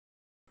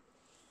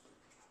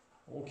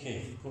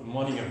Okay, good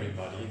morning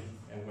everybody,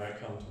 and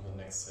welcome to the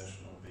next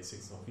session on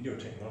Basics of Video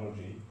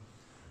Technology.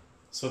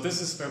 So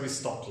this is where we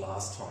stopped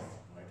last time,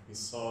 right? We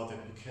saw that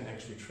we can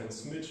actually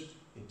transmit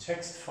a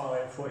text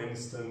file, for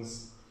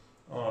instance,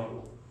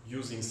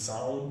 using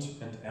sound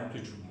and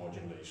amplitude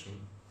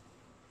modulation.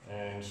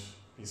 And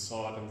we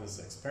saw it in this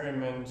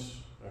experiment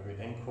where we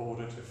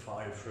encoded a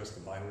file, first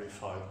a binary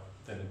file,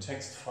 then a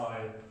text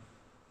file,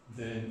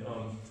 then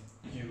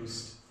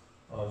used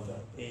the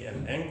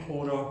AM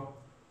encoder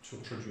to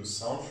produce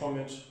sound from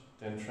it,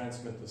 then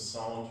transmit the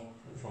sound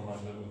from my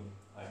little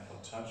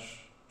iPod Touch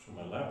to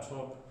my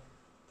laptop.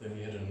 Then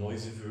we had a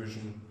noisy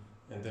version,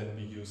 and then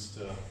we used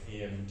the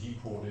AM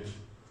decoder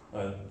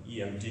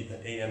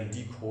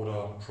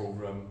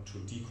program to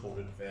decode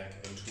it back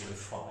into a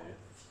file,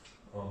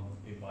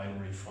 a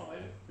binary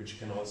file, which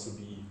can also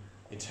be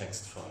a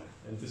text file.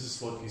 And this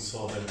is what we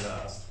saw then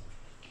last,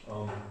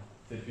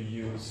 that we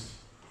used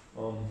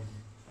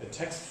a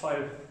text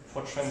file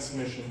for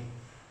transmission.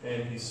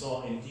 And we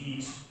saw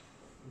indeed,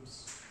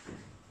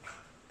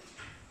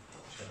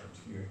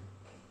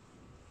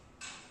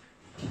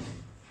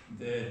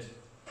 that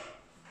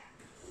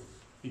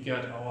we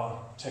got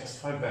our text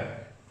file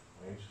back,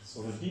 right?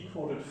 So the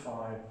decoded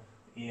file,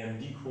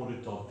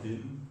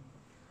 amdecoded.bin,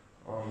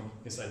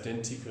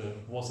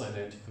 was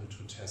identical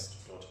to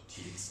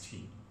test.txt.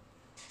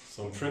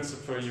 So in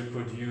principle, you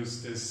could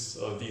use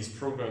these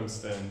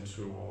programs then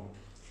to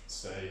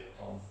say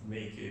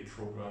make a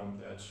program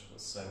that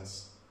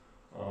sends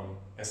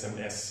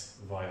SMS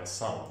via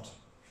sound.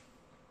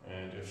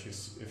 And if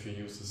you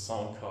use the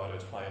sound card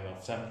at high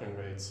enough sampling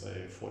rate,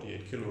 say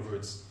 48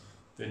 kilohertz,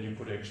 then you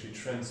could actually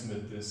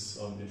transmit this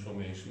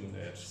information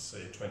at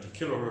say 20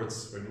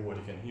 kilohertz where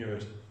nobody can hear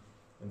it,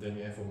 and then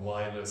you have a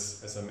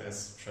wireless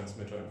SMS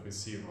transmitter and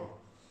receiver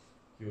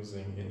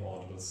using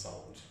inaudible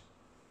sound.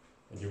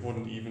 And you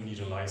wouldn't even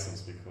need a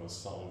license because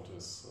sound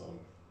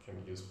can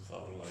be used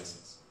without a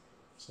license.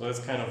 So that's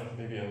kind of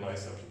maybe a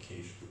nice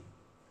application.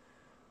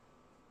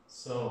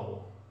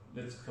 So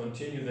let's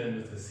continue then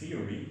with the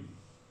theory.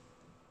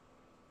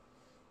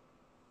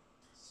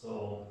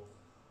 So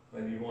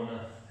when we want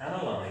to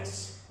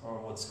analyze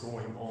what's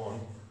going on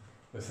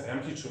with the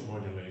amplitude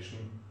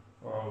modulation,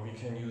 we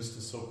can use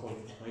the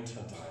so-called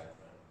pointer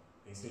diagram.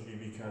 Basically,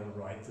 we can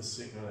write the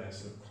signal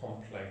as a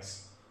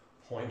complex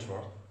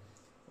pointer,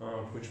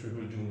 which we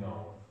will do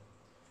now.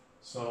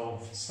 So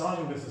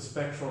starting with the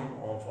spectrum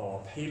of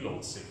our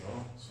payload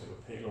signal, so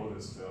the payload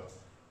is the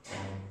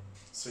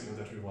signal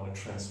that we want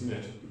to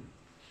transmit,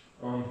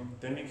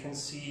 then we can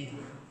see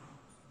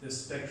the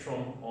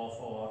spectrum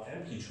of our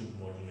amplitude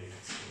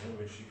modulated signal,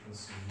 which you can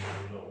see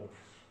here below.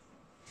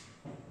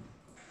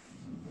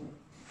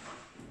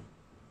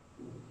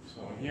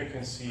 So here you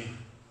can see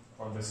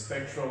on the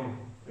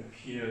spectrum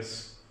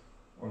appears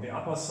on the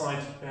upper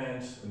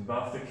sideband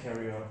above the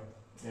carrier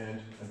and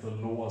at the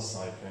lower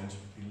sideband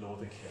below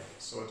the carrier.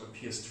 So it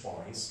appears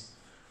twice,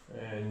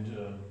 and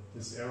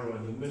this arrow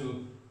in the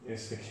middle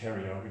is the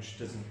carrier, which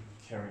doesn't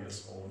carry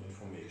its own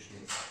information.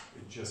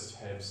 It just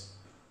helps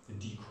the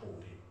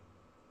decoding.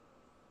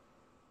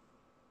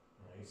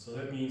 Right? So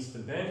that means the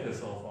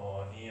bandwidth of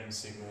our AM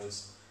signal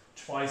is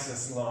twice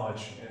as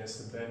large as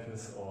the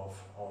bandwidth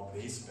of our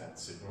baseband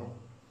signal,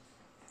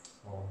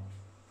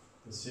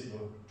 the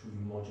signal to be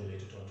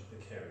modulated onto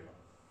the carrier,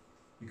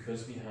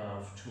 because we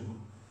have two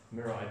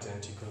mirror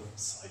identical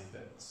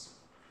sidebands.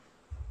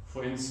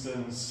 For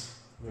instance,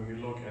 when we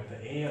look at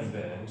the AM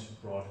band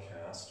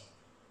broadcast,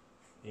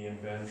 AM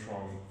band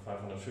from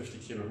 550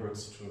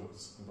 kilohertz to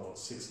about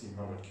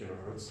 1600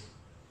 kilohertz,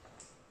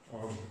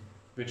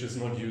 which is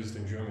not used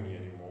in Germany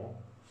anymore.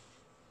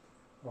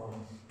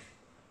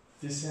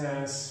 This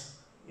has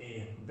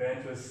a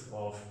bandwidth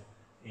of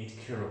 8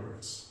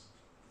 kilohertz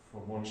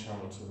from one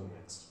channel to the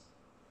next.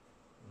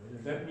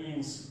 That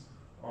means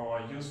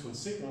our useful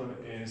signal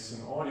is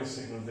an audio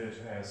signal that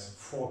has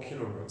 4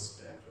 kilohertz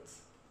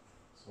bandwidth.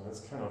 So that's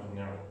kind of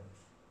narrow.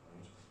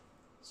 Right?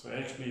 So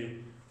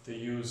actually they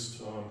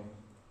used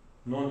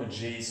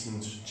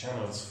non-adjacent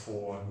channels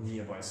for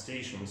nearby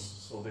stations,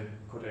 so they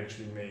could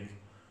actually make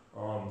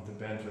the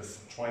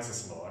bandwidth twice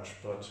as large,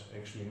 but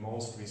actually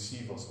most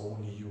receivers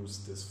only use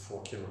this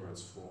 4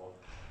 kilohertz for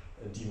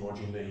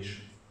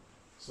demodulation.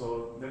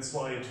 So that's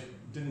why it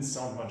didn't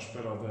sound much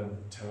better than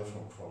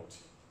telephone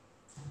quality.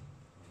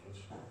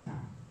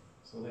 Right.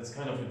 So that's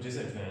kind of a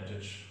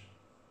disadvantage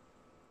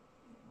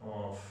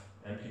of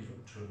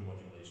amplitude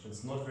modulation.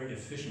 It's not very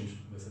efficient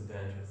with the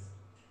bandwidth.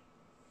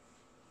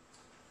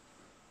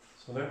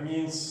 So that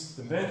means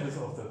the bandwidth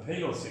of the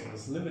payload signal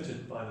is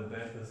limited by the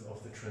bandwidth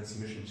of the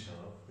transmission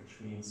channel,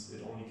 which means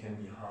it only can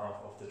be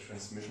half of the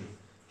transmission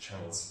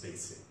channel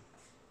spacing.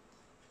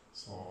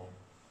 So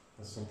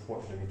that's an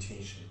important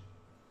limitation.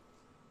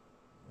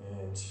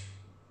 And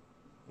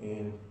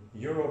in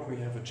Europe we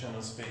have a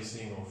channel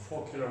spacing of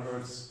 4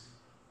 kilohertz,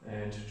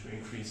 and to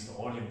increase the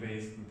audio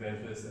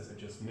bandwidth, as I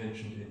just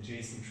mentioned,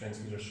 adjacent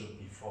transmitters should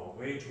be far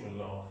away to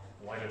allow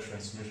wider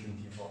transmission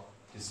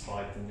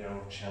despite the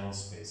narrow channel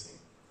spacing.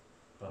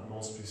 But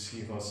most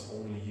receivers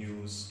only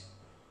use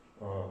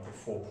the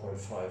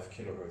 4.5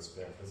 kilohertz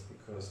bandwidth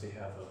because they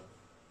have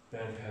a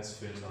bandpass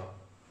filter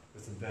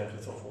with a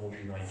bandwidth of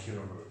only 9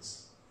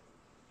 kilohertz,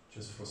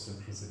 just for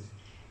simplicity.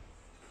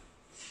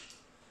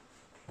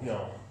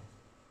 Yeah.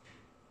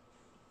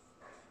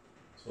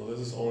 So this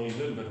is only a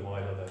little bit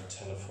wider than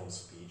telephone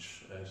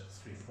speech at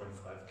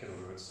 3.5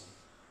 kilohertz.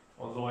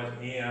 Although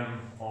at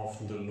AM,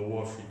 often the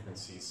lower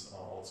frequencies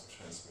are also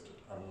transmitted,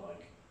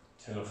 unlike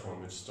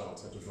telephone, which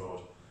starts at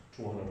about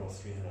 200 or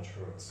 300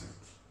 hertz.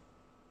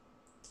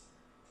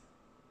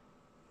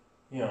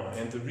 Yeah,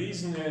 and the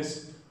reason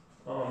is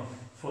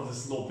for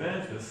this low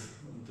bandwidth,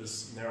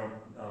 this narrow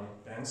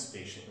band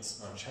spacing,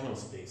 channel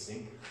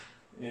spacing,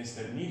 is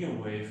that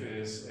medium wave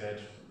is at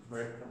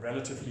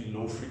relatively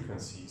low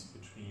frequencies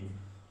between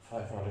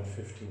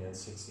 515 and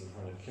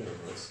 1600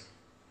 kilohertz,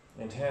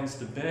 and hence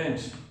the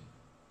band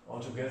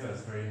altogether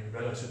is very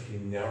relatively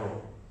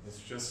narrow. It's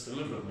just a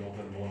little bit more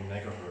than 1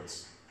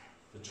 megahertz,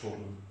 the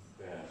total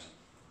band.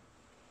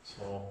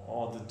 So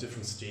all the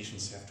different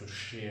stations have to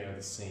share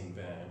the same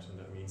band, and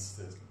that means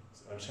that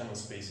our channel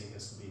spacing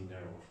has to be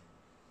narrow.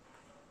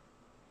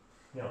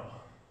 Yeah,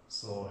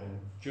 so in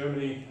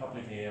Germany,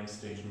 public AM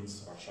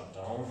stations are shut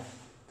down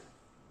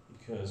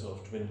because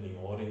of dwindling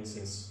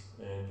audiences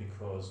and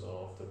because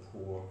of the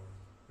poor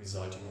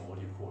resulting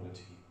audio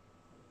quality.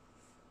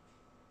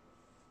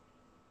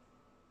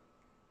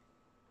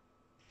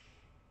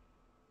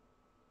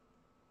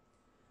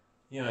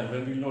 Yeah, and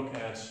when we look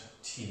at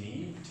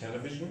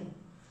television,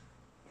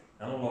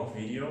 analog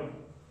video,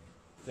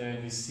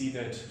 then we see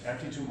that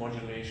amplitude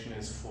modulation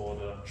is for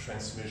the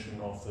transmission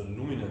of the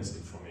luminance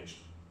information.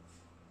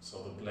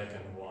 So the black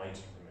and white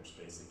image,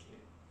 basically.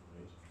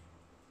 Right?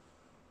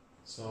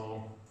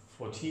 So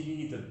for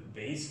TV, the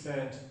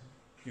baseband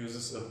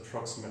uses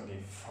approximately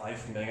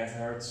 5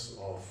 megahertz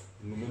of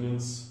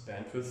luminance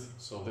bandwidth.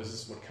 So this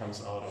is what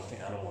comes out of the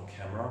analog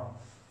camera.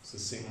 It's a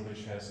signal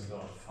which has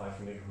about 5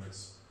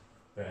 megahertz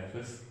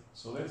bandwidth.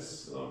 So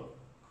that's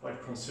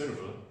quite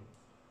considerable.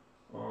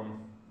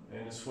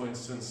 And is, for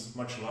instance,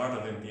 much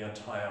larger than the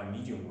entire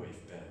medium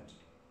wave band.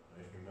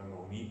 Right?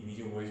 Remember,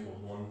 medium wave was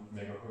 1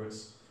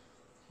 megahertz.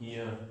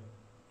 Here,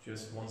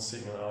 just one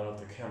signal out of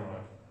the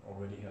camera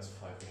already has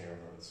 5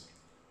 megahertz.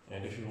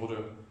 And if you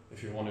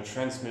want to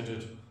transmit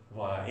it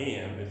via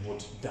AM, it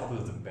would double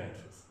the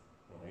bandwidth.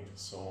 Right?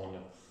 So on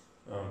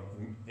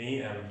an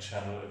AM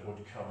channel, it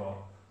would cover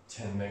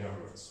 10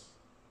 megahertz.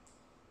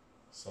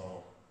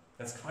 So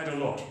that's quite a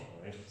lot,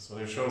 right? So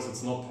it shows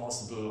it's not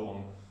possible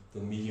on the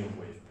medium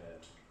wave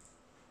band.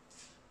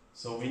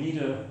 So we need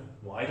a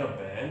wider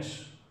band,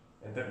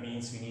 and that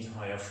means we need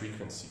higher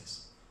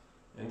frequencies.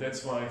 And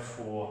that's why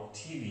for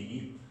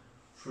TV,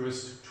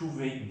 first 2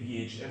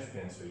 VHF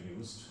bands were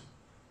used.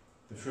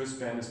 The first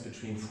band is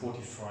between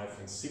 45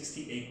 and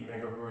 68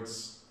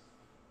 megahertz,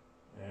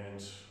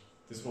 and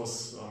this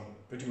was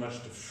pretty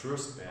much the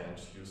first band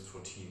used for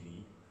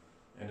TV,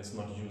 and it's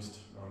not used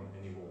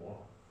anymore.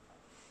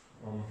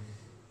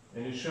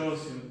 And it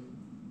shows you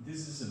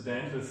this is a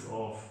bandwidth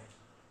of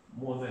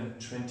more than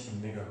 20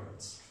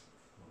 megahertz.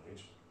 Right?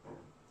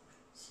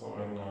 So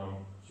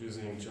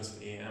using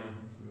just AM,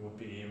 we will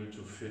be able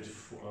to fit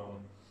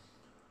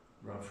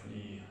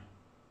roughly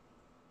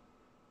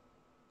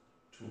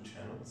 2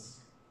 channels.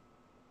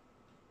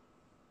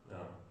 Yeah,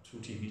 2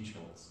 TV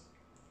channels.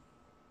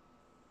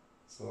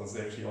 So it's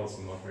actually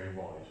also not very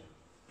wide.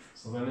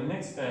 So then the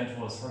next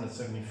band was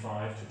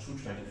 175 to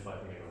 225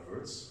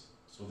 megahertz.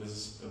 So this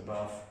is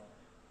above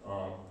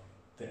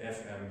the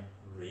FM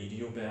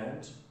radio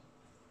band.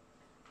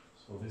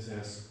 So this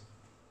has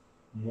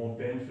more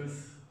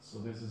bandwidth. So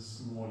this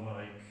is more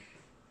like,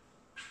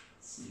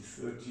 let's see,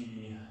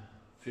 30,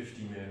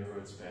 50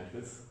 megahertz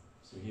bandwidth.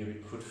 So here we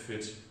could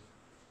fit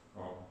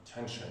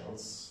 10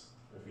 channels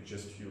if we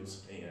just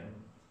use AM.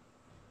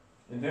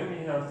 And then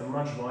we have the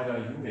much wider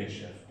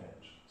UHF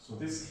band. So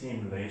this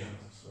came later.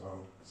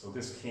 So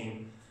this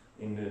came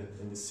in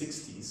the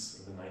 60s,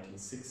 in the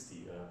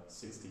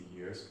 1960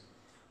 years,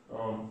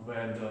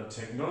 when the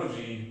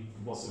technology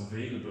was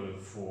available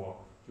for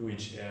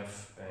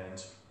UHF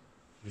and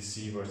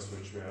receivers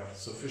which were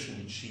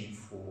sufficiently cheap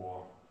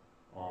for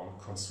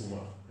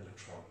consumer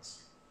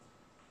electronics.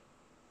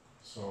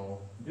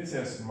 So this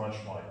has much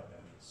wider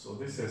bandwidth. So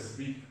this has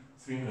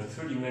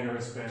 330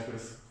 megahertz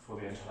bandwidth for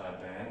the entire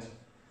band,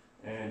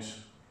 and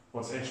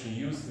what's actually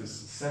used is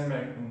 7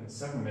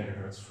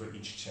 megahertz for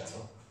each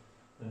channel,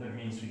 and that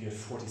means we get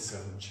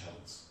 47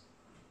 channels.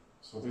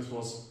 So this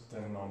was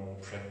then now more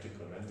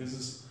practical, and this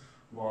is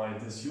why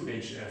this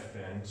UHF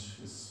band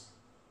is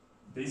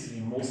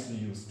basically mostly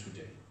used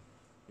today.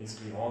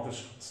 Basically all the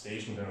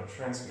stations that are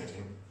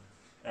transmitting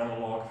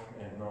analog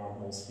and now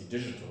mostly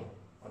digital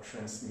are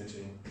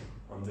transmitting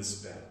on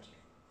this band.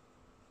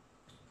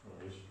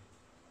 Right.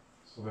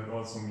 So that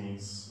also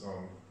means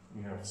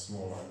we have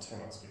smaller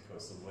antennas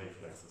because the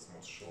wavelength is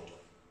much shorter.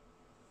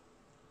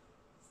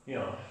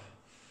 Yeah,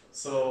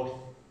 so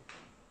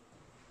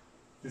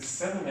this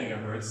 7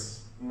 megahertz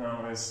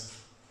now is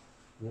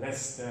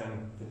less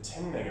than the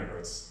 10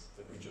 megahertz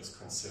that we just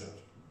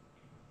considered.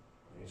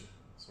 Right.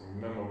 So So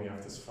remember, we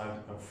have this 5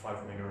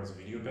 megahertz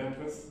video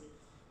bandwidth.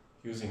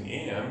 Using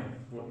AM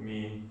would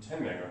mean 10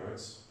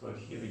 megahertz, but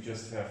here we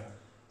just have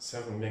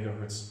 7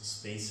 megahertz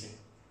spacing.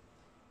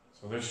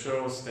 So this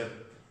shows that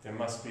there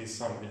must be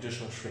some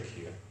additional trick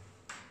here.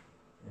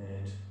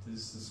 And this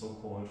is the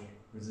so-called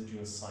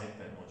residual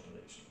sideband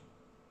modulation.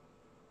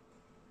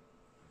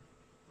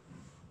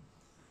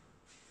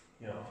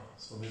 Yeah,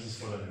 so this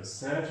is what I just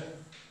said.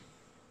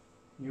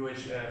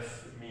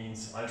 UHF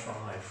means ultra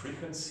high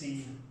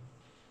frequency,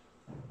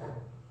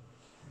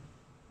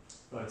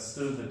 but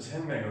still the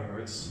 10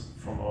 megahertz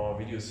from our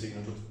video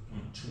signal would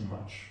be too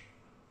much.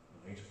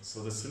 Right?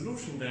 So the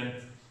solution then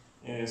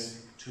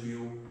is to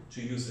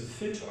use a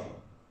filter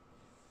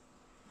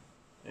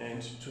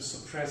and to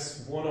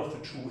suppress one of the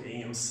two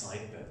AM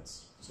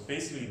sidebands. So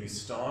basically we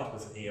start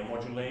with AM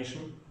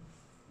modulation.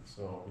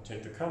 So we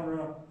take the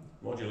camera,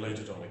 modulate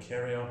it on the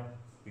carrier,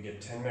 we get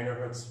 10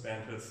 megahertz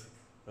bandwidth,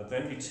 but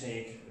then we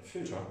take a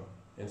filter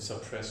and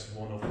suppress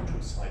one of the two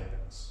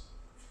sidebands.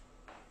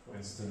 For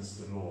instance,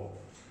 the lower.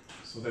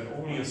 So that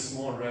only a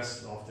small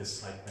rest of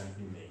this sideband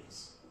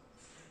remains.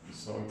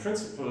 So in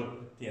principle,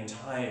 the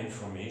entire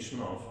information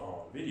of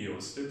our video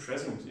is still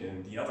present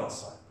in the other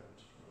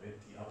sideband, right?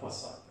 The upper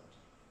sideband.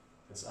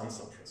 It's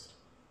unsuppressed.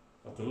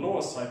 But the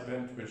lower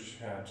sideband, which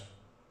had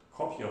a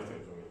copy of the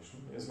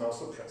information, is now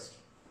suppressed.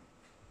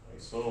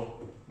 Right?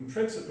 So in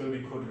principle, we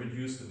could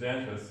reduce the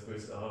bandwidth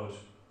without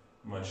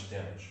much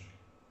damage.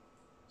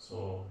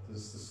 So this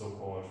is the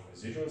so-called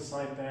residual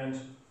sideband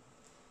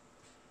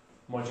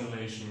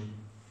modulation.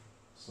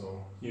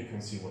 So here you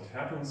can see what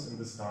happens in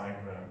this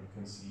diagram. You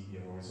can see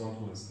here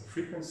horizontal is the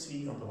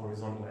frequency on the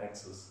horizontal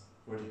axis,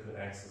 vertical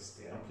axis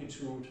the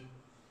amplitude.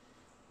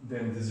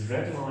 Then this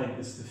red line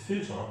is the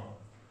filter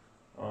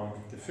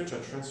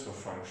transfer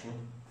function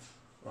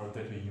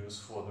that we use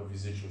for the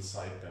residual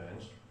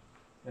sideband.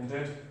 And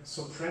that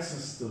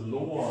suppresses the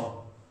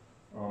lower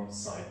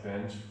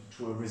sideband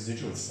to a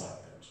residual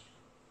sideband,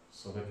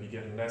 so that we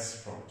get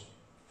less from it.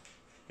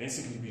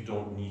 Basically, we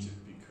don't need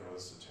it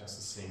because it has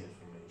the same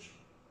information.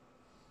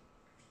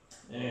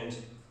 And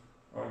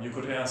you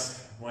could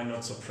ask, why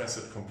not suppress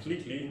it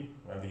completely?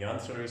 Well, the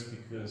answer is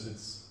because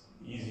it's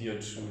easier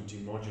to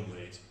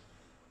demodulate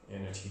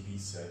in a TV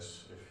set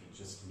if you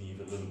just leave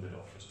a little bit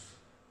of it.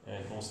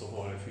 And most of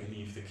all, if you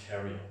leave the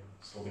carrier.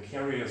 So the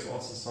carrier is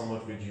also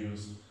somewhat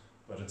reduced,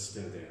 but it's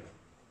still there.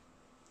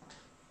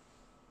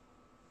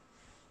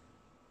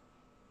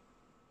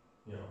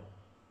 Yeah.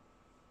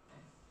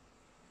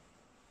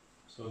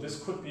 So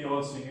this could be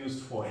also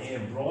used for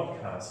AM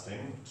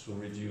broadcasting to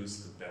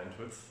reduce the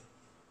bandwidth,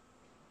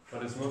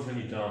 but it's not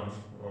really done,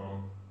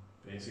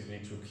 basically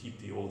to keep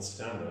the old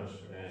standard.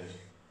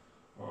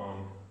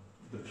 And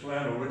the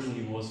plan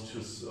originally was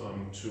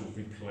to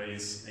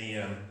replace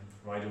AM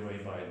right away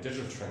by a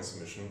digital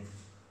transmission,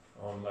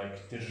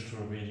 like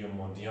Digital Radio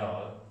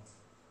Mondiale,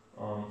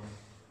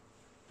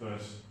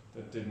 but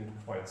that didn't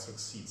quite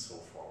succeed so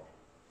far.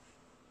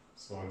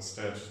 So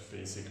instead,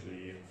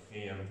 basically,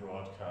 AM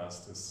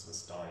broadcast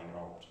is dying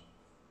out,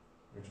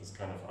 which is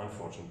kind of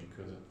unfortunate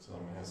because it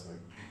has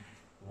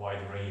a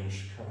wide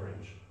range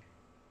coverage.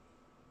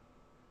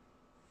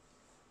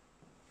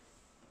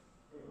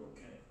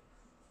 Okay.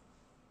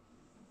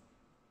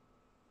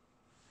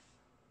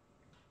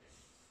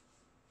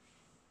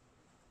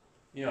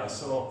 Yeah,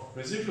 so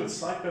residual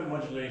sideband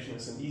modulation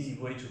is an easy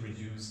way to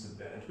reduce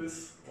the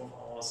bandwidth of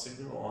our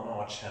signal on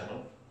our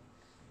channel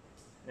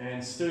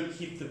and still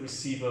keep the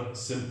receiver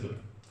simple.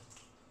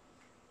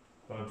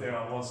 But there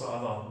are also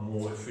other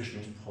more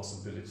efficient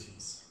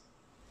possibilities.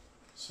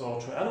 So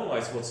to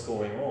analyze what's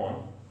going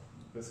on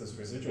with this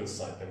residual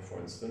sideband, for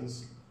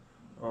instance,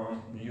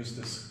 we use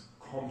this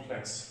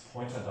complex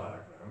pointer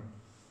diagram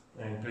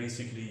and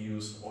basically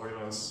use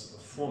Euler's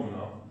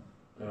formula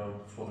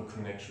for the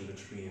connection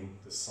between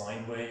the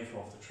sine wave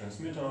of the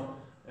transmitter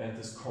and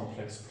this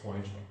complex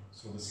pointer.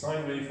 So the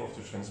sine wave of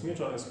the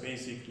transmitter is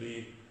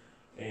basically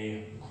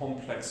a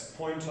complex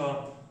pointer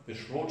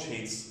which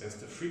rotates as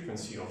the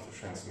frequency of the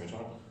transmitter,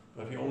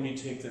 but we only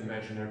take the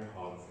imaginary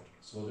part of it.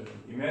 So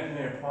the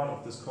imaginary part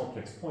of this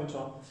complex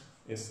pointer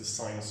is the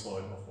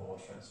sinusoid of our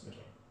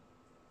transmitter.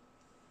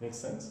 Make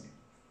sense?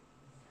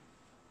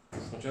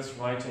 So just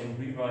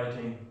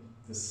rewriting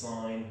the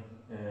sine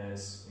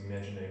as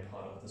imaginary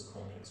part of this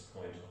complex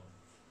pointer.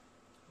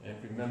 And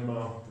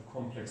remember, the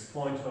complex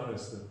pointer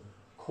is the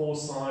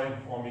cosine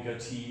omega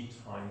t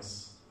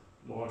times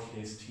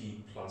lowercase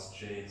t plus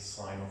j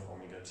sine of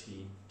omega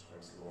t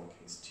times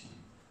lowercase t.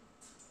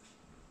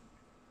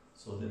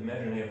 So the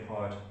imaginary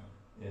part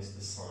is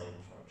the sine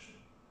function.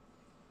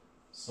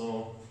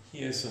 So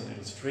here's an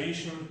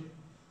illustration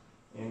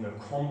in a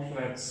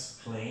complex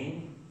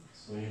plane.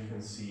 So you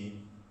can see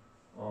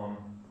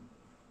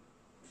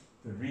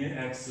the real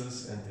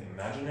axis and the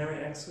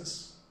imaginary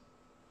axis.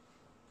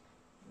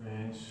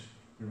 And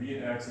the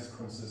real axis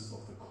consists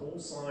of the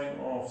cosine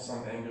of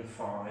some angle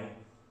phi.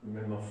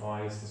 Remember,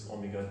 phi is this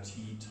omega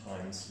t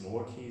times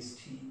lowercase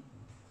t.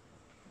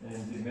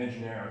 And the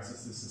imaginary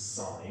axis is the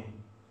sine.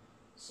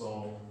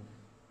 So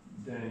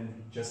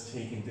then just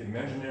taking the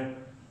imaginary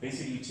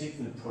basically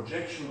taking the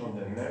projection on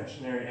the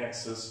imaginary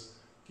axis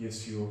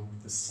gives you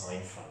the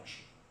sine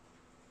function,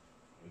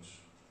 which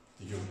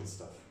the usual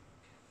stuff.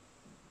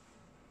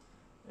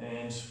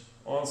 And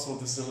also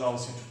this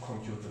allows you to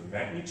compute the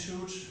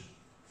magnitude.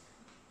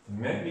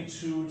 The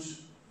magnitude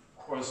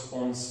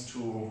corresponds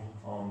to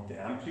the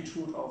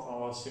amplitude of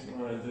our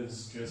signal, and this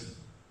is just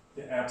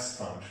the abs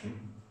function.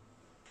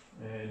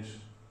 And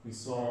we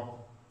saw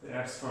the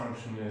abs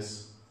function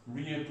is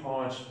real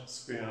part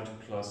squared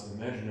plus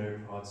imaginary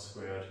part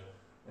squared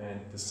and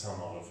the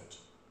sum out of it.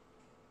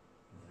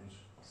 Right.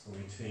 So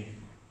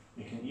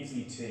we can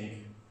easily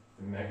take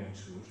the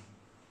magnitude,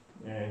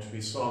 and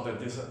we saw that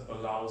this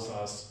allows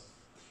us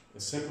a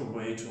simple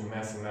way to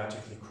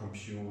mathematically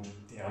compute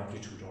the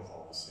amplitude of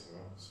our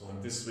signal. So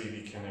in this way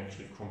we can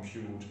actually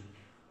compute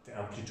the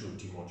amplitude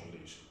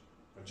demodulation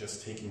by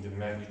just taking the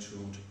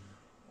magnitude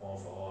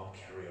of our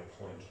carrier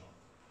pointer.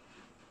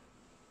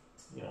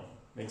 Yeah,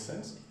 makes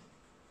sense?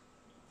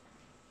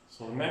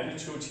 So the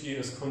magnitude here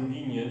is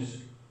convenient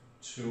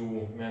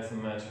to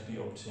mathematically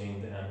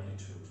obtain the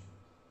amplitude.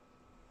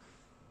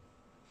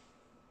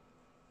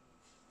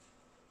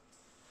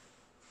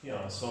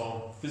 Yeah,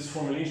 so this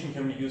formulation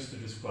can be used to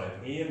describe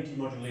AM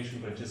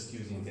demodulation by just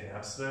using the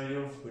abs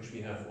value, which we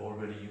have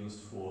already used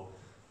for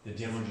the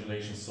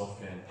demodulation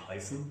software in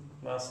Python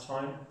last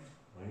time.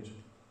 Right?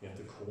 We have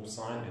the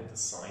cosine and the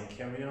sine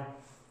carrier,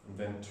 and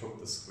then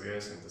took the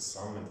squares and the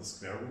sum and the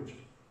square root.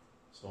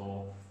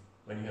 So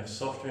when you have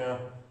software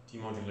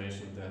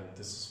demodulation, then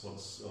this is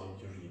what's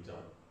usually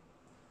done.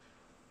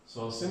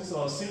 So since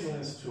our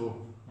signal is to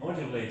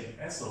modulate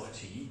S of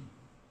t,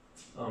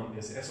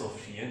 is S of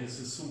t, and this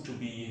is assumed to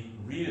be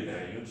real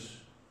valued,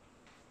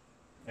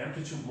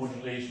 amplitude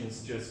modulation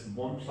is just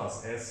 1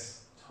 plus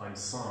S times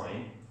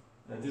sine,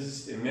 and this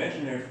is the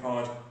imaginary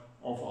part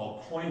of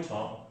our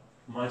pointer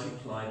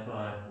multiplied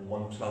by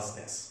 1 plus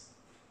S.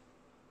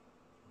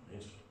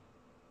 Right?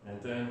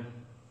 And then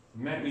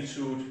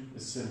magnitude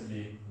is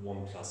simply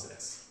 1 plus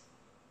S.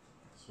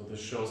 So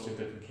this shows you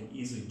that we can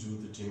easily do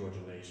the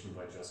demodulation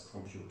by just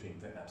computing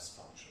the abs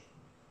function.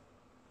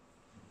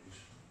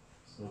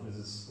 So this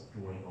is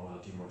doing our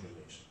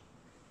demodulation.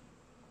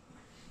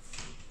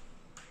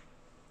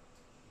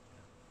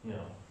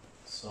 Yeah.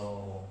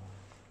 So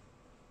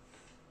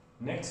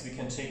next we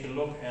can take a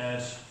look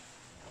at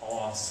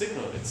our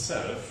signal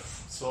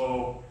itself.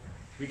 So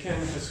we can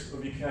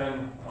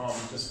describe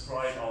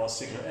our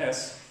signal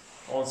S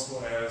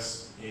also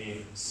as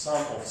a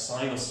sum of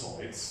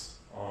sinusoids,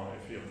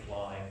 if we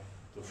apply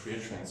the Fourier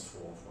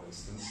transform, for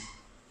instance.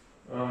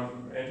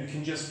 And we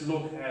can just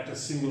look at a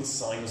single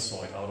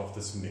sinusoid out of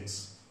this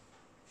mix.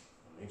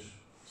 Right?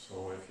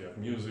 So if you have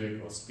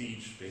music or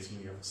speech,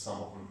 basically you have a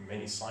sum of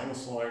many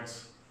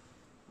sinusoids,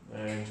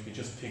 and we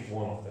just pick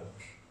one of them.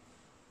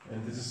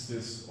 And this is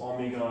this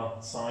omega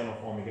sine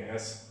of omega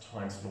s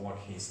times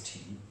lowercase t.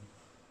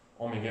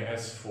 Omega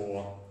s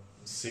for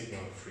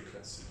signal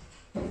frequency.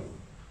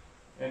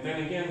 And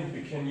then again,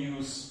 we can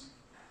use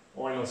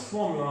Euler's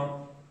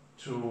formula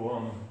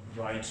to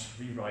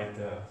rewrite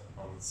the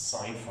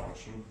sine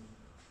function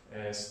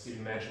as the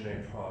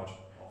imaginary part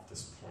of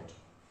this pointer.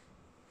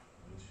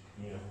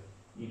 And here,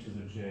 e to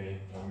the j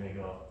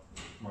omega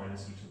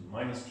minus e to the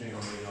minus j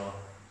omega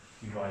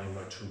divided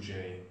by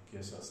 2j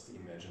gives us the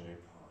imaginary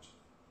part.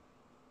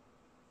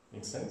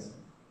 Make sense?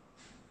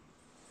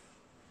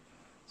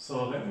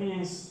 So that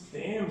means the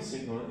AM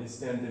signal is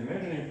then the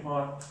imaginary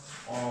part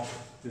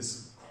of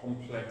this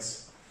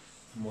complex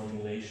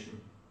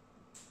modulation.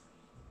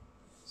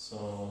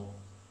 So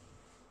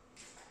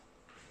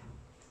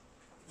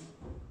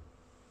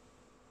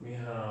we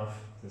have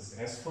this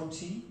S for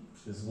t,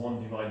 which is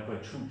 1 divided by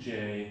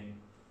 2j,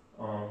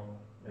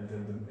 and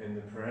then in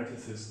the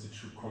parentheses the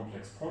two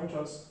complex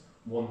pointers.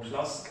 1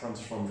 plus comes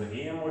from the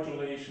AM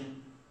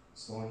modulation.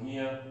 So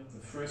here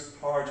the first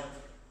part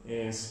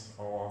is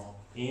our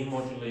AM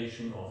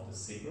modulation of the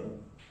signal.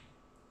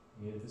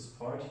 Here, this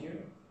part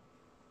here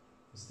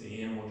is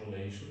the AM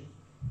modulation.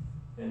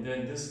 And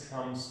then this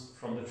comes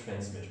from the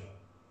transmitter.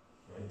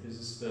 Right? This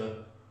is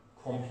the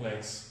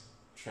complex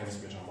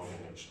transmitter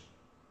modulation.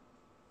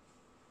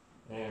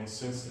 And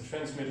since the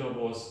transmitter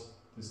was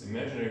this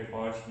imaginary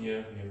part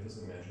here, we have this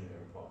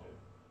imaginary part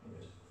in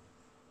it.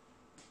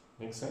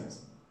 Make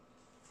sense?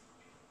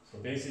 So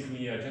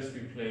basically I just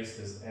replace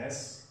this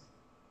S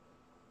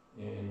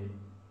in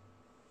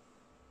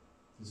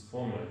this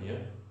formula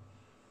here.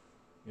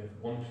 We have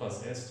 1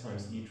 plus S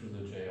times e to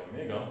the j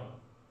omega,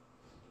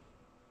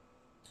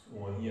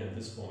 or here in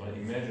this formula,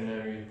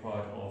 imaginary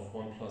part of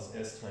 1 plus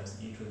S times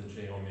e to the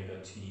j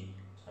omega t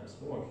times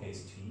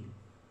lowercase t,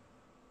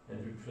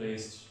 and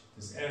replaced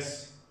this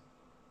S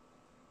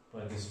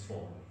by this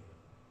formula here.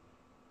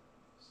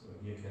 So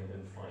you can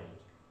then find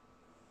it.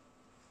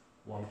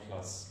 1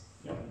 plus.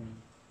 Yeah.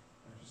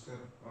 I just have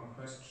one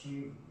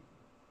question.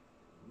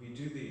 We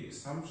do the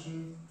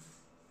assumption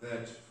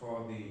that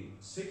for the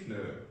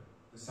signal,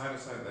 the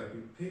sinusoid that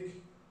we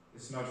pick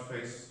is not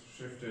phase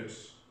shifted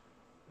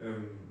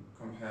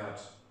compared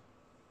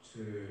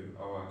to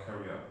our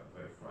carrier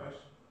wave, right?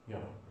 Yeah.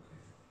 Okay.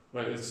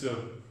 Well, it's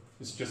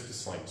is just a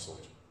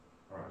sinusoid.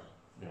 Right.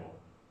 You know,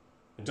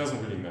 it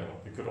doesn't really matter.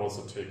 You could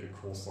also take a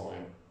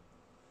cosine.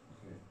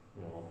 Okay.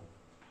 You know.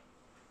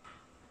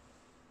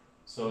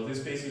 So this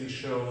basically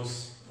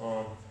shows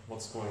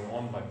what's going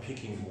on by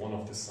picking one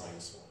of the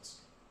sinusoids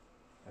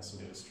as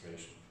an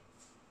illustration.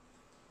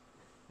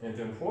 And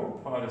the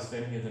important part is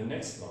then here the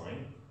next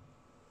line,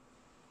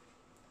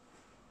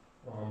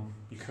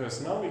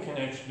 because now we can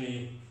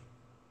actually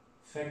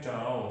factor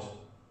out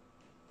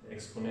the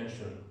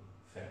exponential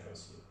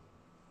factors here.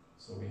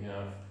 So we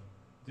have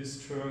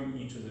this term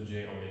e to the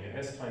j omega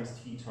s times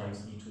t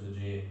times e to the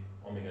j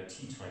omega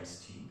t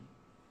times t,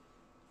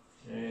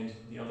 and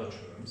the other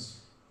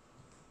terms.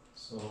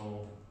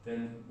 So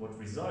then what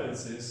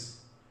results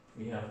is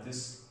we have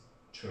this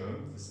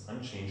term, this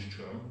unchanged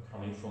term,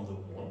 coming from the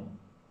 1.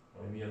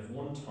 And we have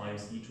 1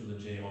 times e to the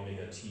j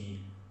omega t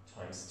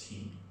times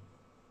t.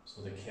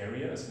 So the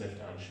carrier is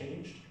left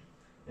unchanged.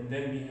 And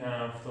then we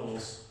have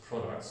those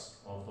products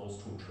of those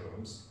two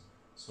terms.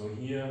 So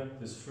here,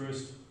 this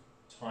first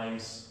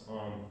times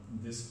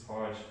this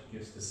part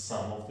gives the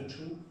sum of the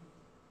two,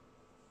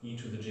 e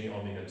to the j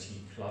omega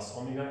t plus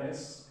omega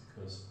s,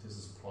 because this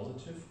is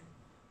positive.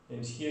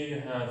 And here you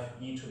have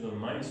e to the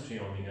minus j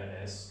omega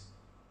s.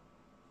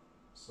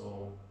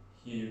 So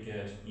here you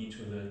get e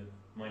to the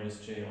minus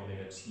j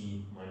omega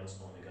t minus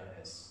omega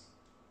s.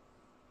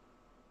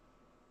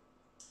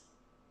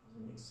 Does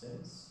it make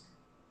sense?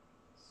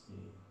 Let's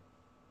see.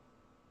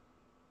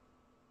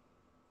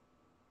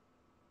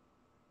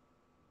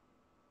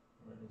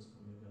 Minus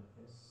omega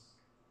s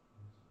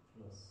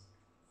plus.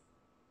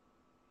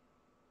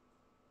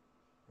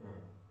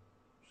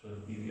 Should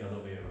it be the other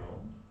way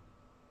around?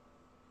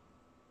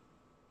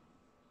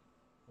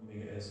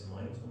 Omega s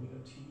minus omega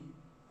t.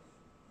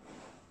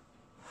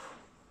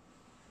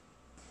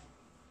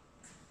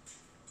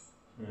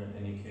 In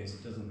any case,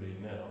 it doesn't really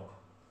matter.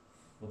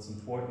 What's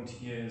important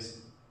here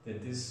is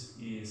that this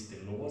is the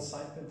lower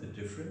sideband, the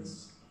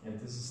difference, and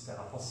this is the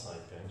upper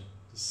sideband,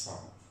 the sum.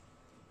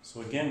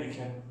 So again,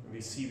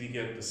 we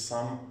get the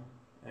sum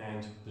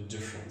and the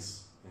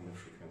difference in the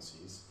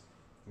frequencies,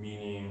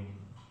 meaning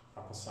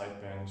upper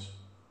sideband,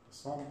 the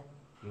sum,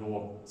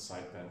 lower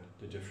sideband,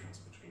 the difference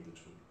between the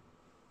two.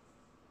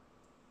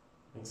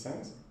 Make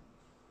sense?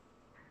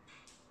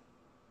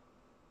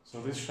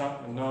 So this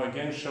now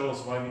again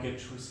shows why we get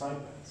two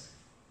sidebands.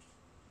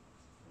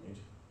 Right?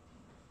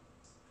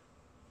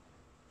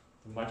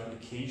 The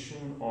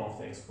multiplication of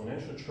the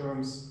exponential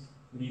terms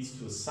leads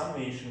to a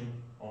summation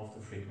of the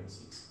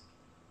frequencies.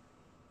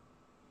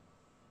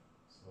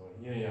 So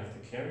here you have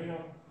the carrier,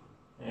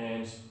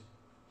 and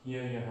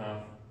here you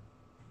have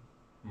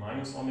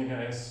minus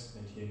omega s,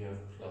 and here you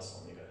have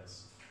plus omega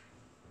s.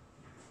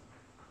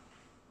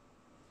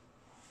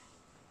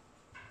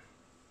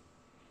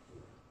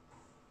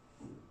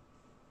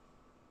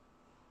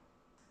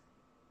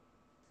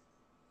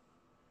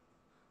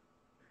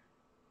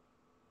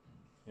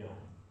 Yeah.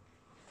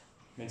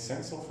 Makes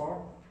sense so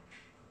far?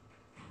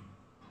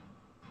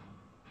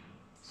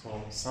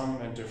 So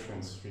sum and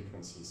difference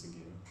frequencies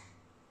again.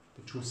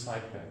 The two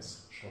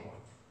sidebands show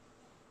up.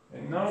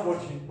 And now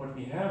what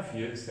we have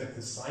here is that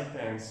the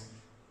sidebands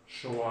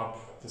show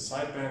up, the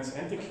sidebands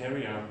and the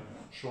carrier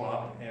show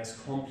up as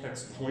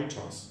complex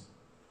pointers.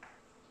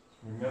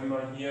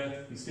 Remember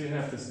here, we still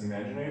have this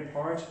imaginary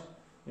part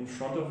in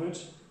front of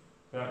it.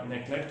 But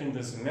neglecting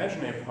this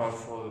imaginary part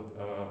for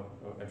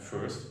at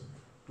first,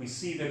 we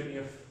see that we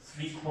have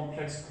three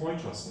complex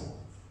pointers now.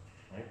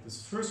 Right?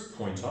 This first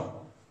pointer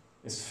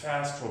is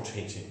fast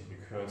rotating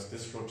because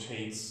this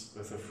rotates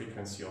with the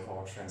frequency of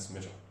our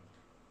transmitter.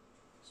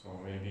 So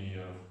maybe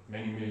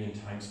many million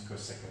times per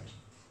second.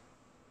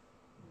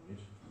 Right.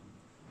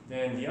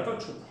 Then the other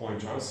two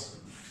pointers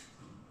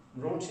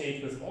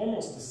rotate with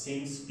almost the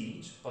same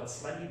speed, but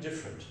slightly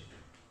different.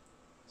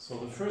 So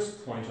the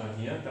first pointer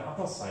here, the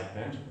upper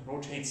sideband,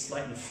 rotates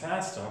slightly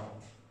faster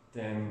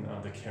than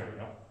the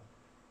carrier,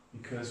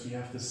 because we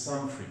have the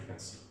sum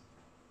frequency.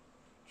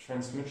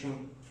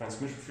 Transmission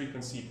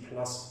frequency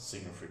plus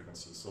signal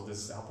frequency. So this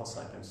is the upper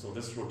sideband. So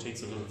this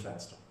rotates a little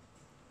faster.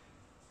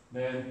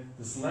 Then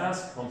this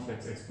last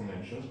complex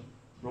exponential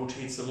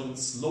rotates a little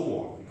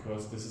slower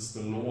because this is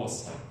the lower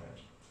sideband.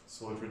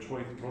 So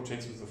it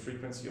rotates with the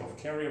frequency of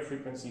carrier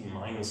frequency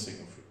minus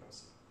signal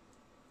frequency.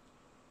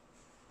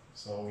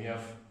 So we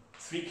have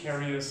three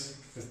carriers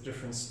with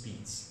different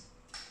speeds.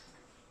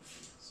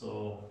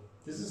 So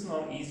this is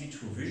now easy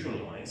to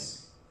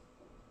visualize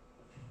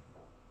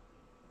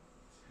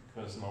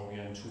because now we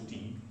are in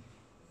 2D.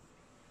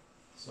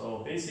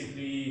 So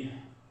basically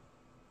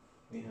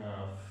we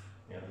have,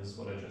 this is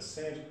what I just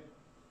said,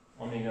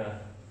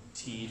 omega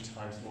t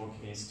times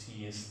lowercase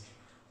t is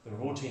the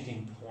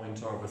rotating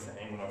pointer with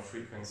the angular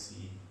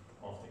frequency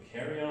of the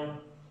carrier,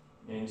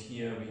 and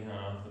here we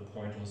have the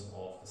pointers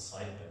of the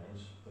sideband.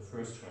 The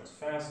first turns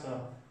faster,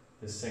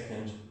 the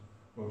second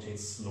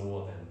rotates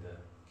slower than the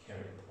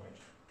carrier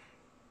pointer.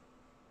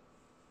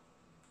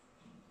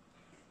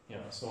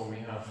 So we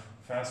have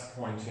fast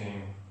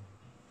pointing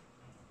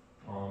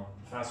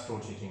fast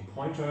rotating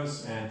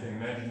pointers, and the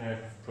imaginary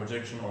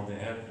projection on the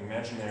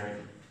imaginary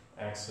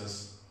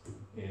axis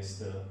is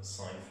the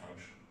sine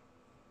function.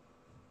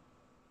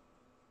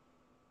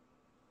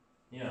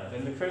 Yeah,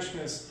 then the question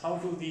is, how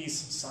do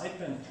these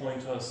sideband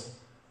pointers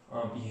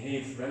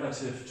behave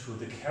relative to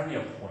the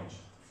carrier point?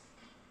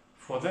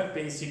 For that,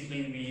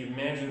 basically, we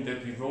imagine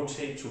that we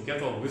rotate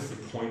together with the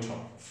pointer,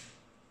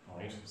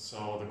 right?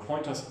 So the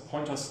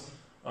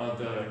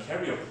the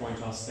carrier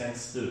pointer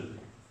stands still,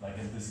 like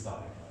in this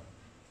diagram.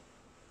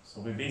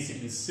 So we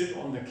basically sit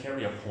on the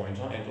carrier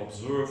pointer and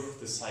observe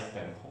the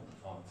sideband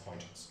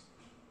pointers,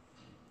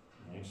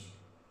 right?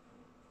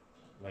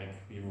 Like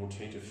we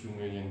rotate a few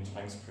million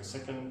times per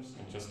second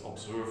and just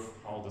observe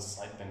how the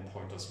sideband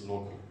pointers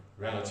look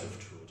relative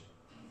to it.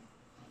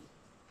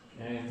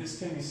 And this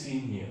can be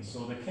seen here.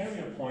 So the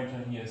carrier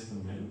pointer here is the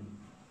middle.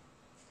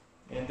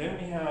 And then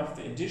we have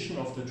the addition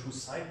of the two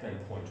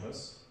sideband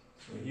pointers.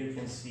 So here you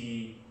can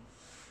see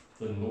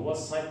the lower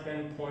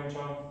sideband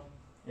pointer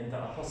and the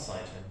upper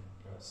sideband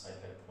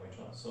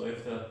pointer. So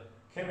if the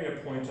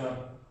carrier pointer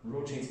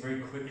rotates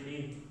very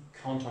quickly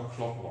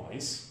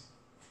counterclockwise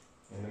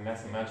in the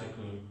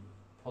mathematical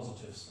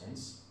positive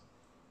sense,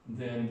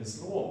 then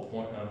this lower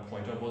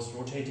pointer was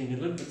rotating a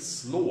little bit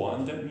slower,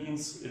 and that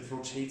means it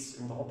rotates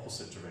in the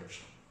opposite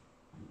direction.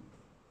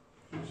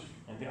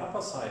 And the upper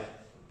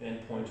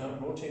sideband pointer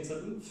rotates a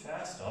little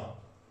faster,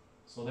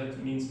 so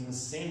that means in the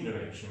same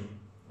direction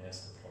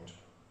as the pointer.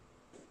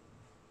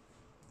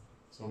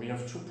 So we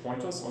have two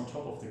pointers on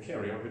top of the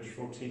carrier which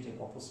rotate in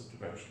opposite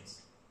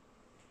directions.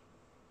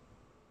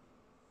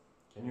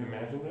 Can you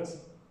imagine this?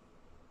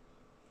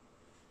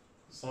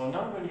 So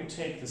now when you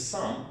take the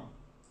sum,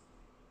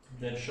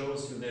 that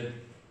shows you that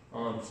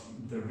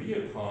the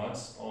real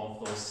parts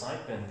of those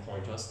sideband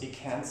pointers, they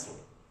cancel.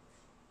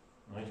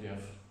 Right? You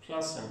have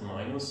plus and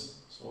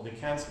minus, so they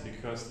cancel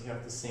because they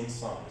have the same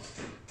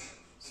size.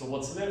 So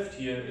what's left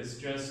here is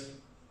just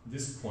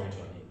this pointer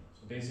here.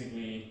 So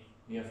basically,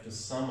 we have the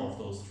sum of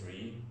those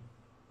three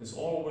is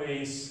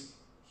always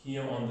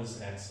here on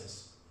this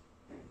axis.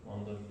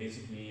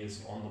 Basically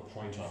is on the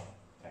pointer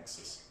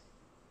axis.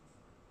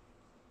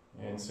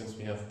 And since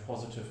we have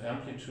positive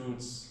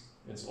amplitudes,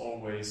 it's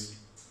always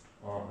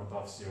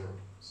above zero.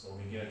 So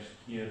we get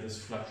here this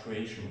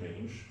fluctuation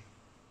range.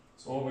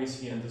 It's always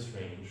here in this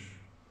range,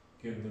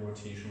 given the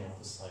rotation of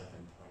the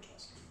sideband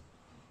pointers.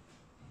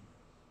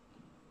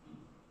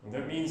 And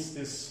that means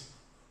this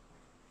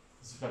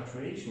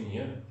fluctuation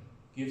here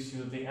gives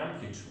you the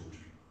amplitude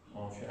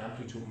of your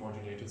amplitude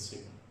modulated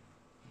signal.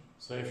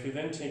 So if you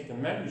then take the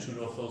magnitude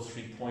of those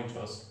three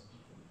pointers,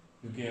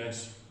 you get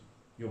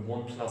your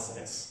 1 plus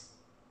s.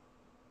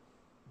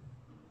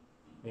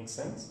 Make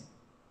sense?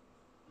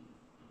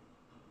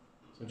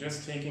 So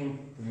just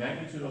taking the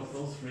magnitude of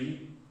those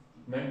three,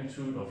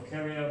 magnitude of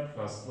carrier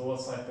plus lower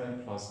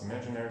sideband plus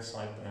imaginary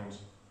sideband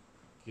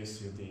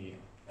gives you the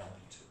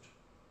amplitude.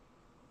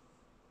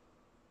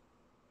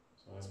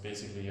 So that's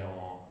basically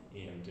our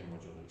AM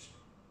demodulation.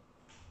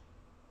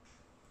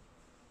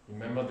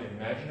 Remember, the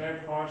imaginary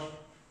part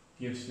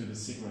gives you the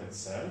signal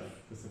itself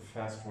with the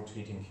fast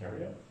rotating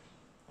carrier.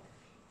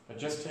 But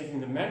just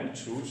taking the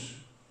magnitude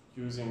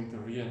using the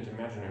real and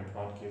imaginary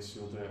part gives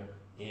you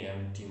the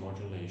AM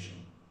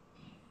demodulation.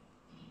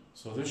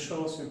 So this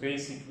shows you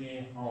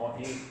basically how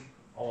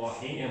our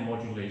AM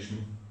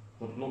modulation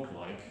would look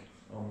like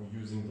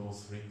using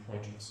those three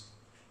pointers.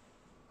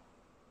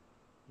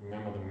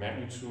 Remember the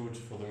magnitude,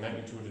 for the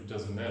magnitude it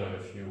doesn't matter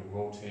if you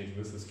rotate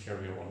with this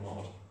carrier or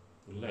not.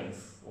 The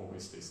length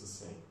always stays the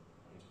same.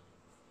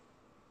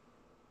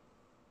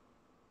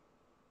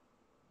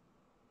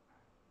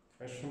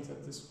 Right? Questions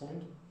at this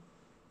point?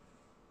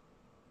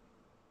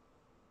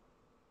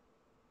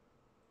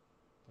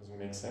 Does it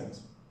make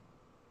sense?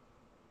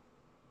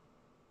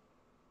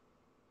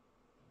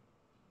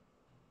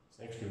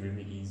 It's actually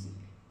really easy.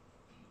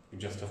 You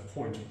just have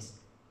pointers.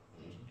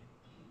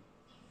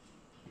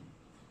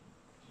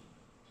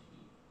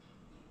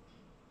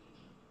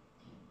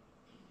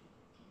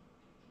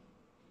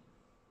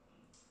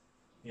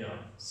 Yeah,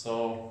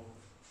 so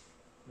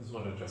this is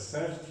what I just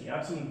said. The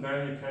absolute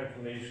value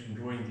calculation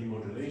during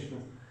demodulation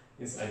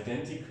is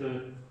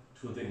identical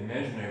to the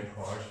imaginary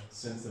part,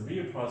 since the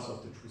real parts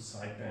of the two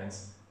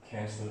sidebands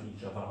cancel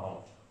each other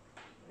out.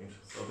 Right?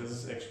 So this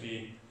is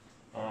actually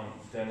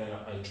then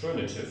an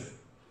alternative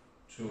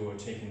to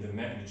taking the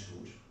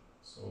magnitude.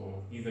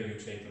 So either you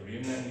take the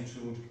real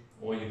magnitude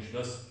or you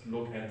just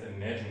look at the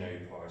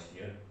imaginary part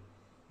here,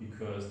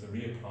 because the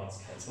real parts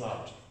cancel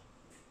out.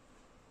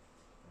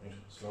 Right?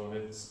 So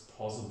it's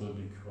possible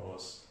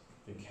because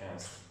they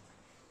cancel.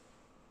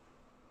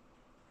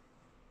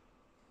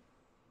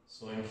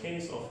 So in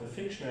case of the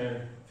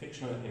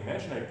fictional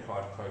imaginary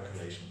part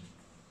calculation,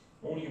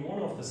 only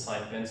one of the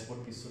sidebands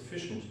would be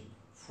sufficient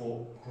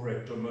for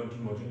correct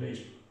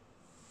demodulation.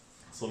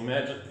 So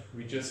imagine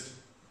we just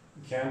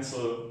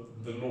cancel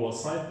the lower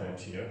sideband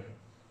here.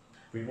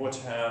 We would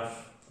have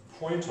a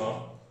pointer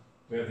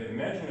where the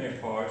imaginary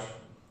part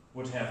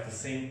would have the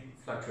same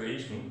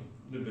fluctuation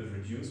little bit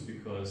reduced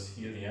because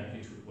here the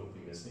amplitude would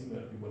be missing,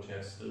 but we would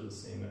have still the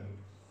same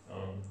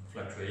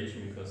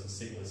fluctuation because the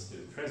signal is still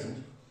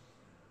present.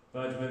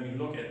 But when we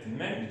look at the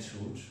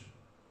magnitude,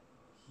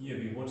 here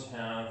we would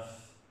have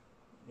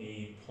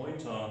a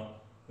pointer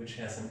which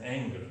has an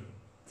angle.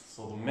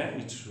 So the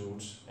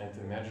magnitude and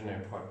the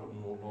imaginary part would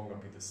no longer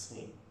be the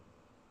same.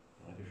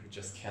 Right? If we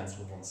just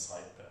cancel one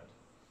sideband.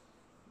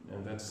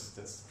 And that's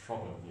the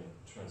problem here,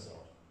 it turns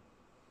out.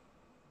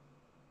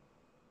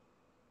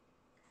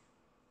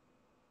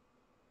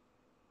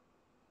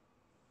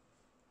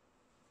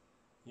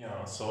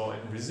 Yeah, so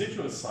in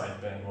residual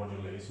sideband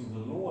modulation, the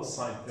lower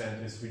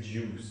sideband is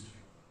reduced.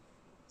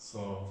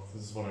 So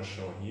this is what I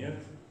show here.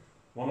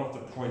 One of the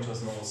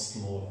pointers now is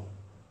smaller.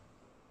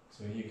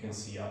 So here you can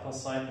see upper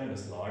sideband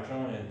is larger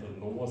and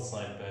the lower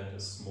sideband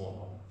is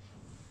smaller.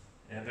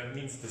 And that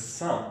means the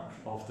sum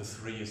of the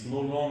three is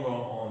no longer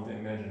on the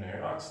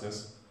imaginary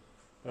axis,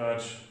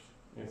 but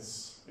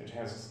it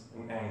has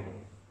an angle.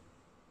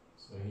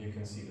 So here you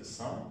can see the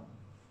sum.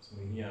 So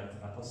here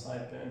the upper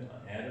sideband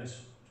are added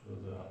to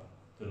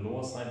the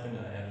lower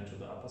sideband are added to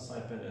the upper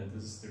sideband, and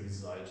this is the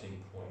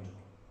resulting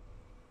pointer.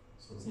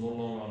 So it's no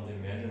longer on the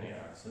imaginary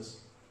axis,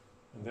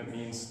 and that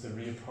means the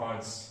real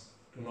parts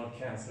do not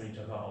cancel each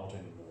other out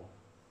anymore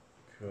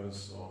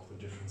because of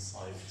the different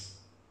sizes.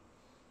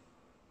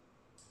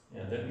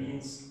 Yeah, that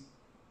means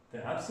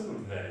the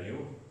absolute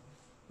value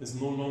is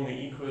no longer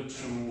equal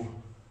to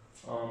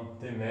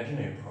the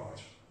imaginary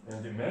part.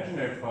 And the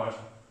imaginary part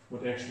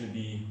would actually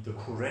be the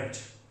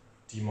correct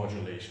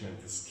demodulation in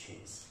this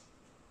case.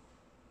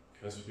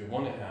 Because we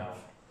want to have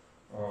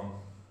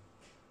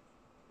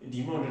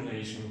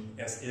demodulation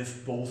as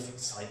if both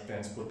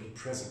sidebands would be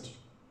present.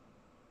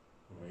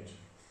 Right?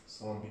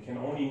 So we can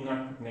only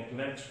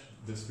neglect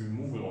this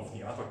removal of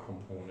the other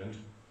component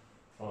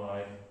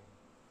by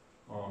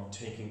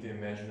taking the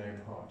imaginary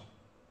part.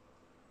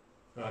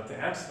 But the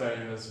abs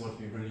value is what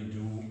we really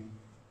do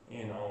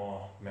in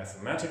our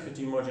mathematical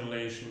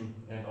demodulation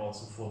and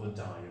also for the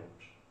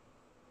diode.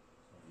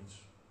 Right?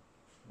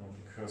 And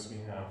because we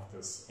have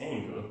this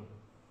angle,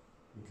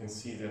 you can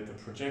see that the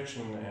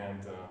projection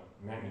and the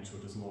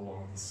magnitude is no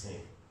longer the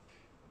same.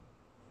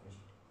 Right?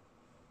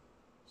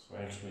 So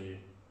actually,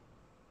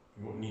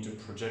 we would need a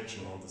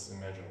projection on this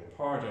imaginary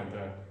part, and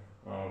then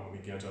we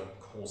get a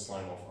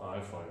cosine of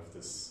alpha if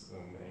this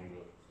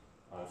angle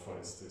alpha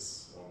is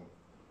this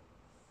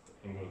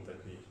the angle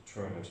that we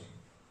turn it.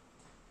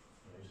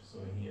 Right? So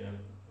here,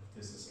 if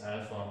this is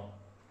alpha,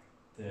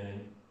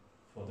 then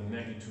for the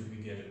magnitude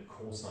we get a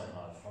cosine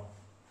alpha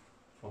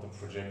for the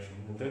projection.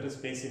 And that is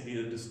basically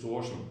the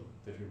distortion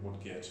that we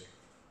would get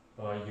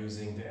by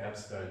using the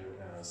abs value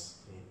as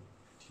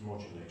a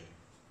demodulator.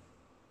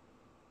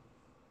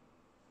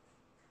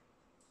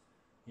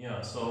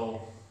 Yeah,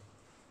 so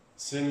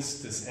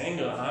since this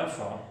angle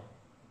alpha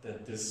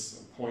that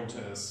this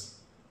pointer is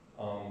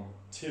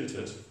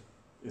tilted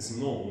is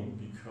known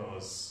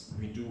because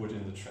we do it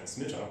in the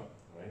transmitter,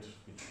 right?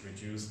 We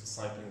reduce the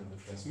sideband in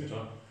the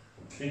transmitter.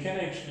 We can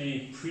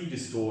actually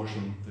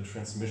pre-distortion the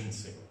transmission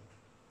signal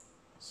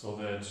so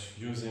that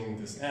using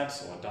this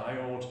abs or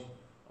diode,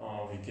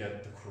 we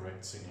get the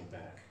correct signal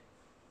back.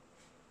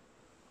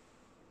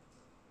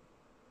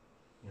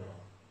 Yeah,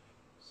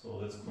 so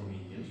that's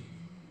convenient.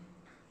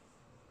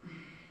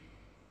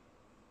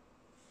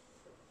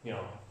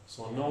 Yeah,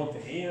 so note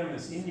the AM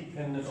is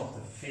independent of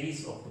the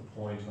phase of the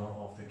pointer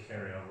of the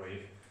carrier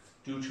wave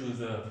due to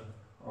the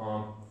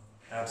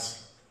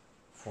abs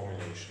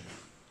formulation.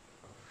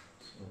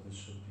 So this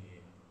should be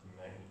the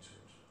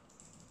magnitude.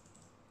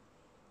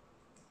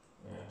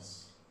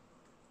 Yes.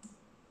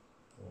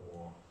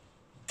 Or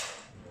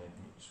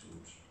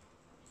magnitude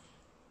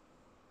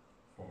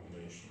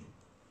formulation.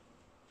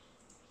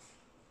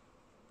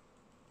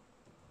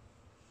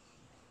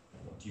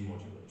 Or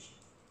demodulation.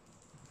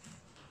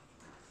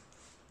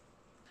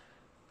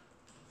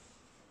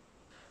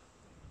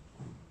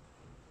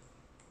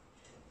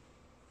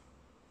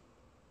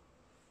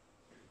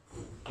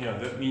 Yeah,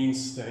 that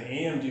means the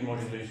AM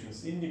demodulation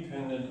is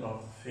independent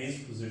of the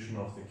phase position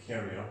of the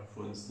carrier.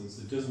 For instance,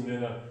 it doesn't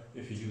matter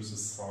if you use a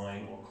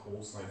sine or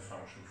cosine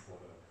function for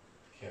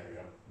the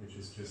carrier, which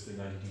is just a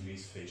 90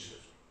 degrees phase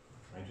shift.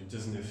 Right? It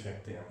doesn't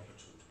affect the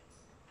amplitude.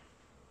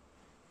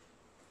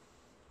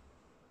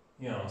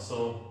 Yeah,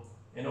 so,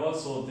 and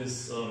also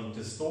this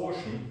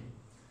distortion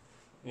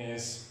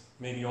is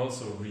maybe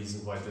also a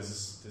reason why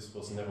this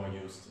was never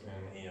used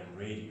in AM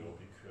radio,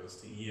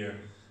 because the ear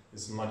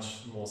is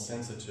much more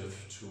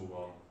sensitive to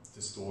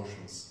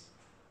distortions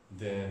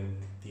than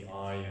the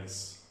eye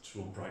is to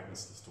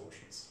brightness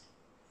distortions.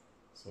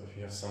 So if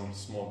you have some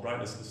small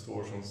brightness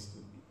distortions,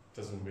 it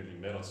doesn't really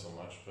matter so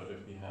much, but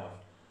if we have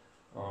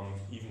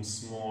even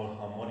small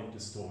harmonic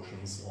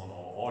distortions on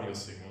our audio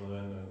signal,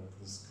 then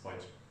this is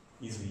quite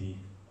easily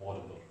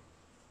audible.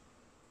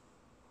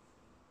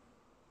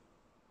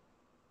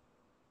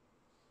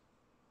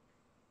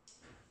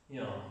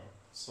 Yeah,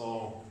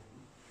 so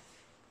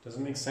does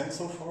it make sense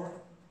so far?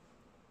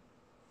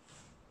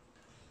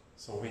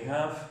 So we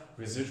have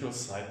residual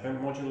sideband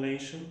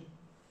modulation,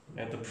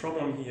 And the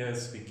problem here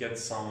is we get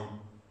some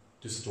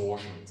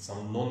distortion,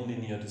 some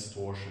nonlinear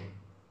distortion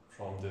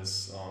from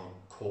this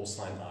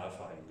cosine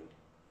alpha angle,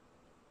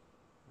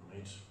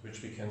 right?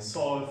 Which we can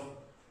solve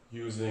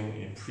using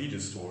a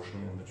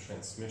pre-distortion in the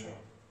transmitter.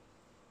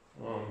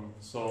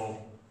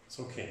 So it's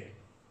okay.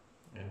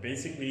 And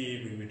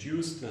basically we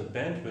reduce the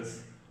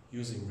bandwidth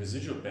using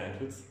residual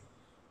bandwidth,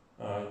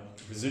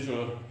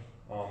 residual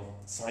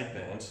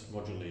sideband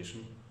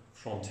modulation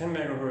from 10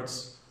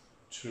 megahertz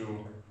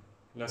to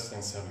less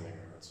than 7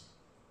 megahertz,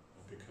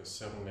 because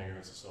 7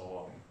 megahertz is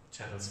our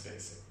channel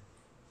spacing.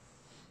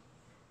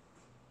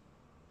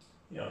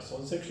 Yeah, so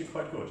it's actually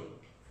quite good.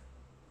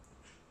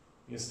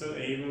 We are still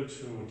able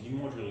to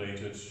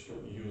demodulate it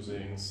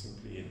using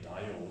simply a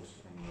diode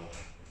in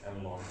the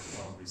analog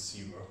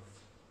receiver,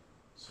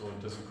 so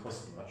it doesn't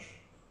cost much.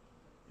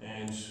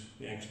 And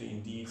we actually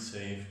indeed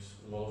saved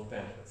a lot of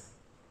bandwidth.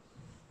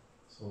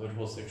 So that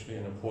was actually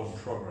an important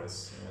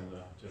progress in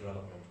the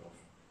development of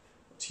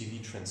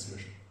TV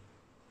transmission.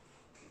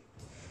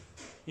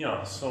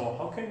 Yeah, so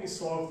how can we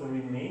solve the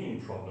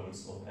remaining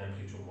problems of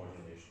amplitude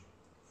modulation?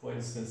 For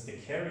instance, the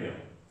carrier,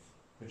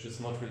 which is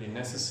not really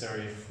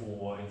necessary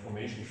for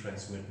information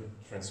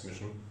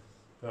transmission,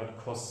 but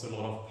costs a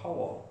lot of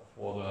power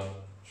for the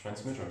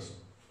transmitters.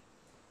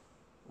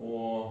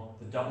 Or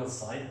the double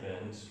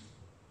sideband,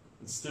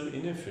 it's still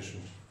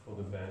inefficient for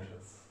the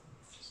bandwidth.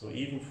 So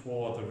even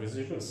for the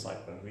residual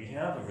sideband, we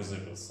have a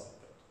residual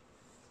sideband,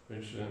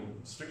 which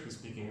strictly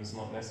speaking is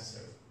not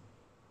necessary.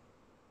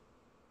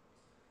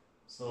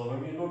 So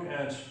when we look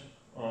at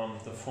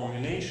the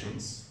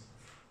formulations,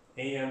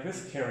 AM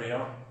with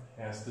carrier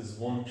has this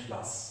 1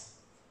 plus,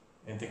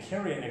 and the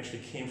carrier actually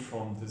came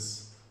from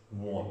this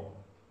 1,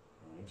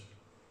 right?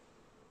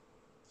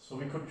 So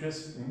we could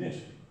just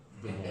omit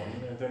the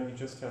 1, and then we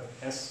just have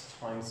S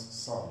times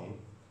sine,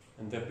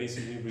 and that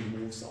basically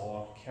removes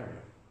our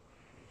carrier.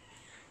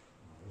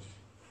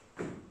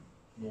 Right.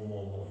 No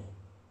more 1.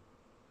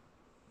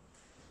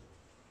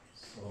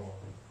 So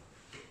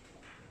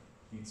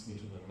leads me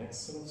to the next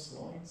set of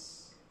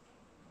slides.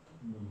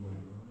 Number 9.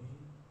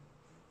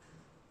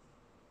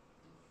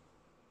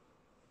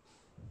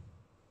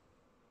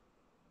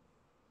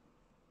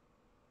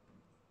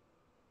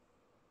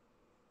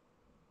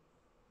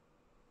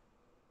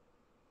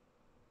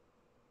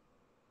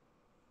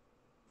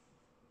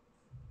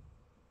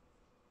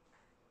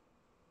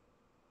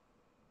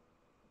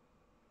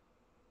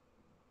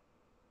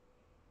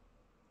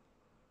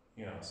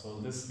 Yeah, so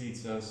this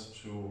leads us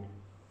to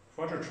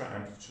Quadrature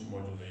Amplitude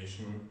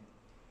Modulation,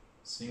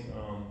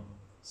 single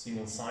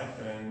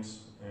sideband,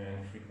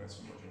 and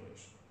frequency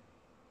modulation.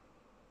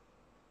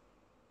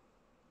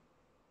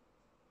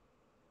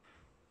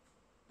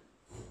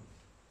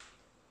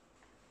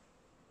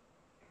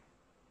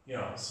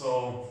 Yeah,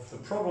 so the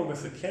problem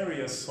with the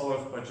carrier is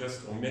solved by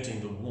just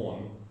omitting the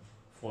 1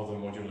 for the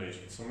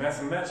modulation. So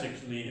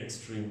mathematically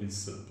extremely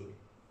simple.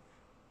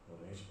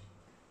 Right?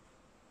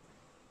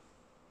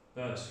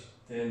 But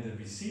then the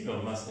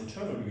receiver must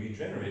internally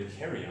regenerate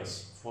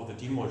carriers for the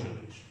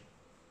demodulation.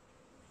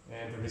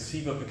 And the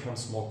receiver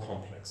becomes more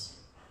complex.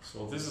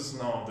 So this is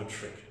now the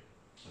trick.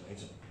 Right?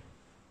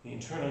 We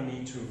internally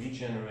need to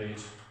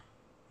regenerate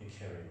a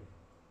carrier.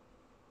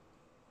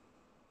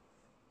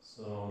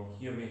 So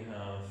here we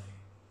have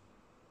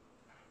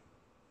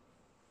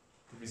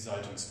the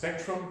resulting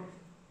spectrum.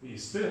 We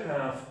still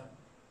have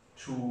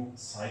 2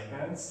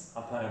 sidebands,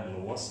 upper and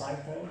lower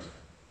sideband,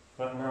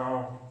 but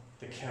now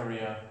the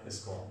carrier is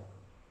gone.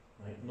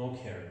 Right? No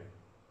carrier.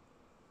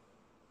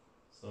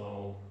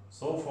 So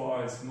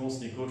far it's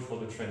mostly good for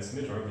the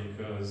transmitter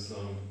because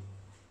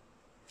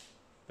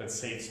that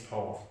saves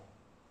power.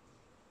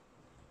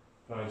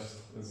 But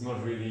it's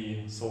not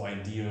really so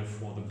ideal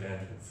for the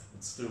bandwidth.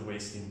 It's still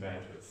wasting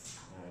bandwidth.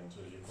 And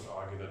you could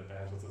argue that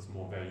bandwidth is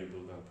more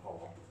valuable than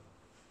power.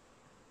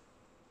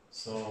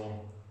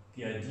 So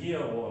the idea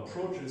or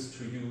approach is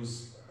to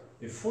use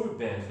a full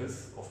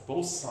bandwidth of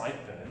both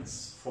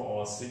sidebands for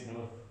our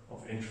signal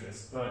of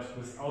interest, but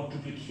without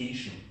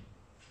duplication.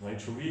 Right?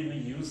 To really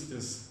use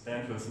this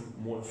bandwidth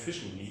more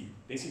efficiently,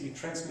 basically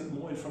transmit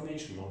more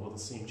information over the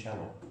same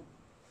channel.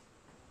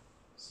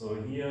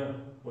 So here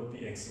would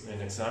be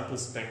an example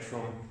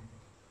spectrum.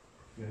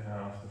 You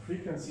have the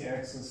frequency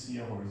axis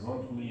here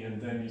horizontally,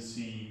 and then you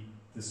see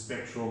the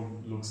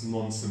spectrum looks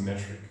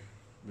non-symmetric,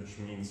 which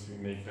means we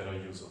make better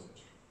use of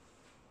it.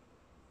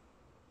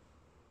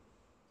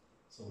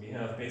 So we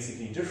have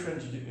basically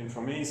different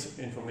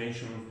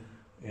information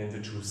in the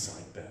 2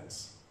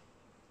 sidebands.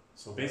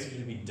 So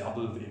basically we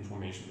double the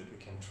information that we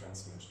can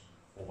transmit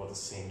over the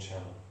same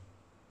channel.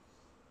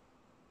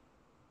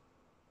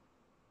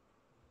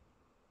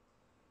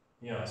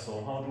 Yeah,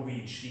 so how do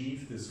we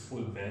achieve this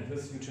full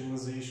bandwidth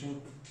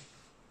utilization?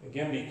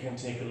 Again, we can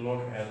take a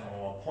look at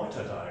our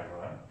pointer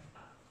diagram,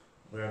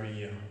 where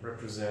we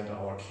represent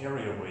our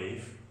carrier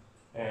wave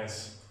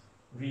as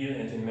real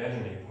and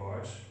imaginary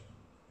part.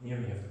 Here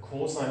we have the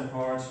cosine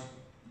part,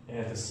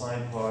 and the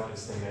sine part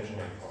is the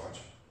imaginary part.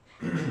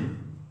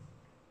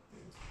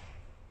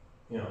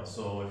 Yeah,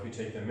 so if we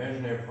take the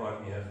imaginary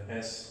part, we have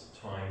s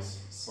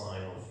times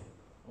sine of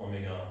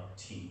omega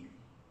t.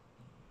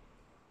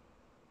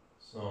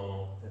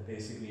 So that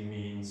basically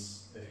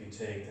means if we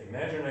take the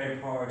imaginary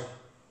part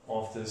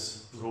of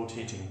this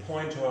rotating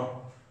pointer,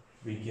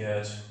 we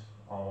get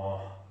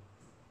our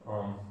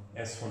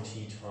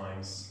s1t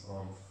times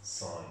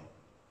sine.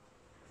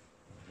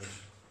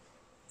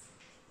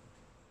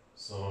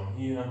 So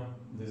here,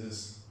 this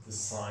is the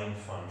sine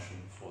function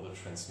for the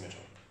transmitter.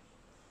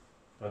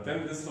 But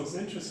then this looks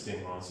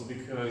interesting also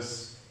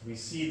because we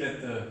see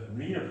that the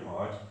real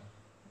part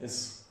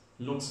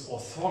looks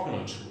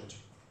orthogonal to it.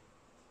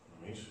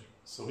 Right?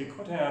 So we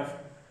could have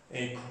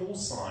a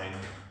cosine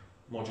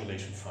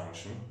modulation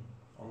function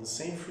on the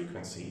same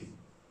frequency,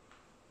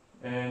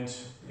 and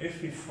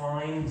if we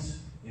find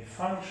a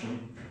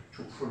function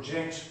to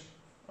project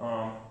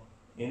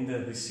in the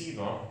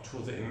receiver to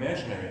the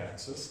imaginary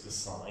axis, the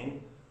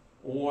sine,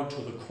 or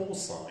to the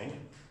cosine,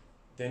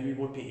 then we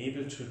would be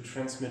able to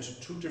transmit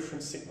two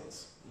different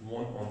signals,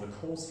 one on the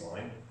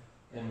cosine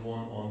and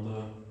one on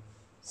the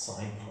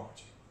sine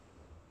part.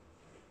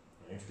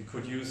 Right? We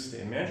could use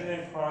the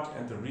imaginary part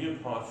and the real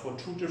part for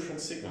two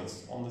different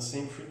signals on the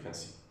same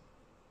frequency,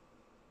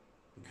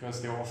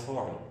 because they're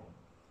orthogonal.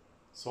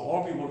 So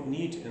all we would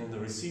need in the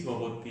receiver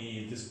would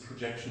be this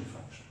projection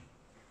function,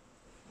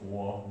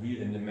 or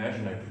real and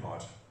imaginary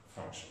part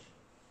function.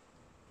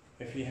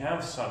 If we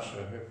have such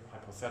a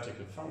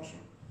hypothetical function,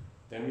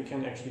 then we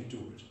can actually do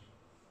it.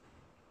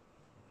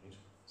 Right?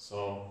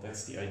 So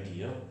that's the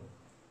idea,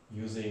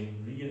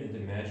 using real and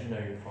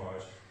imaginary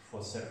part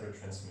for separate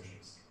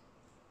transmissions.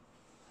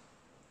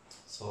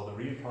 So the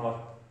real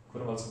part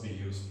could also be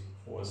used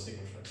for a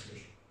signal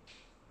transmission.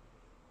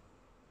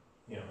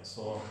 Yeah,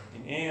 so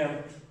in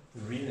AM,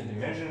 the real and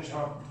imaginary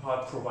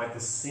part provide the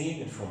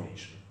same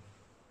information.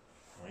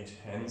 Right?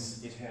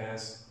 Hence, it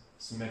has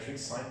symmetric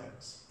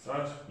sidebands.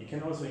 But you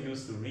can also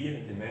use the real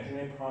and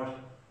imaginary part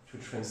to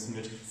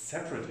transmit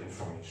separate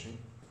information.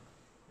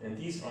 And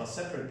these are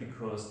separate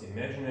because the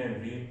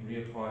imaginary and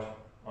real part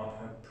are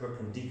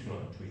perpendicular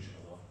to each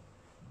other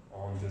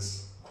on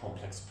this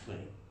complex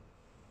plane.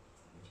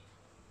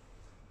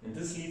 And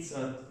this leads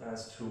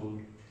us to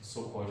the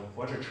so-called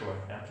Quadrature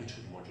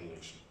Amplitude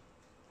Modulation.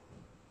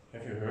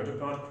 Have you heard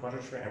about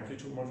Quadrature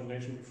Amplitude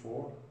Modulation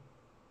before?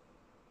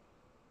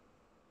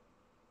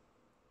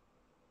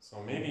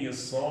 So maybe you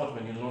saw it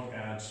when you look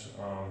at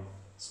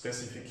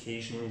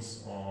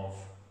specifications of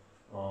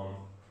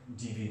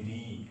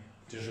DVD,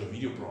 digital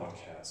video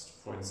broadcast,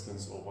 for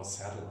instance, over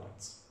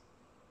satellites.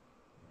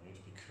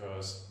 Right?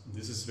 Because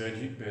this is where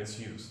it's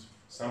used.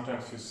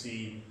 Sometimes you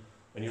see,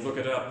 when you look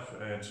it up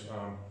at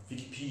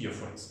Wikipedia,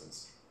 for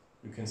instance,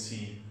 you can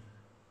see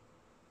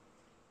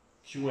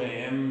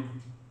QAM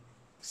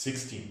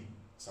 16,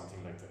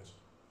 something like that.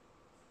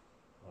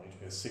 Right?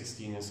 Where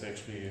 16 is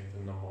actually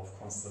the number of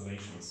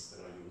constellations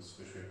that are used,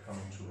 which we're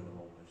coming to in a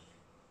moment.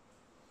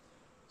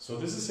 So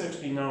this is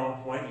actually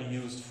now widely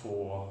used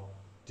for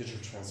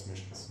digital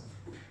transmissions.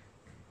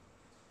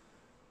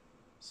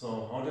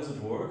 So how does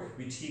it work?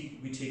 We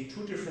take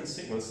two different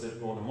signals that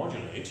we want to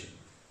modulate,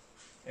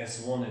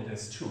 S1 and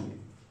S2,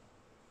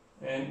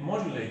 and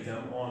modulate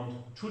them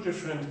on two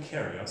different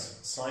carriers,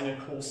 sine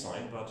and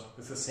cosine, but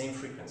with the same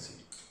frequency.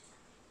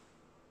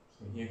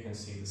 So here you can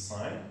see the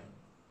sine,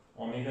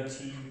 omega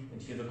t,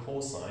 and here the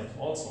cosine,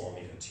 also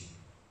omega t.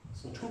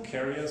 So two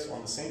carriers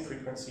on the same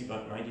frequency,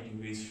 but 90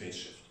 degrees phase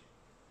shift.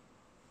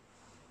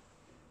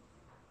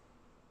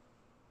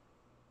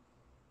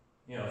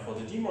 Yeah, for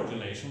the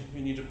demodulation,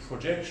 we need a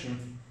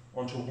projection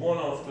onto one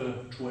of the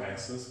two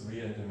axes,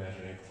 real and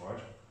imaginary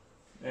part.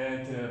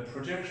 And the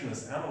projection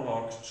is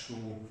analog to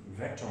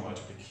vector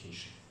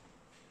multiplication.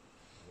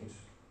 Right?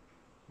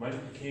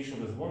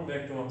 Multiplication with one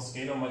vector,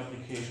 scalar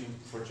multiplication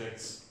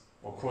projects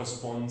or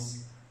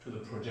corresponds to the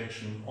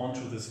projection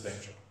onto this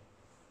vector.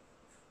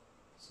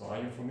 So are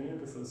you familiar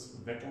with this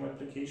vector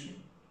multiplication?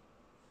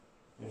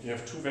 If you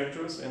have two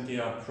vectors and they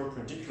are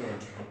perpendicular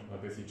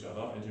with each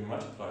other and you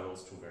multiply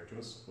those two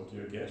vectors, what do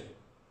you get?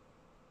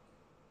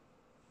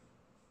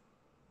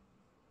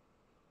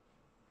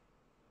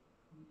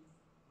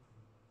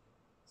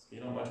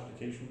 Scalar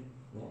multiplication?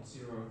 No?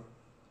 0.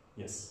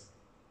 Yes,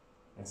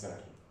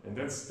 exactly. And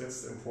that's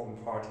the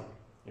important part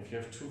here. If you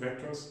have two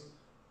vectors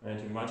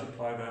and you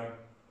multiply them,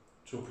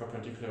 two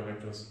perpendicular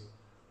vectors,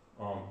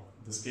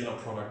 the scalar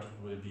product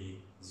will be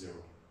 0.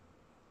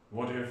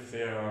 What if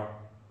they are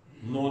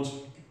not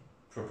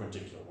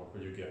perpendicular? What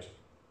will you get?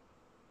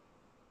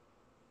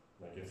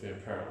 Like if they are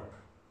parallel?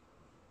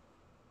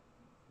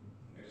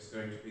 It is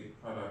going to be the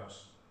product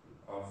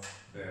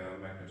of their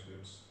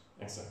magnitudes.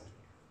 Exactly.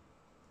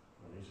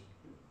 Right.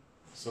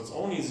 So it's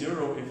only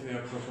 0 if they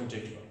are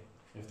perpendicular.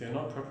 If they are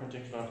not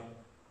perpendicular,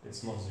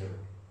 it's not 0.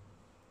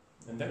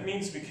 And that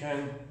means we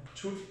can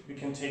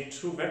take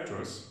two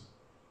vectors.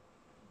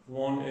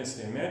 One is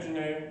the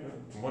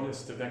one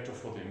is the vector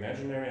for the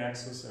imaginary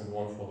axis and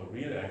one for the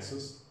real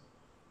axis.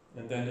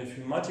 And then if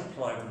you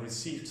multiply the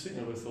received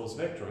signal with those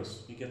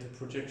vectors, you get the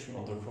projection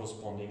on the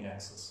corresponding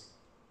axis.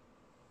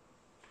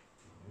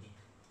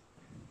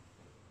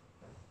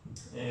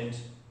 And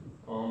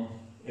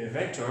a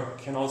vector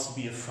can also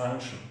be a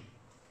function.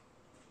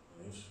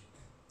 Right?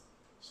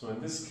 So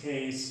in this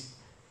case,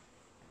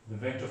 the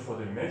vector for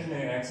the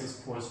imaginary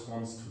axis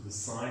corresponds to the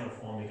sine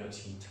of omega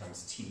t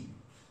times t.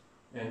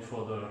 And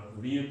for the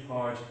real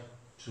part,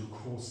 to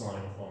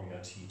cosine of omega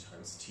t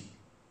times t.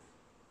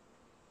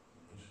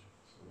 Right?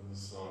 So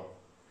this is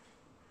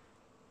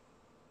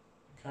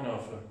kind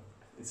of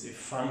it's a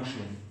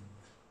function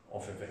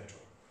of a vector,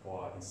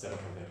 or instead of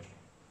a vector.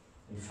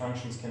 And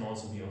functions can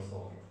also be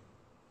orthogonal.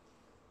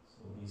 So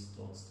these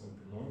dots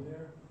don't belong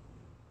there.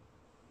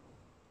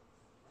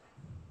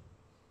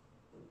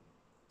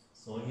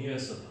 So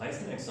here's a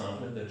Python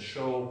example that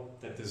shows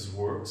that this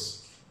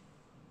works,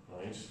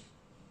 right?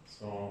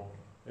 So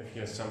if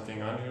you have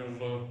something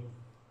unusual,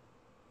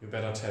 you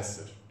better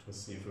test it to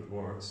see if it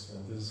works.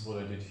 And this is what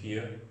I did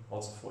here,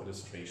 also for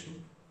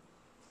illustration.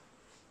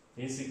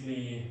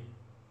 Basically,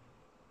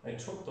 I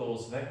took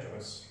those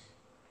vectors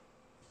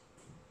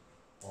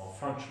or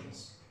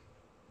functions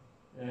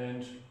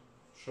and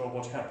show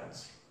what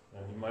happens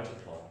when you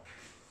multiply.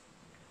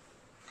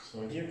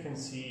 So here you can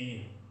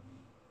see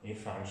a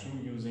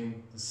function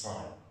using the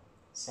sine.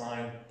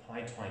 Sine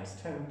pi times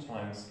 10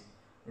 times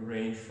a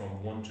range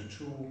from 1 to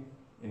 2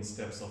 in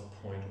steps of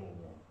 0.01.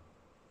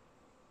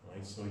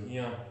 Right? So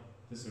here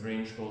this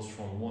range goes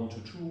from 1 to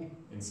 2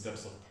 in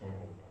steps of 0.01.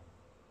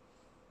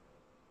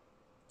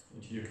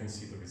 And here you can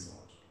see the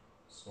result.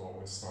 So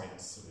with sine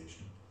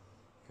oscillation.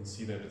 You can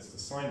see that it's the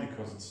sine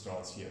because it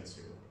starts here at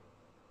 0.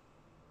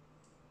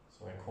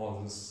 So I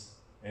call this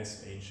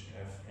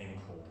SHF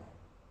encoder.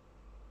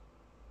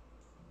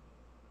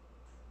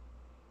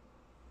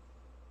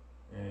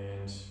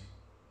 And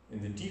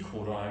in the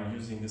decoder I'm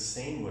using the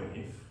same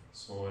wave.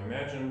 So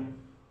imagine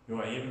you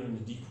are able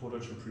in the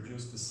decoder to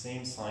produce the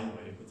same sine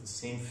wave with the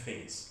same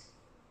phase.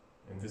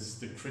 And this is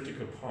the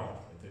critical part,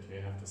 right, that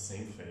we have the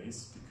same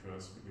phase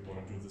because we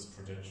want to do this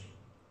prediction.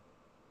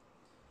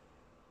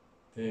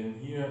 Then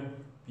here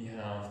we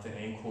have the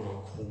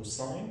encoder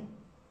cosine.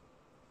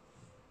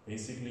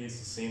 Basically it's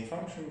the same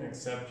function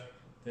except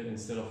that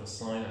instead of a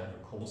sine I have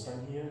a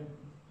cosine here.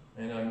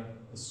 And I'm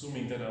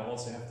assuming that I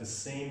also have the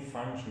same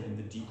function in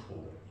the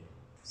decoder here,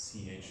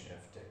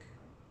 CHF dec.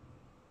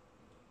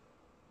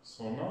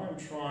 So now I'm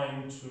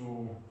trying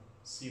to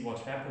see what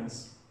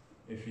happens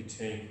if we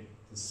take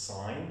the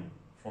sine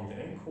from the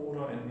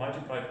encoder and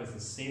multiply it with the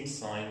same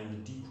sign in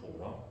the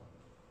decoder.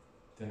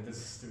 Then this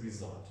is the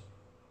result.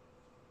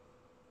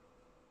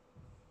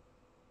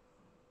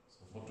 So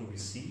what do we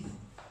see?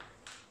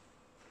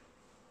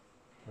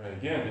 Well,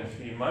 again, if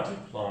we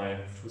multiply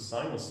two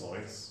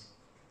sinusoids,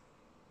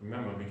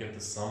 remember we get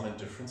the sum and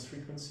difference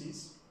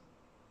frequencies.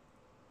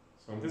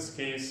 So in this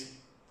case,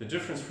 the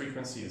difference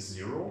frequency is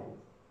 0,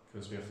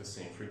 because we have the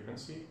same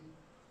frequency.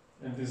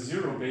 And the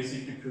 0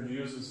 basically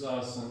produces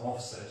us an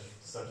offset,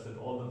 such that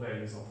all the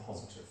values are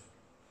positive.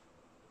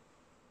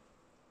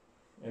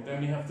 And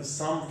then we have the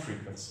sum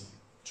frequency,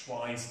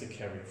 twice the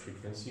carrier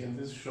frequency, and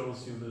this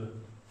shows you the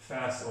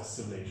fast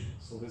oscillation.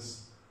 So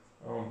this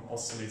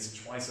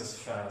oscillates twice as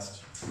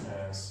fast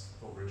as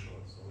the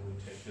original. So when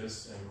you take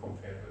this and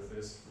compare it with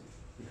this,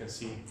 you can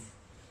see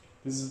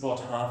this is about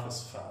half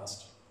as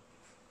fast.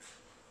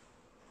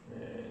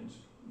 And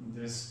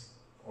this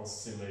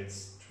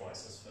oscillates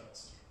twice as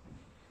fast.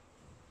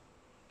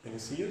 Can you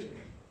see it?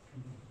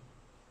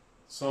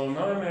 So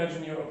now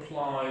imagine you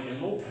apply a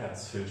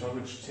low-pass filter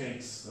which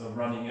takes a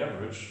running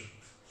average.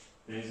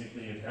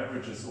 Basically it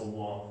averages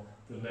over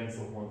the length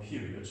of one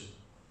period.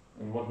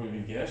 And what will we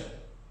get?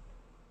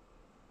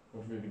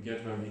 What will we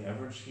get when we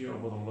average here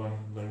over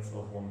the length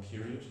of one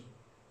period?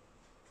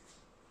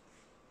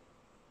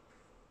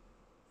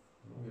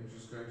 We're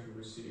just going to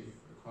receive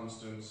a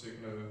constant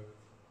signal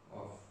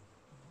of,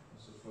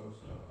 I suppose,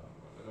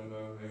 I don't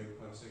know, maybe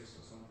 0.6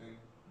 or something.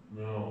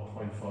 No,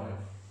 0.5.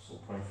 So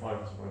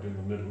 0.5 is right in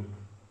the middle.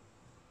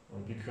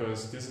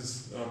 Because this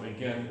is,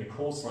 again, a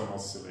cosine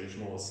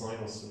oscillation or a sine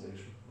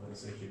oscillation.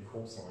 It's actually a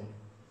cosine.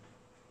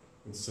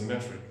 It's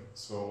symmetric.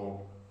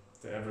 So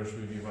the average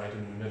will be right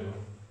in the middle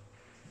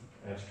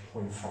at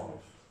 0.5.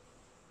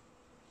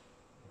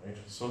 Right?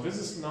 So this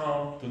is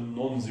now the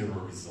non-zero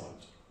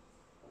result.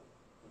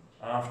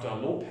 After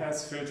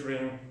low-pass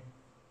filtering,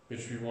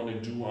 which we want to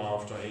do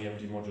after AM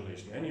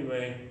demodulation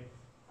anyway,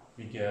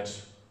 we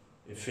get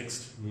a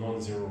fixed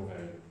non-zero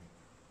value.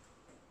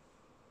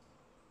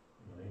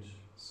 Right?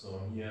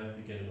 So here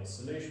we get an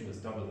oscillation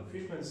with double the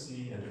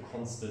frequency and a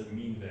constant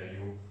mean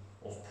value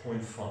of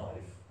 0.5.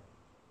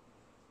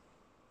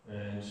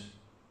 And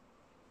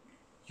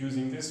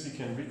using this we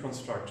can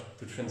reconstruct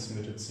the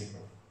transmitted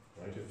signal.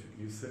 Right?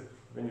 If you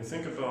when you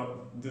think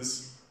about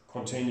this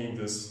containing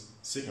this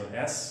signal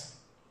S,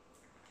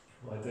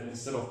 right, then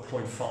instead of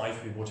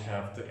 0.5 we would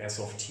have the S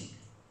of t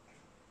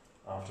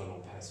after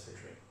low-pass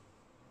filtering.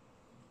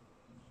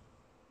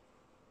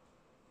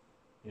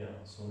 Yeah,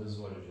 so this is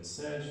what I just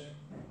said.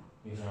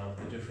 We have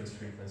the difference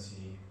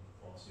frequency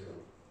of 0.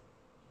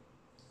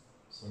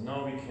 So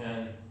now we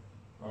can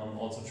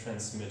also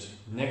transmit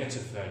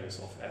negative values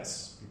of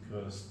S,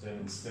 because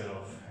then instead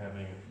of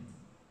having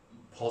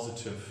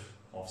positive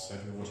offset,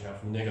 we would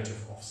have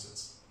negative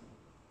offsets.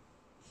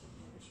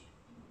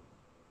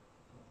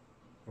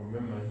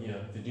 Remember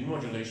here, the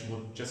demodulation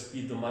would just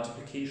be the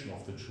multiplication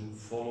of the two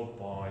followed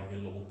by a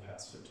low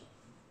pass filter.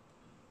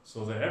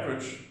 So the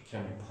average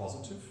can be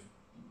positive,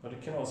 but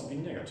it can also be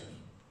negative.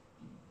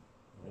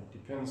 It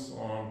depends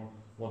on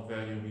what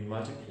value we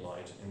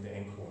multiplied in the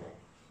encoder.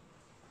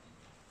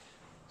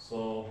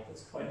 So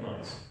that's quite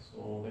nice.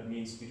 So that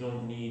means we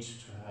don't need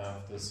to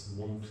have this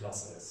 1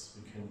 plus s.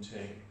 We can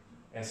take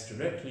s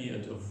directly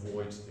and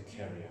avoid the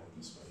carrier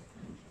this way.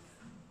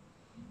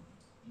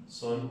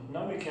 So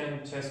now we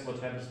can test what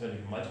happens when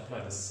you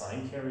multiply the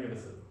sine carrier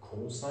with a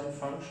cosine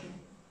function.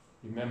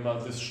 Remember,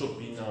 this should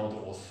be now the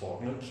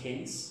orthogonal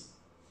case.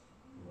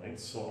 Right?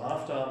 So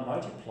after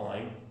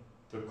multiplying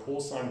the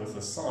cosine with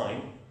the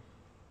sine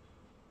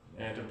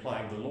and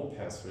applying the low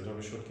pass filter,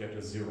 we should get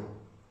a 0.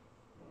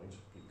 Right?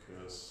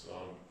 Because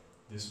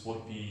this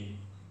would be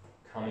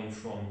coming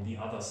from the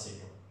other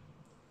signal.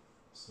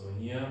 So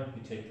here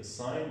we take the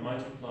sine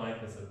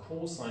multiplied with a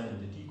cosine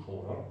in the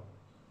decoder,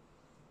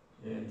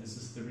 and this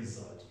is the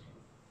result.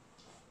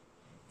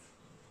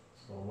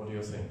 So what do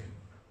you think?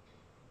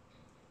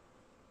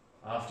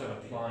 After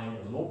applying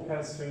a low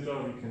pass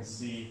filter, we can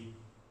see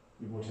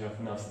we would have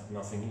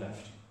nothing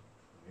left.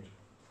 Right?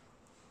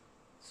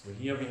 So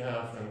here we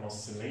have an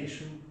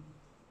oscillation,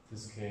 in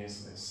this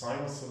case a sine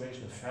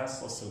oscillation, a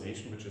fast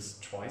oscillation, which is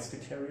twice the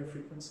carrier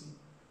frequency,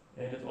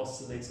 and it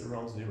oscillates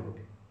around 0.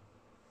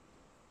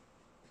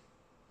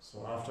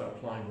 So after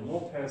applying the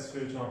low pass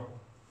filter,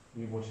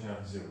 we would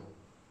have 0.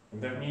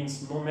 And that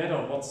means no matter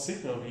what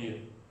signal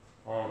we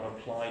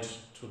applied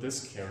to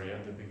this carrier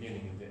in the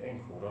beginning, in the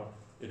encoder,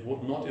 it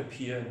would not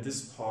appear in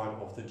this part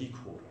of the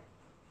decoder.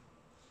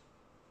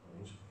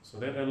 Right? So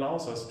that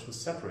allows us to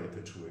separate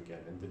the two again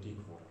in the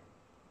decoder,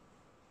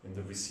 in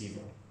the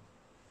receiver.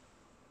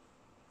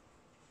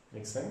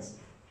 Make sense?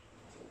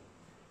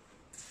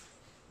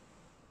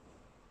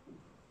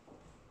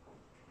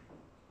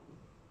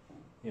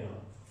 Yeah.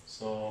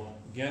 So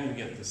again, we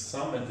get the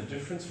sum and the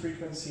difference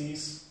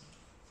frequencies.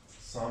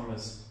 Sum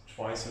is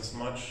twice as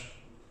much,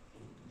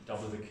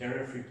 double the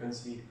carrier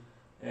frequency.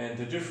 And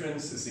the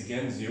difference is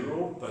again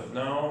 0, but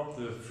now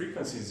the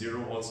frequency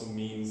 0 also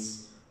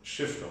means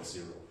shift of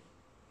 0.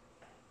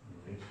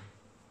 Right.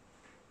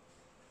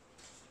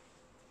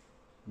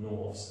 No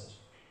offset.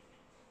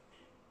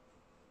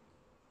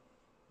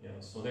 Yeah,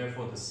 so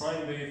therefore the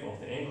sine wave of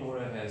the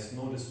encoder has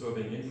no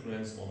disturbing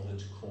influence on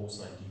the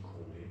cosine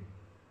decoding.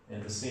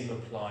 And the same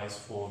applies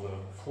for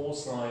the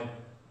cosine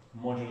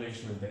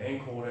modulation in the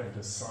encoder and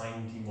the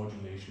sine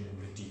demodulation in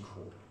the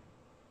decoder.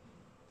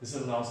 This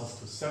allows us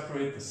to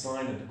separate the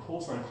sine and the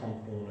cosine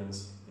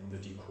components in the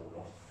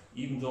decoder,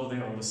 even though they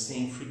are on the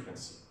same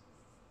frequency.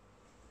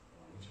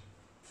 Right.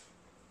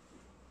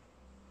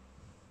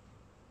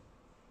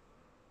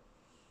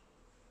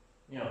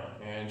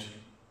 Yeah, and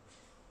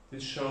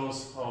this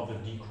shows how the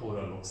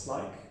decoder looks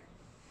like.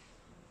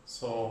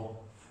 So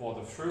for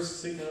the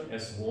first signal,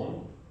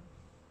 S1,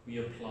 we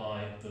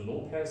apply the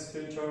low pass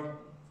filter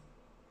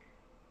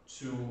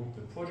to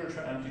the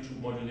quadrature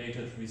amplitude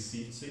modulated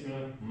received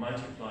signal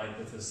multiplied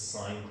with a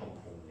sine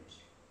component.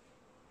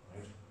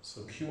 Right?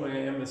 So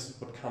QAM is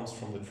what comes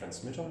from the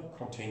transmitter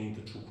containing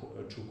the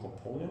two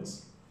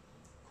components,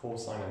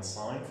 cosine and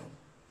sine.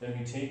 Then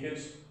we take it,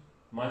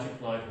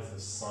 multiply it with a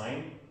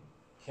sine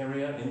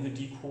carrier in the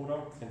decoder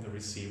and the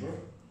receiver,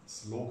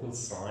 it's local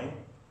sine,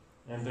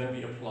 and then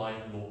we apply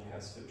low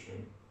pass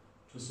filtering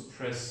to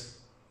suppress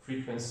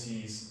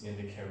frequencies in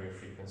the carrier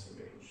frequency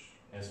range,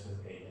 as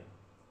with AM.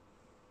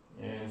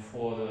 And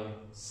for the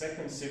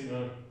second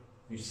signal,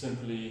 we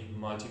simply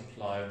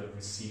multiply the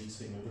received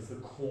signal with a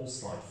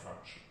cosine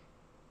function.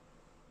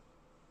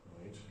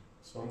 Right.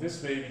 So in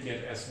this way, we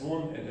get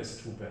S1 and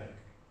S2 back.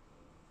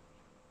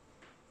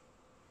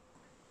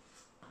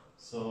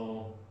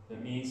 So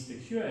that means the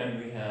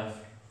QAM we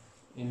have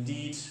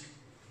indeed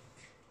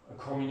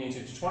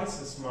accumulated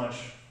twice as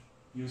much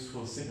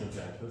useful signal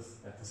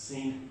bandwidth at the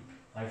same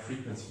high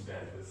frequency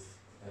bandwidth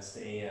as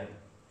the AM.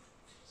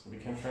 So we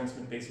can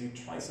transmit basically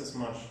twice as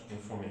much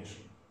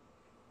information.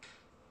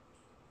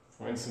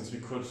 For instance, we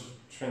could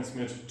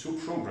transmit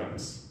 2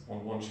 programs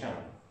on one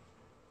channel,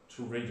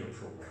 2 radio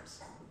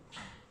programs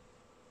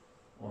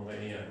on the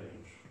AM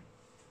range.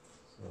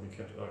 So we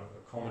could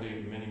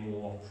accommodate many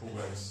more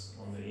programs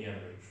on the AM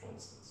range, for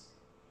instance.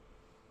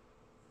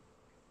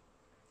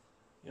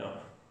 Yeah,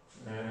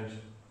 and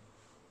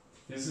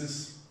this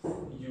is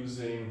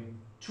using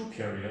 2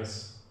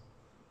 carriers,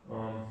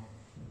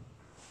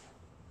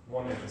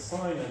 one at a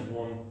sine and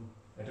one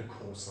at a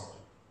cosine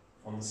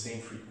on the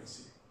same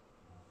frequency.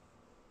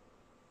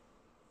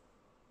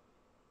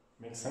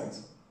 Make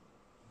sense?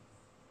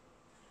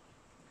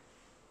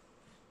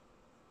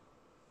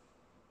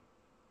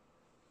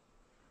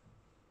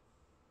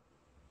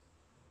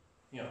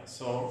 Yeah,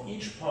 so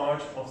each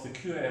part of the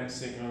QAM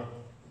signal,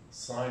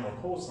 sine or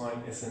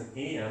cosine, is an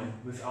AM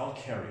without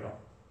carrier.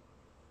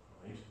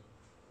 Right?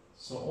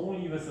 So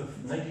only with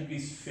a 90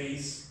 degrees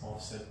phase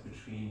offset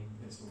between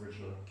its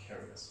original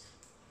carriers.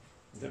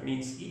 That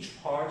means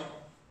each part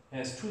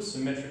has two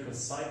symmetrical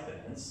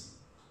sidebands,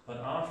 but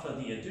after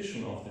the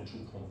addition of the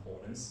two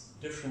components,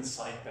 different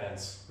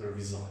sidebands will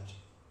result.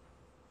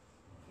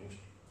 Right.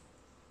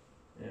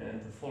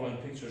 And the following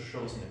picture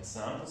shows an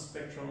example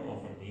spectrum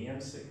of an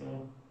AM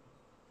signal.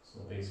 So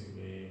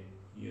basically,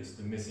 here's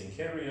the missing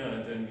carrier,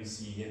 and then we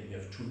see here we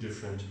have two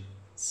different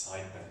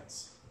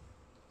sidebands.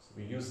 So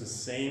we use the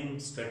same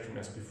spectrum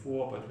as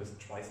before, but with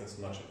twice as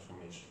much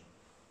information.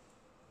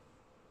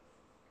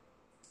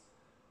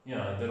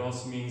 Yeah, that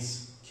also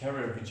means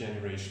carrier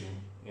regeneration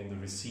in the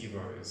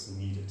receiver is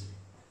needed.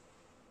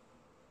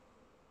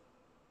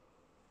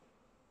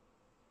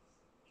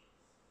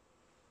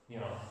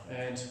 Yeah,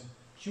 and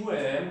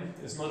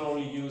QAM is not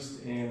only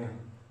used in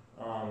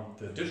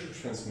the digital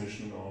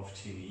transmission of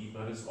TV,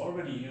 but it's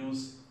already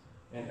used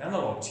in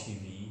analog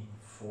TV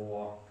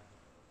for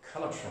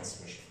color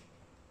transmission.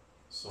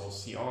 So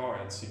CR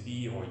and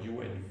CB, or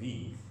U and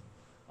V,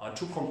 are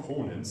two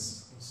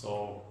components.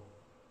 So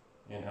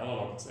in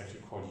analog it's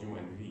actually called U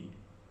and V.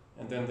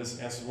 And then this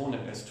S1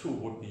 and S2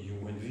 would be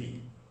U and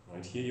V.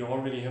 Right? Here you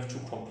already have two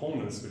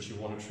components which you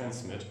want to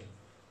transmit.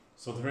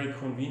 So it's very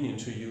convenient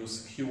to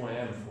use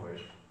QAM for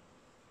it.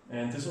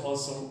 And this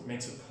also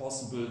makes it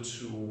possible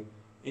to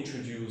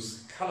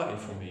introduce color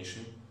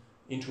information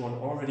into an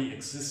already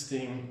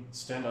existing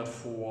standard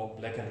for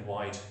black and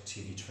white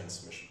TV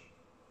transmission.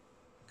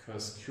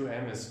 Because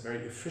QAM is very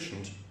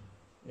efficient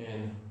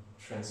in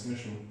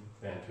transmission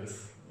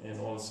bandwidth and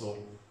also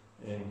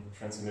in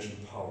transmission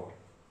power,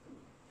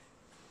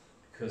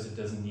 because it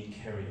doesn't need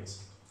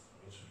carriers.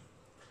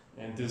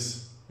 And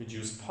this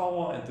reduced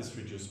power and this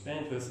reduced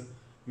bandwidth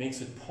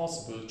makes it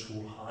possible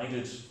to hide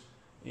it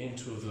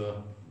into the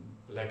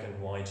black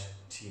and white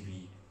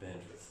TV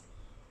bandwidth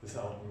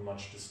without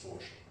much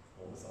distortion,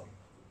 or without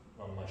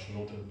much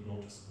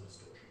noticeable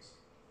distortions.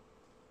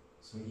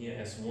 So here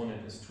S1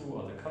 and S2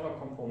 are the color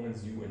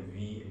components, U and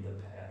V in the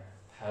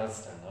PAL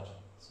standard.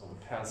 So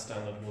the PAL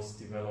standard was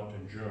developed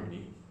in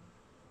Germany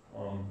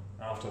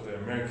after the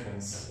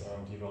Americans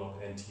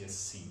developed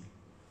NTSC.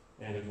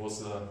 And it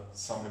was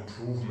some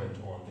improvement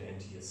on the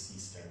NTSC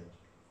standard.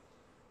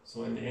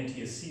 So in the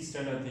NTSC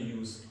standard they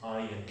use I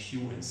and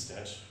Q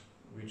instead,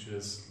 which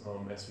is,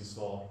 as we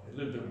saw, a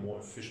little bit more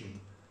efficient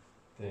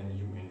than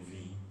U and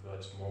V,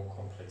 but more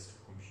complex to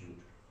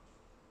compute.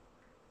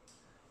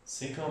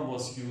 SECAM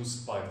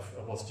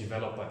was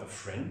developed by the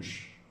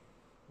French.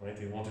 Right?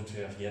 They wanted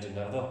to have yet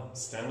another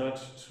standard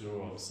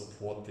to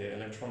support their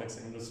electronics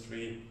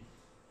industry,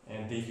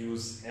 and they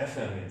use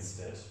FM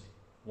instead.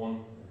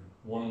 One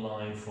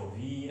line for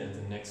V and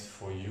the next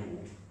for U.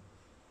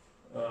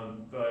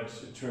 But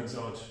it turns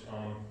out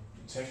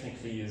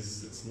technically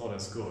it's not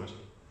as good.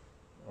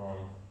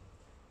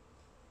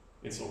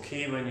 It's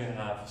okay when you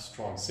have a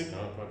strong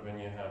signal, but when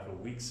you have a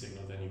weak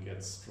signal, then you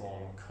get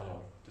strong color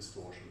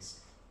distortions.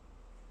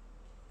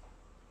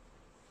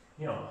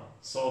 Yeah,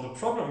 so the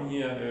problem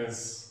here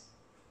is,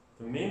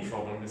 the main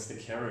problem is the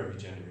carrier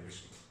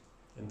regeneration.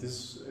 And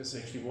this is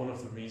actually one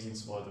of the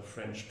reasons why the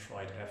French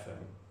tried FM,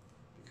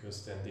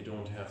 because then they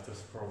don't have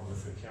this problem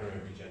with the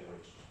carrier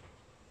regeneration.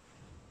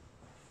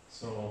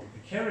 So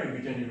the carrier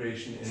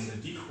regeneration in the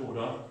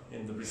decoder,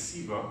 in the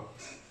receiver,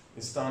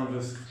 is done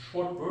with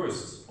short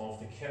bursts of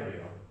the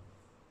carrier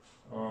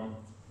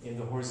in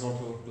the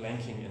horizontal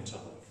blanking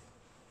interval.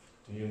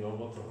 Do you know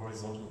what the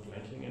horizontal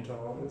blanking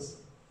interval is?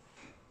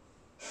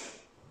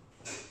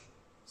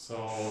 So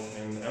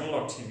in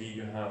analog TV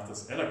you have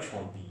this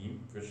electron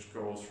beam which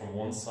goes from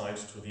one side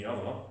to the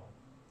other,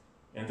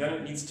 and then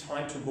it needs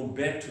time to go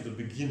back to the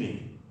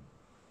beginning.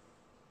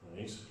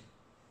 Right?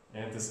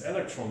 And this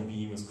electron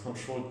beam is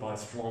controlled by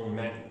strong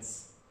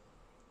magnets.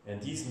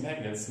 And these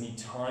magnets need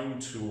time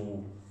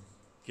to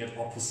get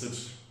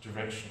opposite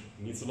direction.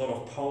 It needs a lot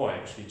of power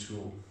actually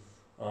to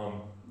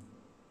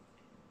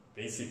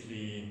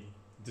basically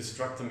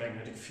destruct the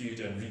magnetic field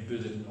and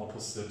rebuild it in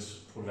opposite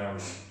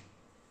polarity.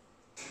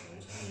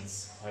 Right? It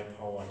needs high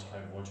power and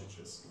high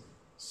voltages.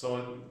 So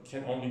it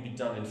can only be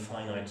done in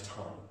finite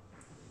time.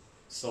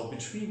 So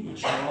between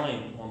each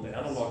line on the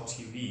analog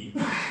TV,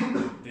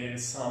 there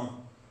is some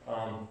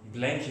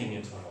blanking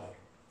interval,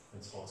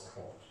 that's how it's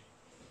called.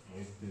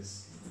 Right?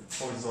 This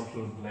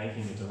horizontal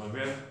blanking interval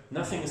where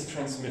nothing is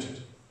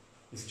transmitted.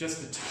 It's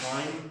just the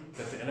time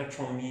that the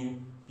electron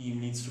beam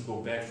needs to go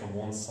back from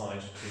one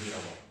side to the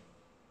other.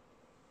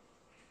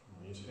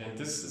 Right? And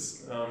this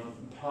is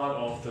part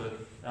of the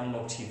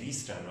analog TV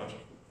standard,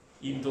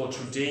 even though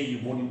today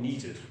you wouldn't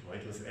need it.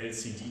 Right? With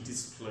LCD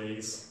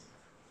displays,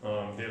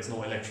 there's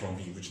no electron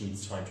beam which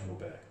needs time to go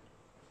back.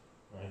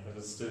 Right? But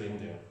it's still in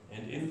there.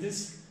 And in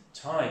this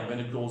time, when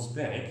it goes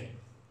back,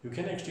 you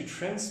can actually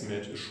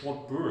transmit a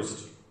short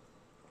burst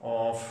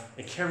of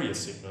a carrier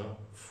signal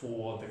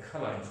for the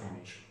color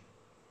information.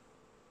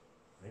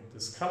 Right?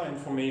 This color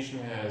information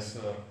has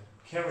a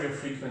carrier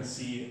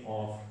frequency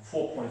of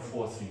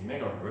 4.43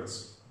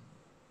 megahertz.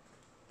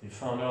 They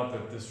found out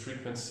that this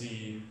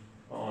frequency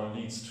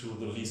leads to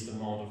the least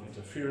amount of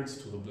interference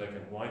to the black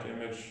and white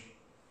image.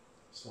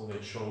 So they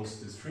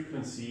chose this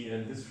frequency,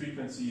 and this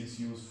frequency is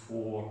used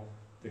for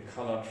the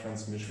color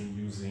transmission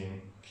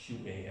using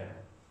QAM.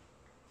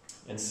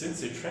 And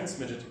since they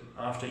transmit it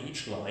after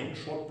each line, a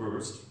short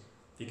burst,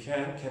 they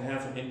can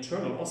have an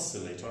internal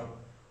oscillator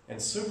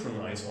and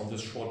synchronize on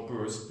this short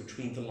burst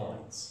between the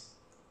lines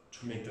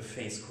to make the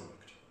phase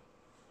correct.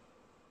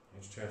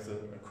 You have to have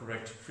the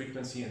correct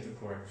frequency and the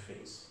correct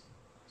phase.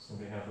 So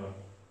they have a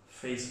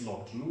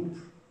phase-locked loop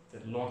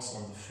that locks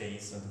on the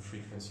phase and the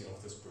frequency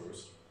of this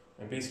burst,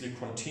 and basically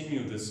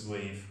continue this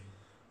wave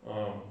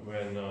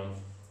when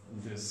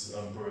this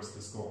burst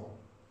is gone.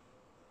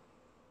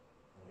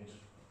 Right?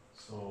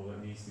 So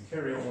that means the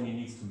carrier only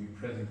needs to be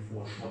present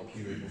for a short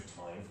period of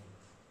time.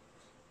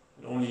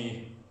 It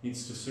only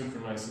needs to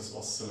synchronize this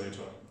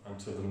oscillator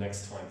until the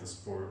next time this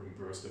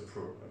burst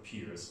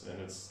appears,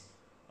 and it's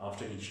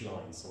after each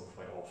line, so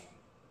quite often.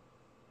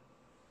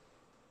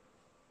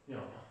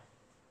 Yeah.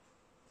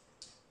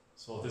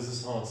 So this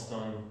is how it's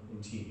done in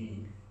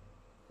TV.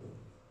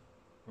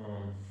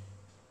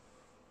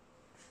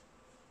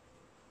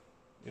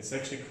 It's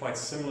actually quite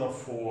similar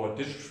for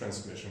digital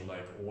transmission,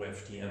 like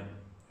OFDM.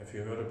 Have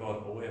you heard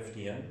about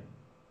OFDM?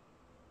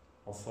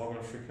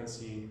 Orthogonal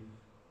frequency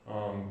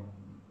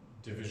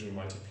division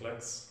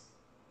multiplex.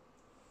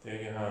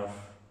 There you have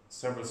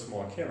several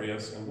small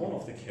carriers, and one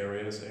of the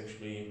carriers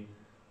actually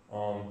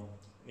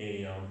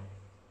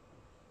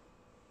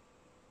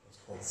it's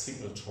called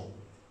signal tone.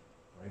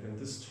 Right? And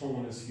this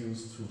tone is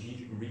used to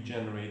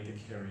regenerate the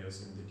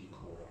carriers in the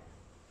decoder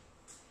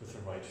with the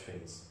right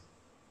phase.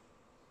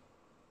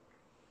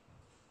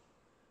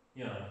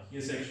 Yeah,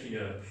 here's actually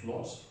a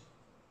plot,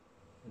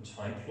 a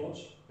time plot,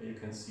 where you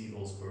can see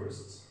those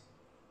bursts.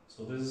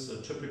 So this is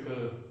a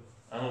typical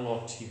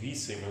analog TV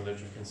signal that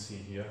you can see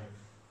here.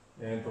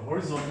 And the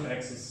horizontal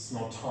axis is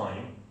now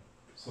time.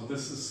 So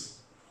this is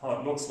how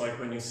it looks like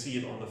when you see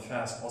it on the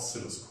fast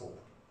oscilloscope.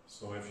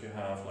 So if you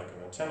have like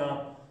an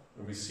antenna,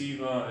 a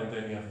receiver, and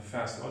then you have a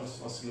fast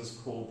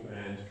oscilloscope,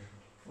 and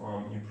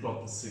you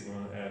plot the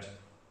signal at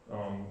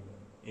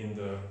in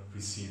the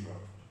receiver.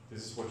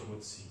 This is what you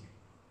would see.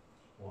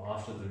 Or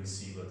after the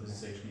receiver.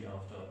 This is actually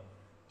after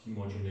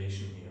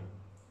demodulation here.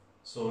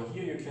 So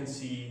here you can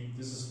see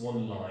this is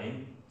one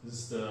line. This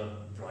is the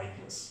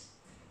brightness.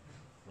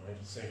 Right?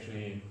 It's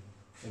actually,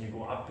 when you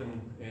go up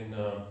in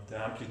the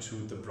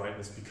amplitude, the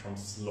brightness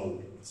becomes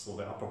low. So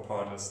the upper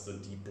part is the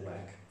deep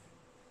black.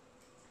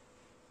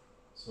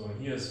 So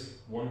here's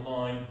one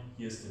line,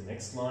 here's the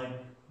next line.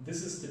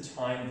 This is the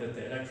time that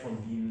the electron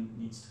beam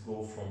needs to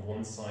go from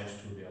one side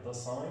to the other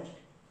side.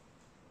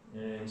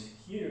 And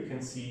here you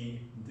can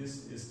see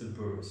this is the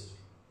burst,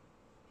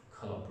 the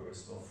color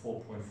burst of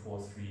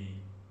 4.43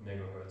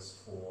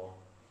 megahertz for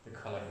the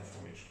color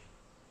information.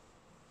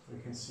 So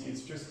you can see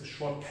it's just a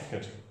short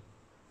packet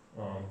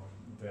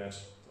that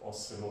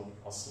the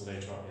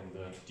oscillator and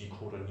the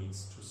decoder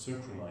needs to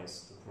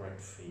synchronize the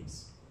correct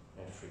phase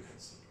and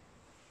frequency.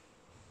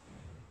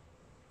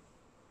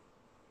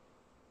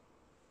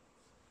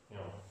 Yeah,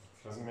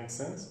 does it make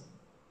sense?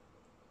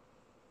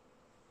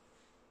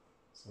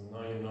 So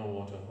now you know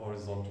what a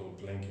horizontal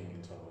blanking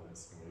interval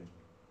is, right?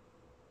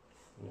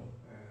 Yeah.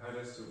 How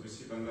does the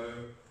receiver know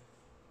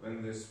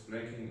when this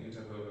blanking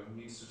interval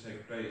needs to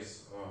take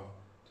place or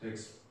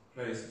takes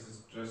place? Is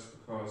it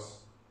just because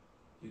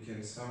you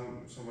can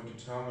somewhat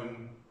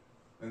determine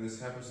when this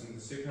happens in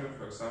the signal?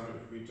 For example,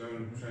 if we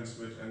don't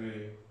transmit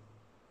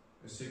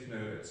a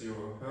signal at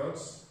 0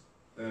 Hertz,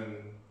 then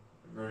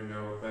a very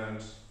narrow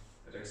band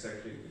at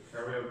exactly the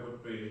carrier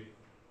would be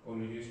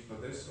only used for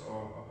this,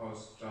 or how is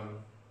it done?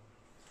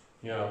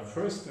 Yeah,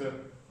 first the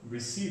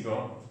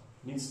receiver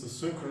needs to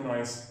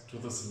synchronize to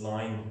this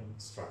line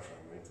structure,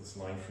 right? This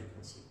line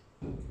frequency,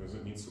 because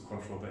it needs to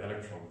control the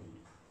electron beam.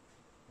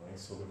 Right?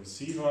 So the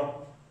receiver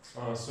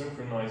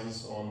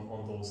synchronizes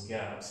on those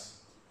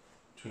gaps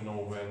to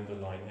know when the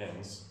line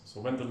ends. So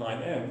when the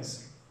line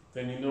ends,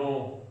 then you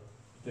know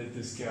that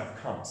this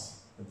gap comes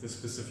at this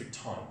specific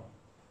time.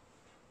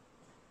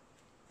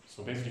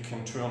 So basically you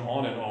can turn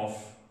on and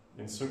off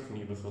in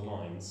synchrony with the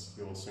lines,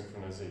 your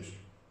synchronization.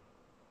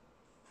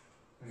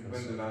 And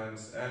when the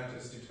lines end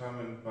is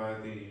determined by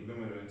the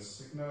luminance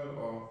signal,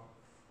 or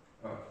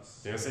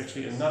there's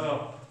actually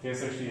another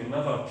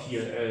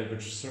PLL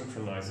which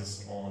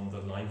synchronizes on the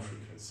line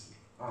frequency.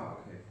 Ah,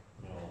 okay.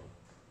 Yeah.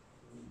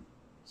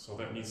 So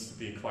that needs to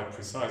be quite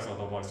precise,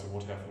 otherwise you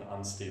would have an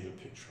unstable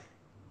picture.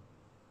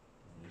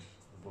 And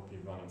it would be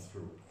running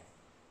through.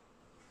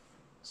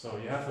 So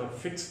you have a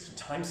fixed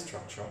time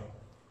structure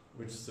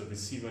which the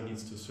receiver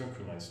needs to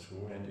synchronize to,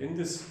 and in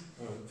this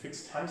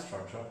fixed time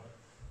structure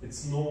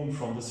it's known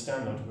from the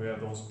standard where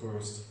those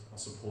bursts are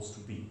supposed to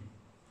be.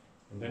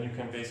 And then you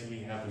can basically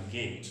have a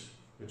gate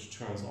which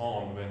turns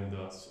on when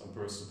the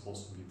burst is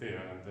supposed to be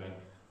there, and then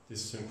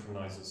this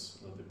synchronizes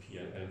the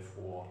PLL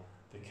for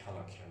the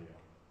color carrier.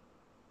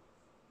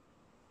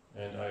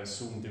 And I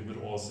assume they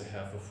would also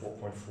have a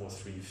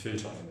 4.43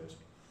 filter in it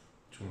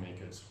to make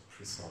it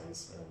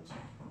precise and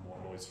more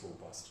noise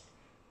robust.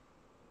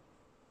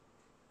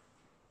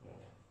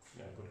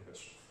 Yeah, good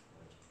question.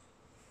 Right.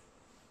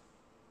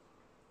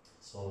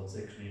 So it's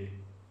actually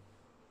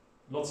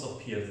lots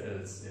of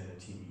PLLs in a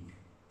TV.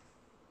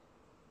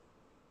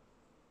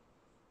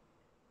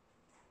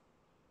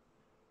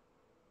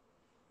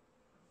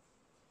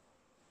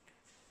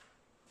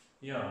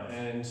 Yeah,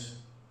 and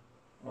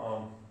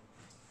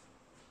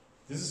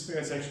this is where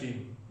it's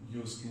actually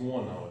used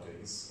more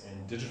nowadays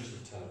in digital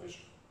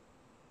television.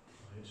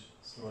 Right?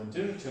 So in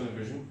digital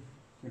television,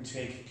 you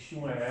take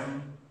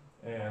QAM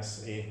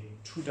as a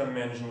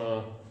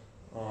two-dimensional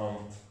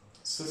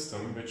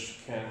system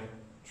which can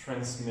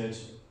transmit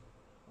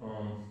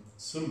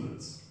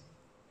symbols.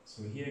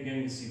 So here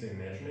again you see the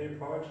imaginary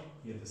part,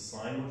 here the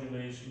sine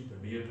modulation,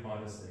 the real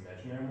part is the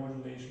imaginary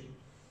modulation,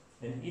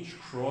 and each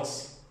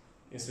cross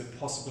is a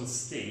possible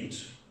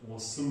state or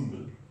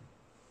symbol.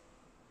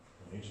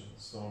 Right?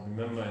 So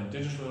remember, in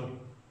digital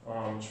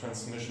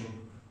transmission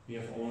we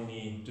have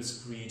only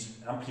discrete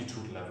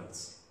amplitude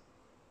levels.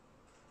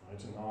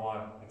 Right? In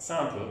our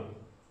example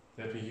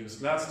that we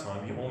used last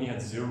time, we only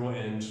had 0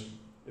 and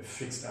a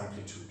fixed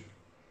amplitude.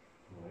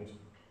 Right?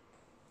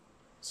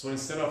 So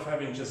instead of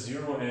having just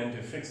 0 and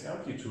a fixed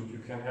amplitude, you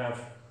can have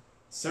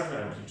several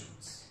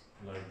amplitudes,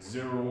 like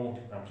 0,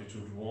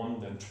 amplitude 1,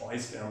 then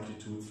twice the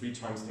amplitude, 3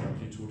 times the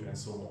amplitude, and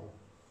so on.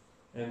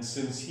 And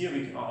since here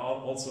we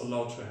are also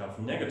allowed to have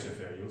negative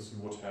values,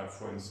 you would have,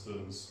 for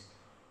instance,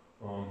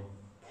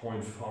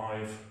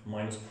 0.5,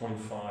 minus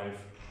 0.5,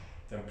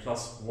 then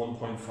plus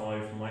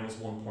 1.5, minus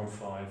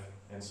 1.5,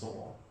 and so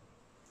on.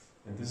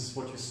 And this is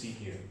what you see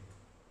here.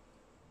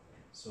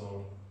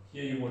 So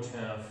here you would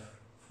have,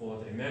 for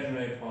the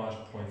imaginary part,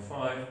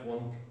 0.5,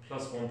 1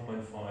 plus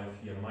 1.5,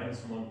 here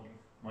minus 1,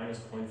 minus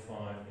 0.5,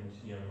 and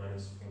here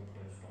minus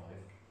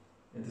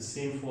 1.5. And the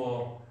same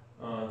for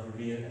the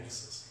real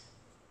axis.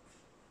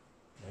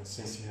 And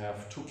since you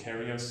have 2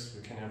 carriers,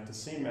 you can have the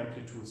same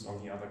amplitudes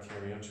on the other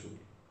carrier too.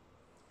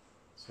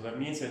 So that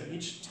means at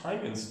each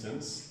time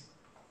instance,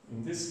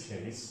 in this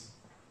case,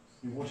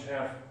 you would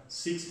have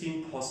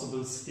 16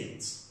 possible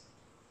states.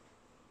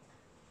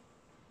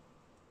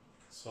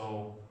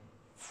 So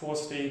 4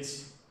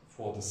 states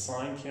for the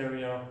sine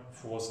carrier,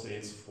 4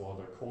 states for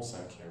the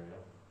cosine carrier.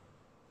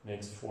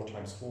 Makes 4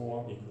 times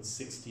 4 equals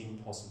 16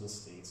 possible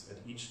states at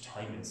each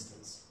time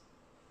instance.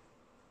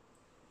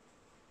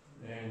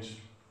 And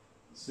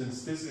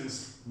since this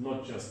is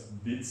not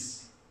just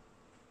bits,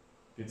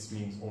 bits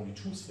means only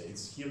 2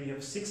 states, here we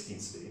have 16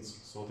 states,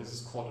 so this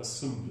is called a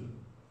symbol.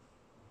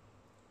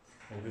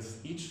 And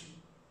with each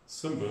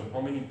symbol,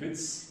 how many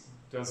bits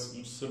does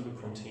each symbol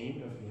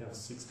contain if we have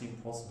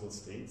 16 possible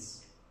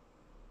states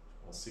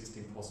or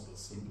 16 possible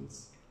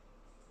symbols?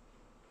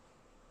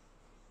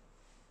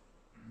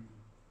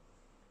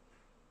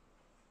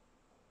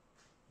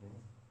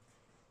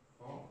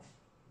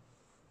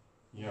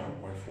 Yeah,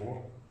 why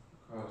 4?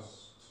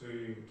 Because 2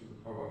 to the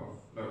power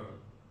of,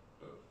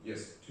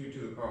 yes, 2 to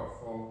the power of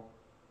 4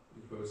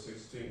 equals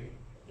 16.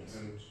 Yes.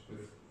 And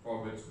with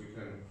 4 bits we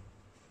can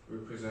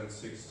represent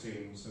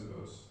 16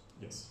 symbols.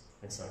 Yes,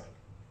 exactly.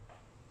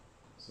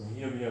 So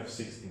here we have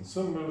 16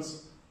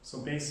 symbols. So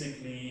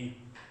basically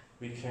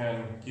we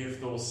can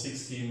give those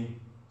 16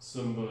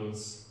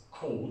 symbols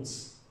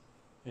codes,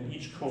 and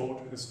each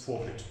code is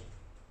 4-bit.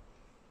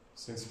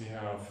 Since we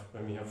have,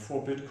 when we have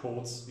 4-bit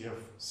codes, we have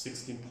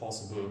 16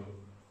 possible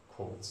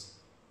codes.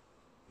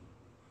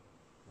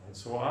 Right,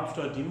 so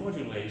after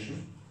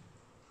demodulation,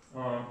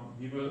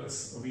 we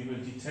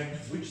will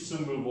detect which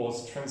symbol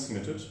was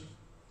transmitted,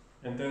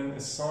 and then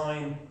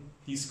assign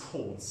these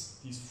codes,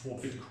 these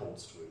 4-bit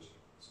codes to it.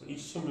 So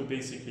each symbol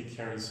basically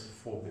carries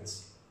 4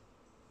 bits.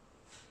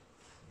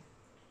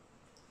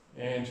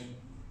 And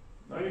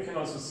now you can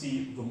also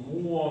see the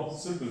more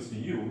symbols we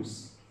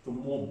use, the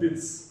more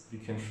bits we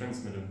can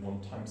transmit in one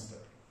time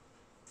step.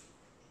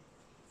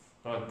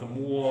 But the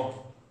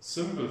more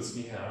symbols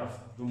we have,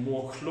 the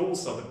more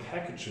closer the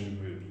packaging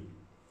will be.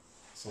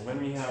 So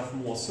when we have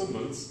more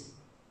symbols,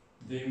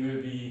 they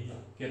will be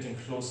getting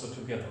closer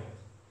together.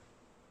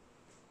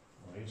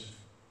 Right?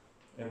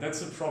 And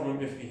that's a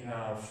problem if we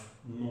have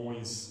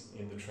noise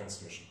in the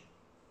transmission.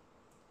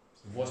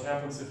 So what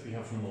happens if we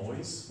have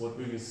noise? What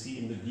will you see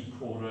in the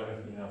decoder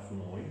if we have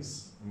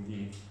noise in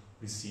the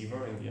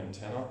receiver, in the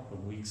antenna, a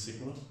weak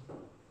signal?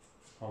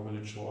 How will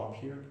it show up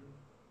here?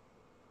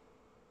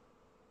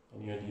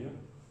 Any idea?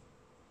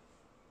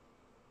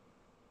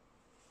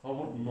 How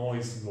would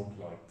noise look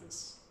like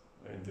this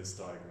in this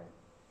diagram?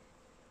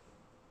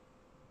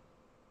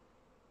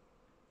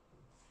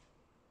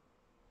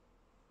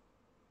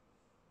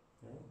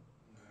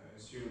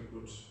 As you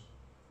would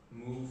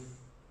move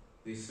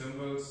the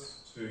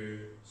symbols to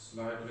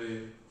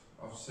slightly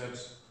offset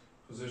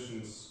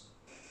positions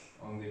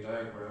on the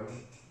diagram,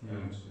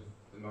 and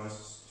if the noise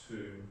is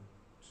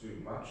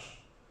too much,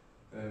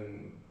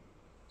 then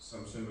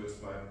some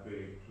symbols might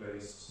be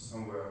placed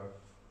somewhere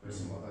where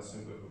some other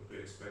symbol would be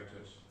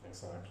expected.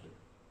 Exactly.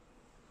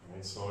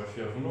 Right, so if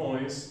you have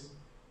noise,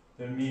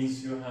 that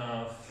means you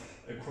have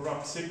a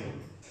corrupt signal.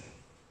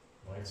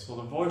 Right, so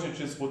the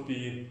voltages would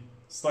be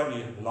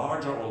slightly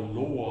larger or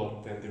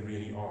lower than they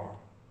really are.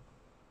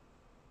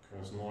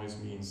 Because noise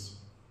means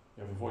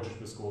you have a voltage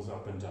which goes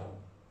up and down.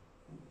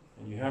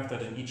 And you have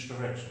that in each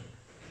direction.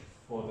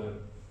 For the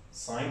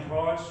sine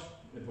part,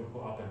 it would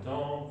go up and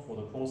down. For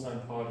the cosine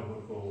part, it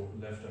would go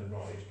left and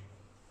right.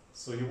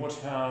 So you would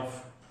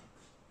have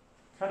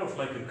kind of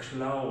like a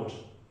cloud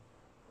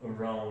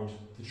around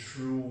the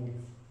true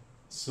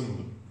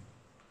symbol.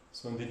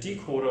 So in the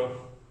decoder,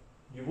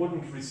 you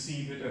wouldn't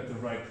receive it at the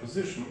right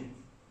position,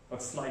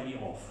 but slightly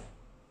off.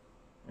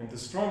 And the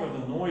stronger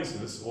the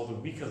noise is, or the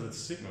weaker the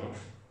signal,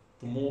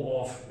 the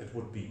more off it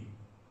would be.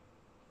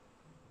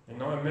 And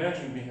now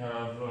imagine we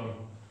have,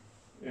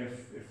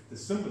 if the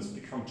symbols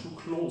become too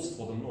close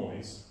for the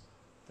noise,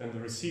 then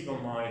the receiver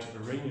might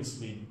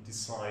erroneously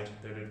decide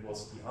that it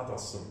was the other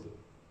symbol.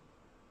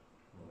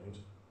 Right?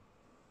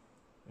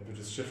 If it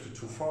is shifted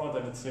too far,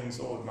 then it thinks,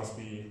 oh, it must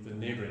be the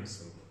neighboring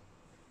symbol.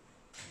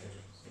 Right?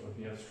 So if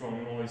you have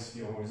strong noise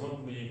here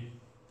horizontally,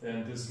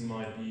 then this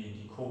might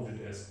be decoded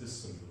as this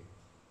symbol.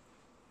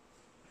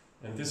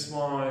 And this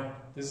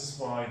is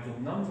why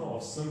the number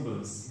of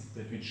symbols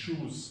that we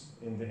choose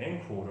in the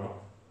encoder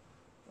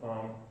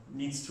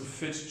needs to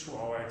fit to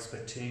our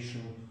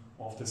expectation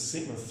of the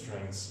signal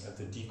strengths at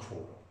the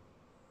decoder.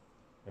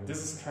 And this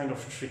is kind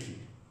of tricky,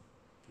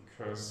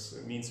 because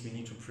it means we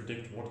need to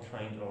predict what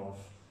kind of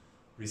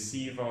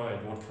receiver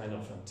and what kind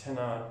of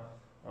antenna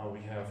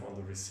we have on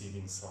the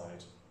receiving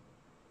side.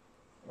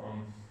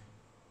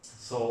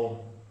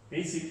 So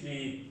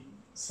basically,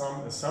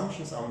 some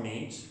assumptions are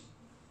made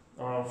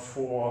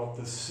for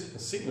the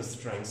signal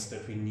strengths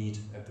that we need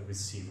at the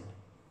receiver.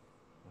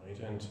 Right?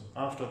 And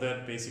after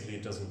that, basically,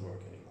 it doesn't work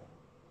anymore.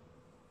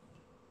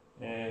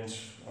 And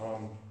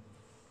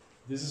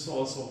this is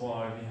also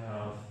why we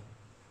have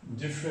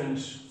different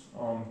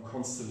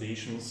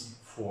constellations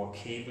for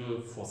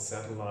cable, for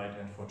satellite,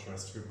 and for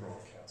terrestrial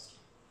broadcast.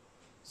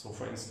 So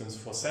for instance,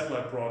 for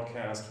satellite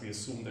broadcast, we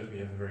assume that we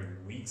have a very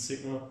weak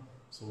signal.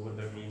 So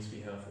that means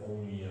we have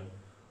only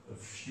a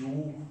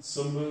few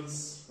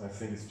symbols. I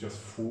think it's just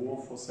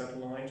 4 for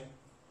satellite.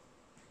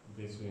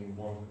 Basically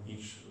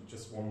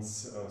just one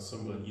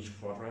symbol in each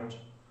quadrant.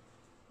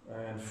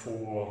 And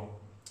for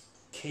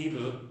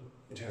cable,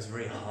 it has a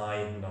very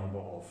high number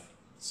of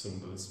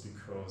symbols,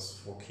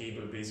 because for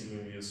cable, basically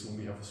we assume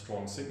we have a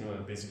strong signal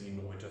and basically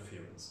no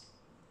interference,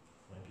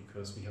 right?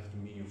 Because we have the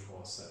medium for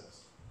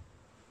ourselves.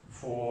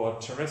 For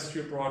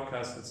terrestrial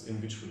broadcast, it's in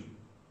between.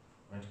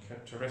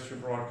 Right?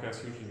 Terrestrial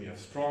broadcast, usually we have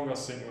stronger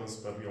signals,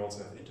 but we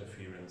also have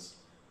interference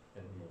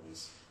and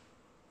noise.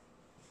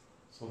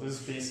 So this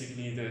is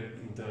basically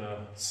the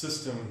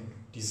system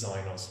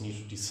designers need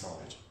to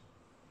decide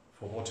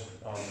for what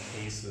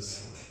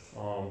cases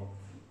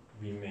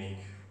we make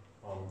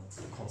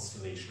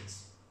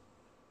constellations.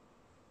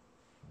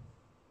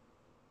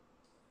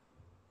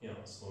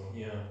 Yeah, so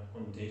here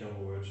on data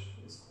word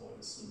is called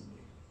assembly.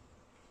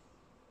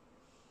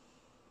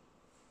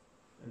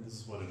 And this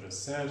is what I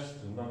just said.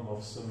 The number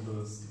of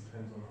symbols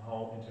depends on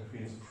how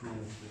interference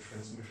proof the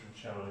transmission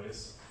channel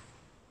is.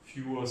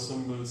 Fewer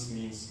symbols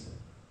means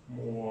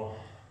more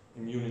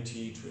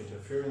immunity to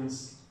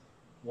interference.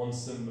 One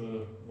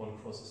symbol, one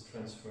cross is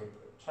transferred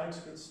per time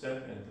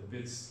step, and the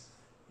bits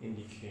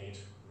indicate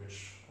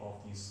which of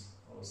these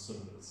are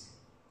symbols.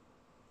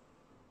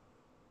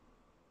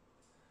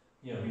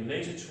 Yeah,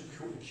 related to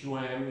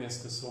QAM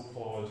is the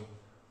so-called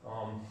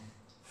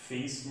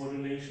phase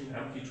modulation,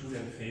 amplitude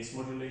and phase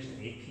modulation,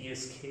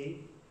 APSK.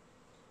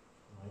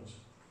 Right.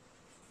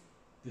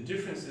 The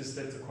difference is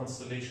that the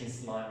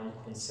constellations lie on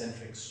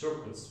concentric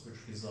circles,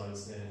 which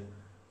results in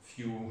a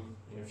few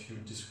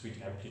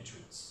discrete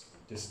amplitudes,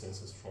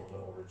 distances from the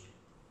origin.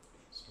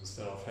 So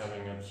instead of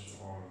having it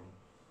on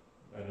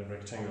a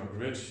rectangular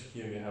grid,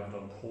 here you have it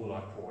on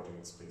polar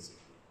coordinates, basically.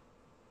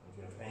 And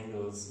you have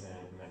angles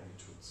and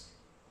magnitudes.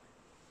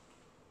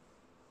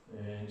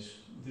 And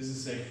this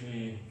is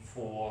actually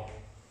for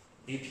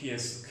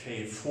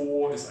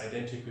APSK4 is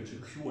identical to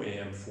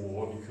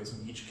QAM4, because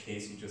in each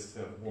case you just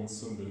have one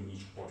symbol in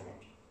each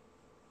quadrant.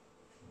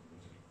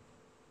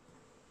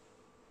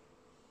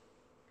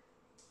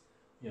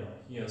 Yeah,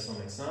 here are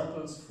some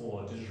examples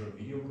for digital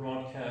video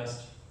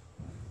broadcast.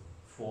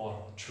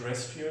 For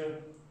terrestrial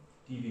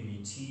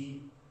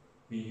DVB-T,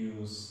 we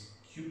use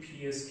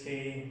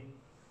QPSK,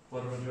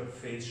 quadrature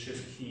phase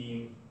shift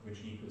key, which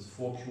equals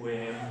 4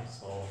 QAM.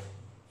 So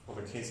for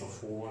the case of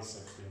 4,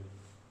 it's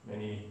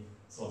actually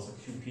it's also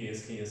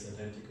QPSK is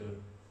identical.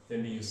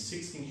 Then we use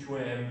 16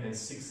 QAM and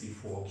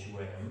 64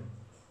 QAM.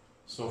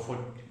 So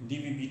for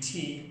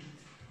DVB-T,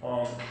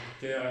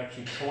 there are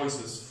actually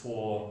choices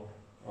for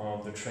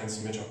the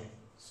transmitter.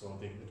 So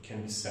it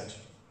can be set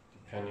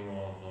depending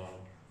on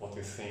what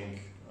they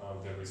think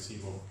the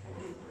receiver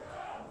can do.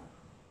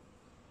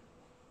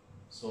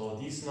 So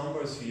these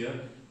numbers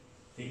here,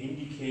 they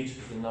indicate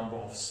the number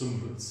of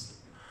symbols.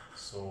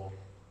 So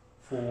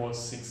 4,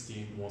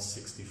 60 or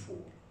 64.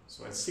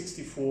 So at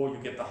 64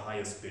 you get the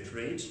highest bit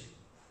rate,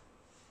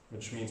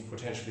 which means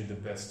potentially the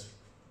best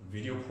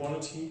video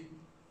quality,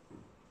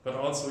 but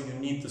also you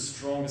need the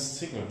strongest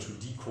signal to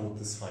decode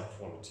this high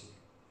quality.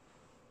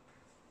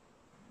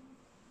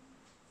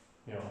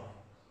 Yeah,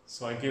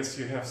 so I guess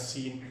you have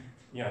seen,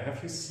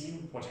 have you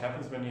seen what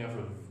happens when you have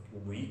a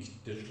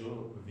weak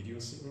digital video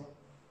signal?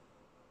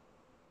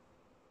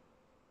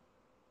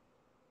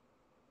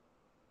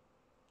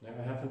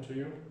 Never happened to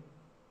you?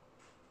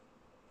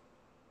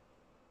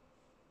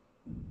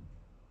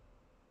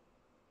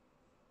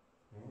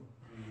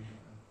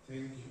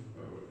 think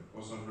it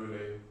was not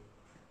really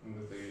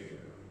with the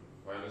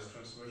wireless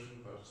transmission,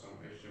 but some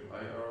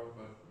HDMI error,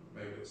 but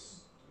maybe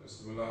it's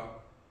similar,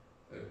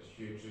 that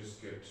you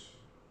just get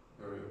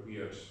very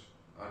weird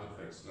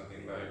artifacts,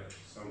 nothing like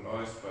some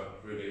noise, but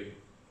really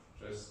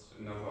just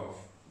a number of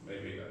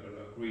maybe, I don't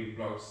know, green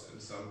blocks in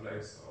some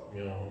place,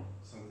 or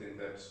something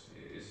that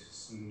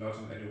is not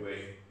in any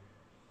way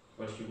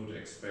what you would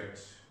expect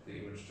the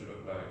image to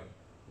look like.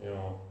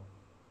 Yeah.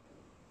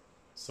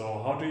 So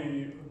how do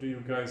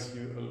you guys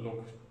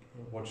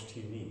watch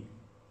TV?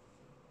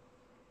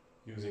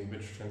 Using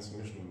which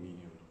transmission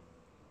medium?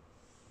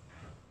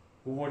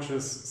 Who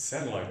watches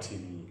satellite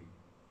TV?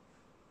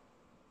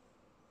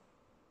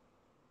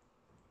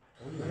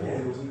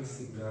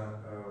 Using the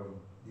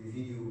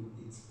video,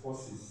 its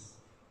process,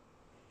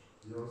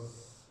 yours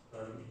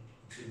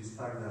it is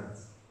stagnant.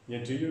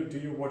 Yeah, do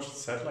you watch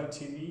satellite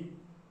TV?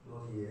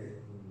 Not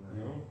yet.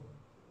 No.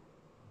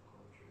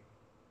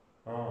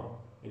 Ah,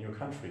 in your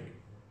country.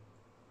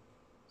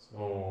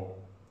 So,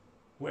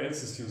 who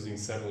else is using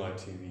satellite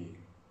TV?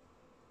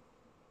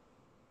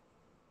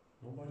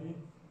 Nobody?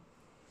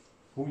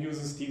 Who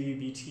uses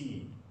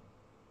DVB-T?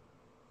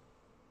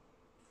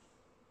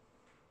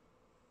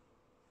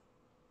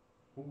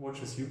 Who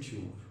watches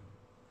YouTube?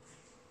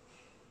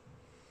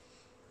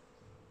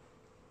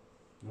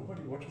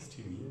 Nobody watches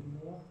TV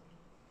anymore?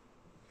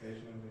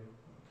 Occasionally.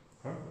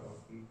 Huh?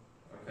 Often.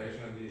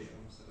 Occasionally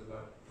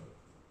satellite.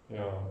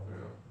 Yeah.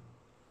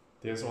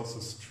 There's also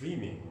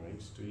streaming,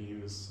 right? Do you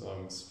use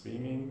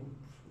streaming,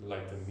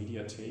 like the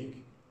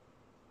Mediatek?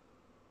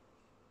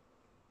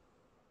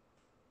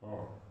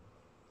 Oh.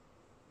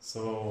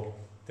 So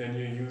then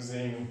you're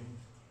using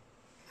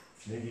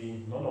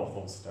maybe none of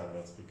those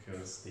standards,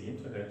 because the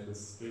internet is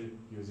still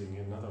using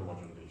another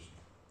modulation.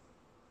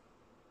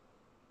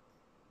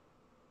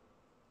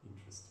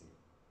 Interesting.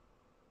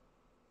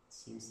 It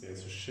seems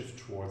there's a shift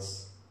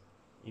towards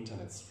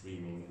internet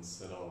streaming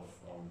instead of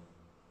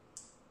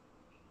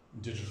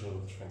digital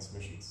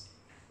transmissions.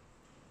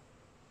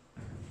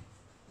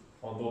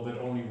 Although that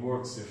only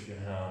works if you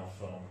have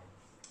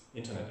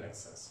internet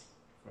access,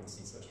 for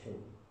instance at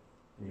home.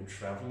 When you're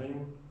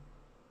traveling,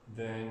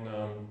 then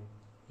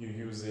you're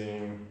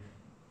using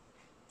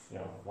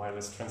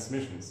wireless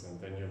transmissions, and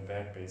then you're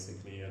back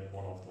basically at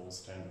one of those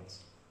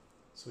standards.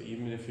 So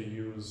even if you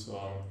use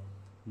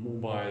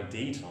mobile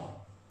data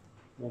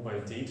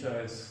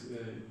is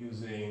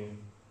using,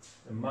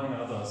 among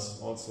others,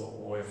 also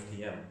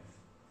OFDM.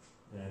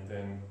 And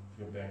then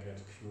you're back at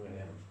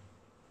QAM.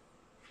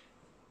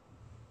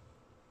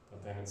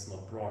 But then it's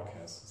not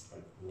broadcast, it's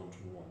like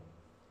one-to-one,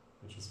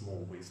 which is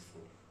more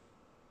wasteful.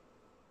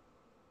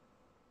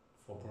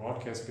 For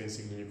broadcast,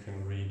 basically you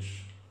can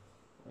reach,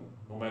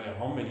 no matter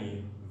how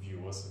many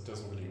viewers, it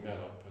doesn't really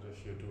matter, but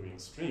if you're doing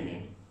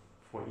streaming,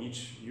 for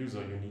each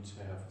user you need to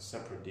have a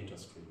separate data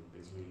stream,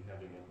 basically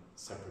having a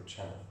separate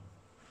channel.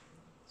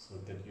 So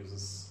that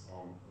uses a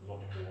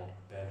lot more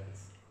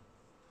bandwidth.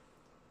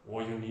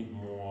 Or you need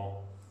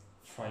more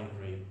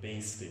fine-grained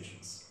base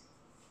stations.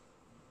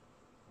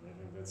 I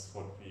think that's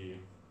what we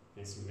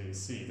basically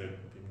see, that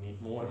we need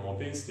more and more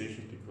base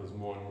stations because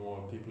more and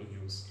more people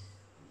use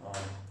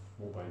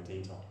mobile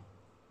data.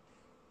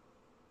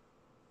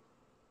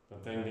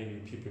 But then maybe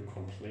people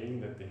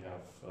complain that they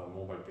have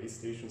mobile base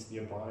stations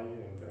nearby,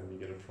 and then we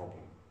get a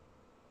problem.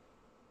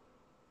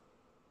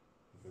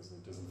 Because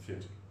it doesn't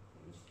fit.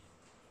 Right?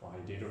 For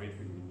high data rate,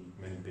 we need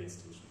many base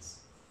stations.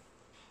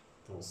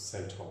 Those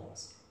cell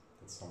towers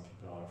that some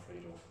people are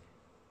afraid of.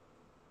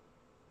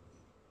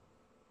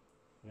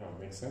 Yeah,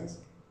 makes sense?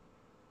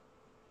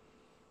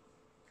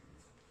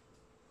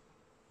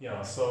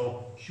 Yeah,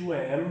 so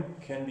QAM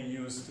can be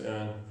used,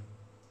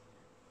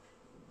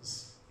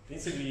 is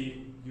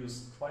basically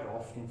used quite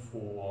often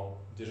for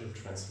digital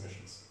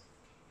transmissions.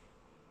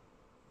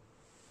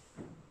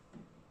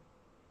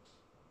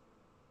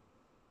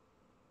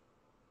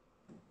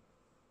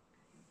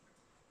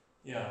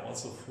 Yeah,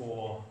 also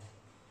for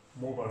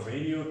mobile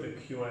radio, the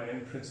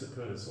QAM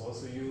principle is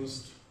also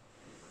used.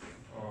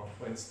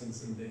 For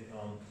instance, in the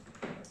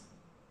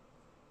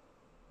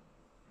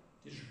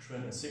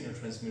digital signal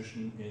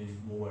transmission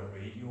in mobile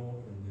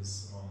radio, in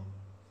this, I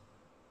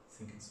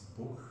think it's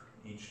a book,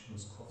 H.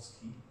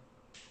 Muskowski.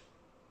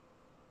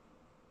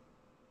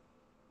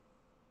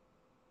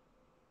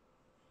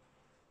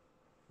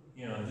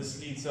 Yeah, and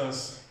this leads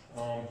us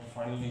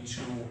finally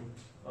to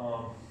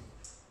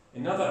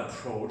another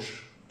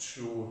approach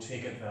to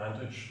take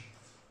advantage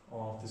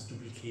of this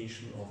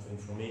duplication of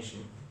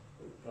information,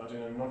 but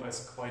in a not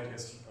as quite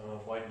as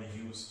widely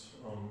used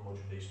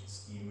modulation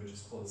scheme, which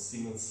is called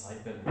single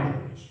sideband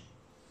modulation.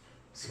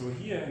 So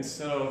here,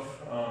 instead of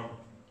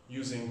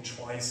using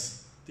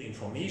twice the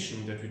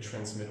information that we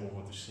transmit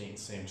over the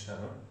same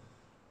channel,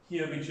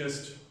 here we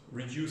just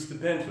reduce the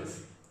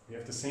bandwidth. We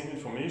have the same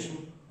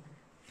information,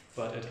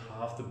 but at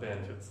half the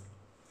bandwidth.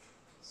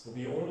 So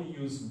we only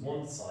use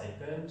one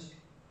sideband,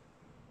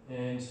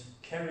 and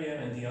carrier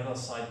and the other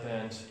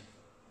sideband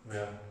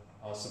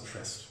are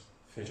suppressed,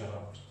 filtered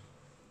out.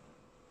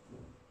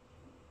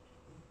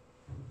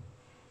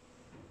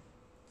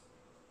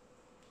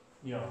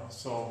 Yeah,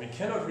 so we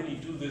cannot really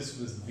do this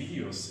with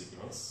video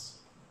signals.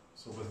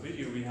 So with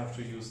video we have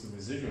to use the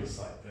residual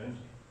sideband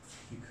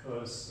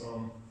because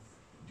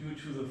due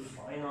to the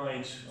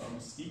finite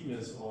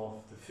steepness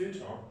of the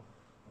filter,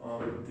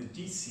 the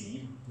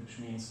DC, which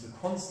means the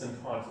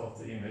constant part of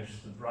the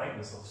image, the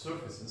brightness of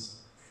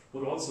surfaces,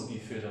 would also be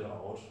filtered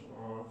out.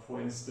 For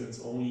instance,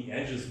 only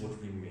edges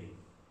would remain.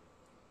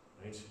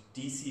 Right?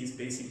 DC is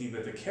basically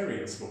where the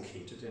carrier is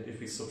located, and if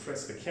we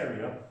suppress the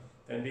carrier,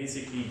 then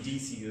basically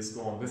DC is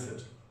gone with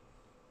it.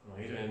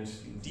 Right? And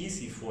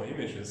DC for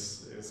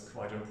images is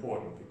quite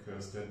important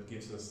because that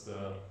gives us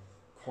the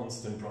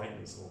constant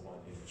brightness over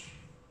an image.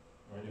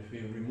 Right? If we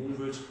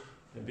remove it,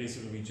 then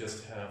basically we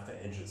just have the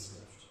edges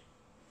left.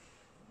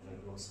 And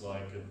it looks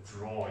like a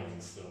drawing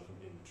instead of an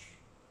image.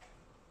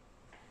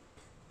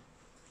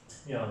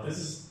 Yeah, this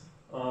is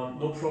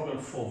no problem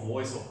for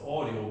voice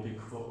or audio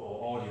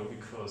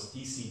because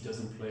DC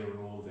doesn't play a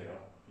role there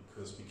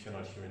because we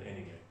cannot hear it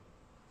anyway.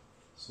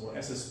 So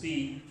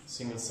SSB,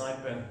 single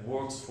sideband,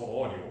 works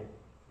for audio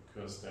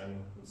because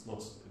then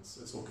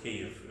it's okay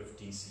if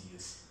DC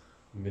is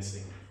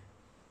missing.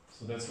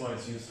 So that's why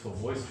it's used for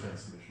voice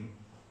transmission.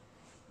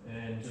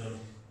 And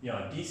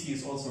yeah, DC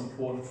is also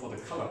important for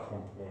the color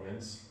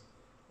components.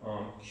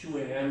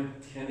 QAM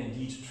can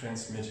indeed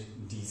transmit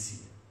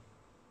DC.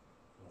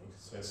 Right?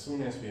 So as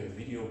soon as we have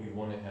video, we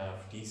want to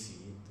have DC,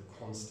 the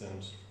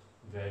constant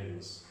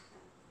values.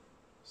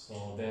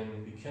 So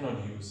then we cannot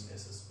use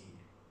SSB.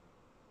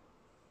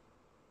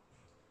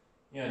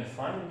 Yeah, and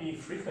finally,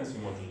 frequency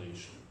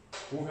modulation.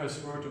 Who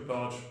has heard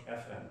about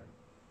FM?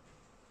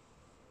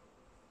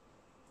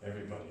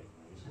 Everybody,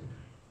 right?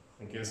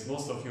 I guess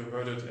most of you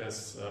heard it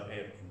as a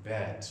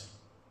band.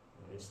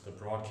 It's the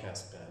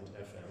broadcast band,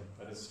 FM,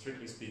 but it's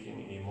strictly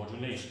speaking a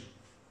modulation,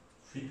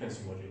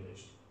 frequency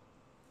modulation.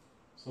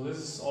 So this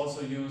is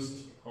also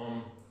used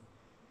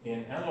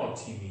in analog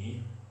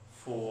TV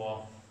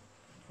for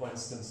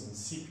instance,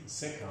 in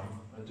SECAM,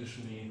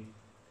 additionally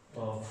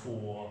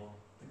for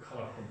the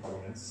color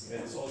components.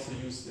 And it's also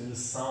used in the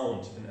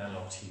sound in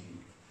analog TV.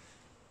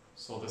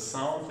 So the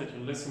sound that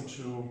you listen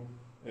to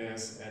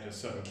is at a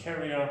certain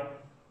carrier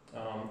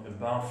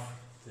above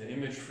the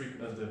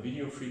the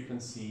video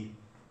frequency,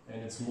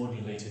 and it's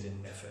modulated in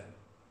FM.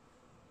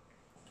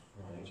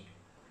 Right?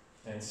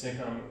 And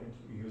SECAM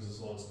it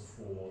uses also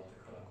for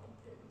the color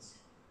components.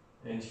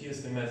 And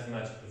here's the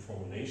mathematical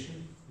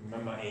formulation.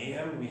 Remember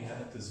AM, we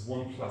had this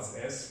 1 plus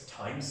S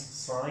times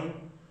sign,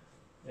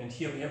 and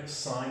here we have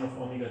sine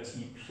of omega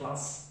t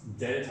plus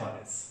delta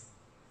S.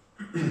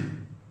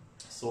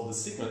 So the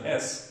signal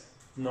S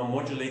now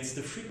modulates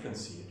the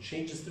frequency, it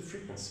changes the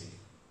frequency,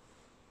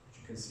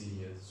 which you can see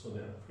here. So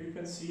the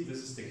frequency, this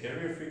is the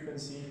carrier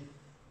frequency,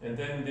 and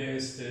then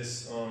there's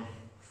this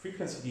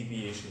frequency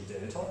deviation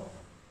delta,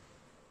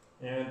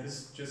 and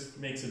this just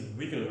makes it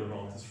wiggle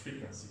around this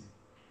frequency.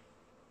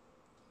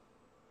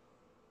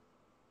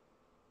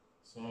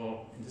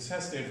 So this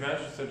has the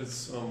advantage that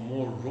it's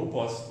more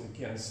robust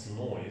against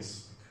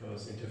noise,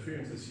 because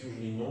interference is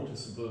usually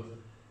noticeable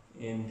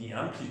in the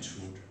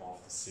amplitude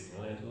of the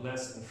signal and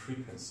less in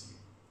frequency.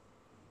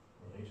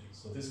 Right?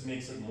 So this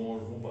makes it more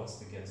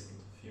robust against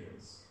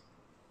interference.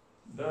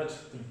 But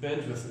the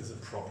bandwidth is a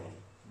problem.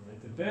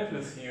 Right? The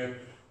bandwidth here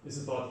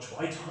is about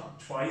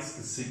twice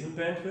the signal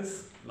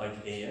bandwidth,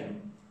 like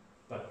AM,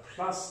 but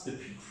plus the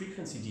peak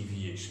frequency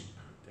deviation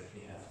that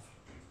we have.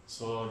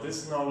 So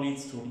this now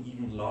leads to an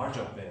even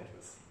larger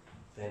bandwidth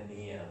than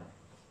AM.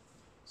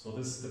 So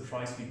this is the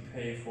price we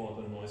pay for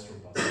the noise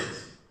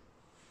robustness.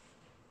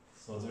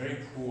 So it's very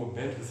poor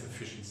bandwidth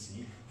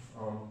efficiency,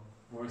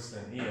 worse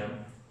than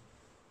AM,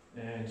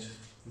 and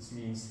this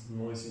means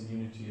noise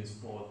immunity is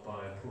brought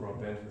by poorer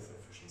bandwidth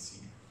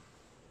efficiency.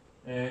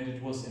 And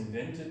it was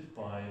invented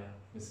by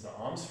Mr.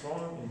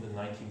 Armstrong in the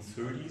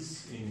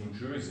 1930s in New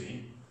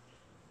Jersey.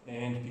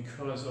 And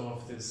because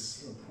of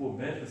this poor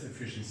bandwidth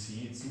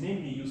efficiency, it's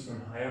mainly used on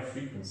higher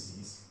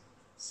frequencies,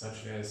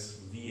 such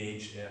as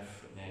VHF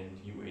and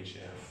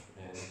UHF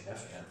and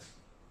FM.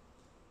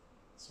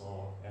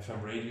 So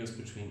FM radios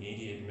between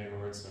 88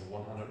 megahertz and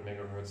 100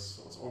 megahertz,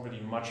 so it's already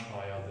much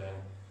higher than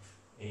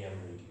AM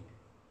radio.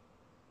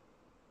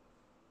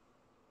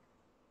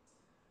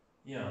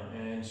 Yeah,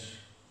 and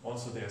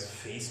also there's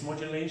phase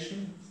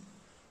modulation.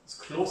 It's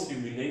closely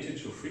related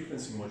to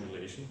frequency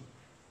modulation,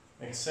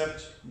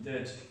 except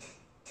that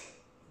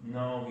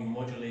now we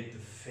modulate the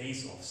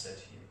phase offset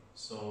here.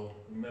 So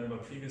remember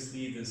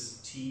previously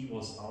this t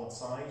was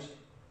outside.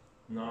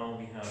 Now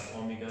we have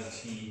omega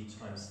t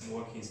times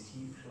lowercase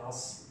t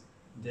plus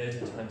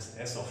delta times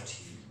s of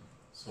t.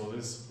 So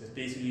this is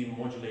basically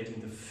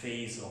modulating the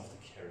phase of the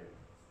carrier.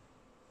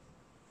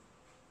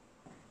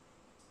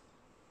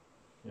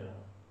 Yeah,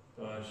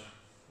 but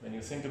when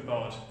you think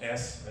about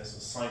s as a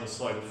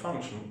sinusoidal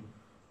function,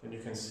 then you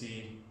can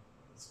see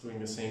it's doing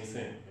the same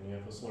thing. When you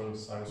have a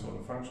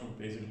sinusoidal function,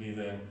 basically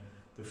then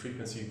the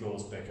frequency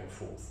goes back and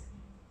forth.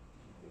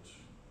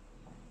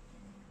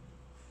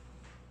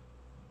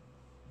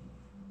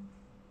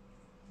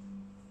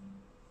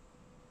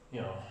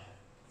 Yeah.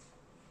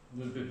 A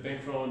little bit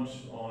background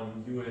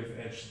on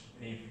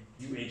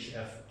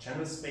UHF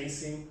channel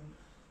spacing.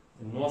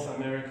 In North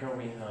America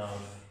we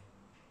have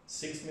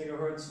 6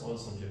 megahertz,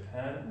 also in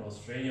Japan. In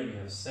Australia we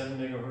have 7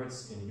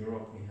 megahertz. In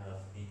Europe we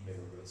have 8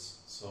 megahertz.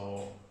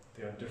 So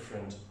there are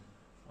different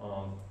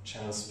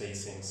channel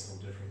spacings in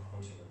different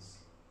continents.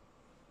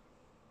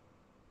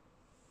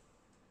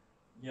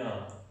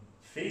 Yeah,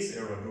 phase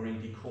error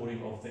during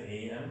decoding of the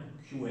AM,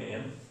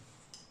 QAM.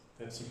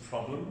 That's a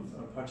problem,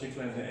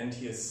 particularly in the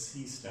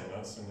NTSC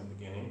standards in the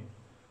beginning.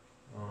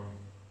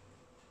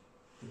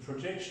 The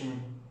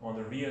projection on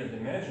the real and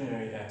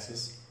imaginary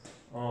axis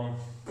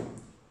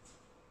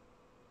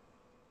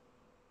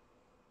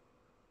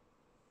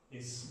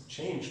is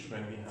changed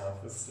when we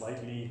have a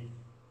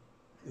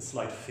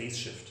slight phase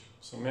shift.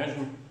 So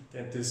imagine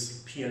that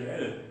this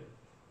PLL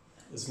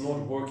is not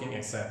working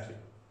exactly,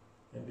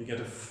 and we get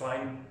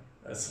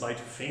a slight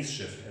phase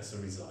shift as a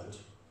result.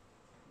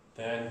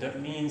 Then that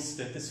means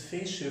that this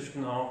phase shift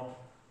now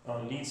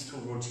leads to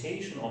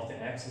rotation of the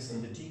axis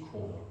in the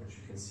decoder, which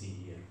you can see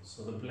here.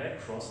 So the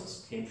black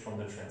crosses came from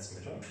the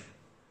transmitter,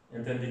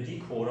 and then the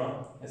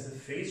decoder has a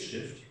phase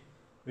shift,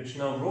 which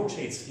now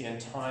rotates the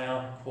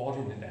entire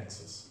coordinate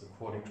axis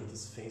according to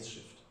this phase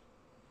shift.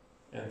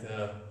 And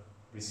the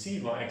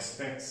receiver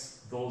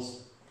expects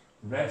those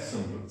red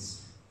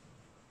symbols.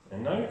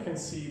 And now you can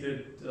see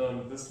that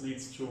this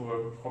leads to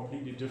a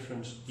completely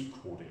different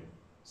decoding.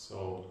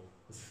 So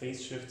with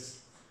phase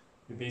shifts,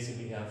 we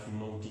basically have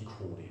no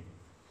decoding.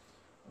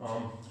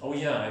 Oh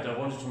yeah, and I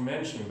wanted to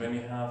mention, when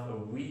you have a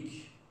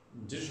weak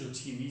digital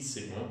TV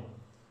signal,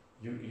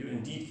 you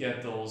indeed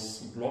get those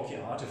blocky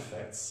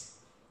artifacts,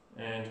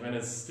 and when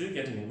it's still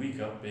getting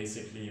weaker,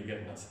 basically you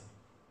get nothing.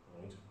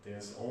 Right?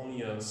 There's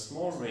only a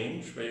small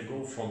range where you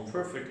go from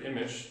perfect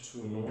image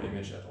to no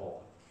image at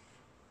all.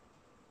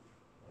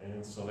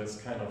 And so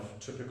that's kind of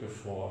typical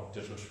for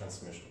digital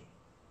transmission.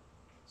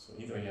 So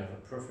either you have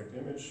a perfect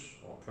image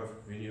or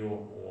perfect video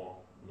or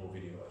no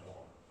video at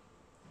all.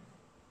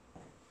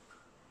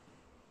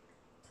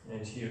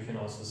 And here you can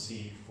also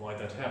see why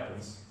that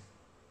happens.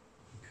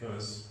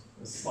 Because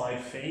a slight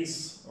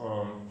phase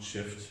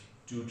shift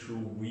due to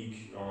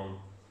weak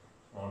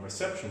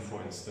reception,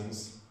 for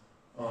instance,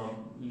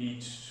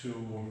 lead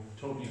to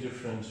totally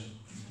different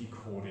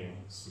decoding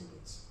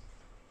symbols,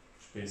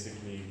 which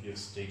basically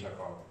gives data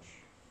garbage.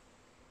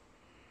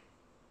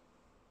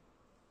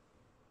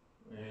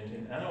 And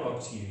in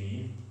analog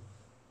TV,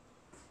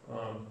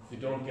 you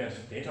don't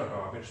get data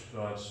garbage,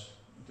 but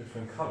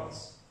different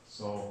colors.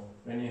 So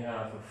when you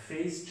have a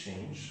phase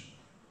change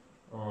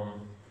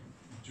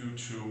due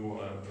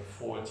to a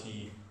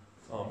faulty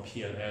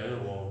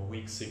PLL or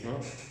weak signal,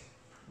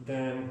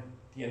 then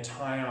the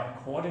entire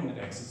coordinate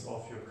axis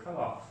of your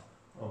color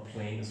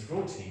plane is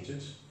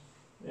rotated,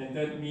 and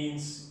that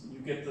means you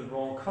get the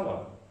wrong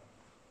color.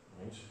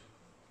 Right?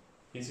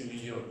 Basically,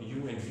 your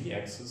U and V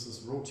axis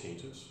is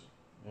rotated,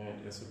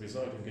 and as a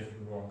result, you get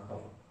the wrong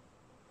color.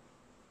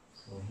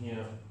 So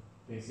here,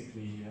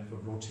 basically, you have a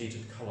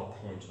rotated color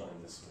pointer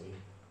in this way,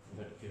 and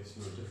that gives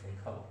you a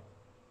different color.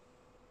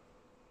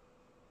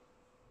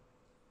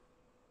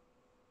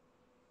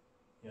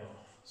 Yeah.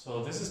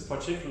 So this is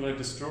particularly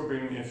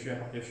disturbing if you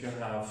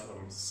have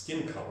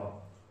skin color,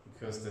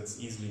 because that's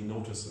easily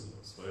noticeable.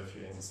 So if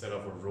you, instead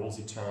of a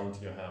rosy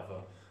tint, you have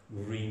a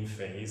green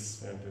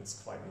face, and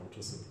it's quite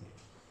noticeable.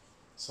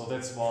 So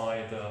that's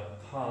why the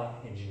car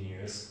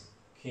engineers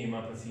came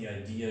up with the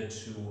idea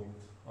to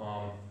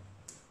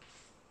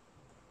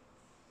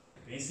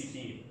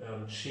basically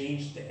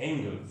change the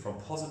angle from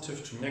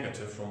positive to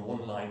negative from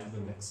one line to the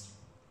next.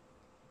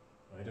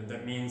 Right? And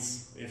that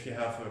means if you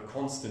have a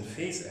constant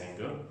phase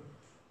angle,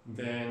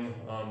 then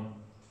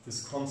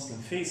this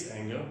constant phase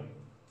angle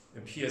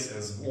appears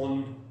as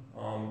one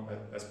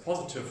as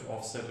positive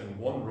offset in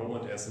one row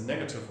and as a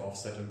negative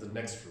offset in the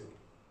next row.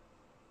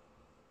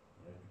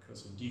 Right?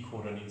 Because the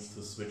decoder needs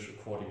to switch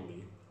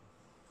accordingly.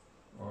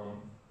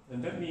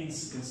 And that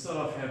means instead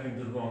of having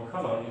the wrong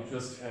color, you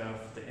just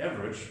have the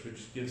average,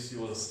 which gives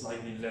you a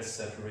slightly less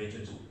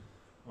saturated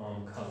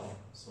color.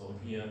 So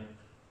here,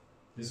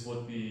 this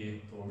would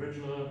be the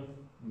original.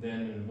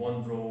 Then in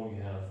one row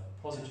you have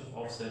positive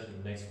offset,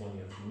 in the next one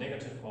you have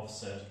negative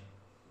offset.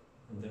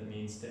 And that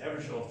means the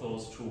average of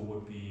those two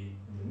would be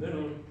in the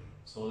middle.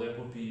 So that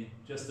would be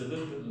just a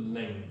little bit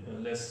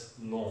less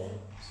long.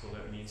 So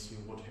that means you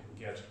would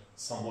get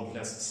somewhat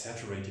less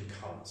saturated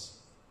colors.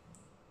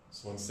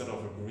 So instead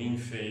of a green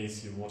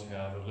phase, you would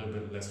have a little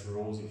bit less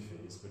rosy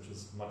phase, which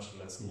is much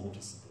less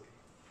noticeable.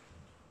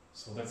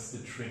 So that's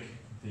the trick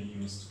they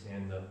used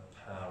in the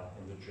PAL,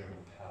 in the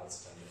German PAL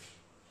standard.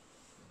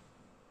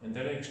 And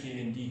that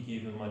actually indeed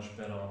gave a much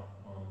better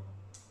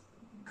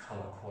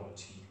color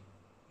quality,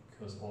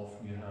 because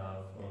often you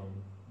have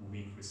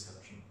weak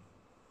reception.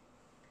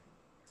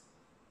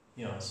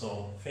 Yeah,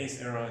 so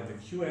phase error in the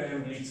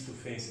QAM leads to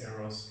phase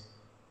errors.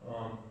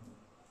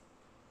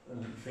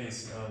 And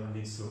phase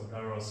leads to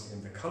errors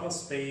in the color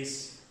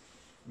space,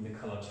 in the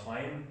color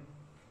type.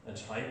 And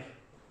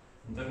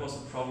that was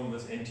a problem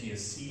with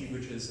NTSC,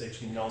 which is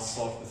actually now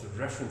solved with a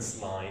reference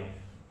line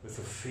with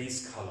a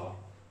phase color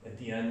at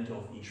the end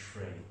of each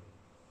frame.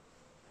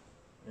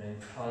 And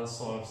Carl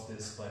solves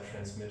this by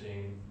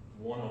transmitting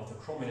one of the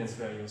chrominance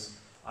values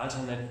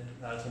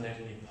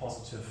alternately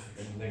positive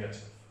and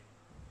negative,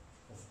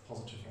 of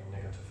positive and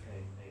negative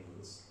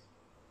angles.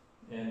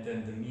 And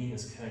then the mean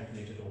is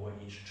calculated over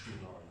each two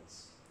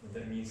lines. And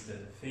that means that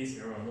a phase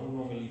error no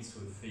longer leads to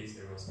a phase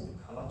errors in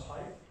the color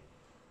type.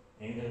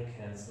 Angle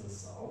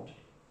cancels out,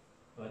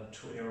 but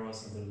two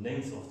errors in the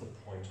length of the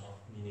pointer,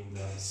 meaning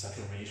the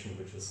saturation,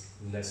 which is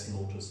less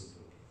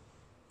noticeable.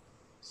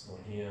 So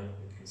here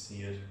you can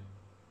see it.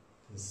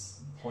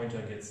 This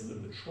pointer gets a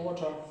little bit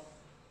shorter,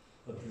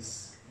 but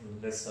this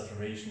less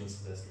saturation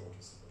is less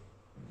noticeable.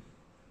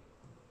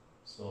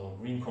 So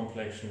green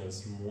complexion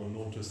is more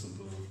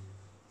noticeable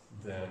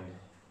than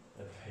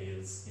a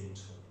pale skin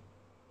tone.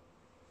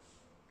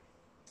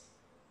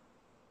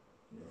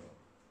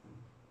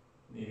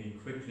 Maybe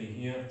quickly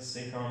here,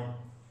 SECAM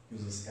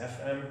uses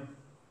FM,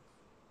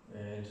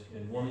 and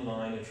in one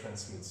line it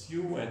transmits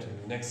U, and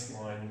in the next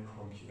line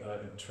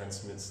it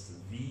transmits the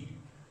V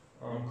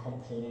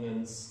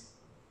components.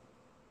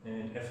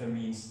 And FM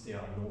means there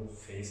are no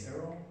phase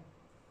error.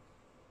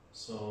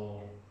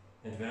 So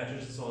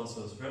advantage is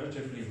also it's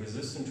relatively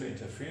resistant to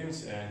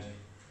interference and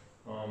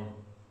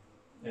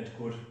at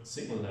good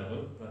signal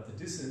level, but the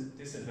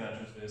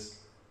disadvantage is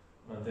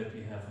that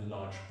we have a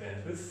large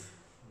bandwidth,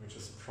 which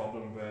is a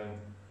problem when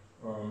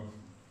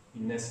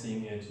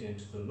nesting it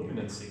into the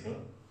luminance signal,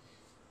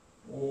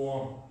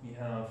 or we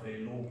have a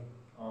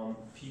low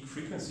peak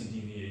frequency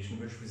deviation,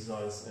 which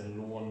results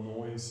in lower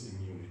noise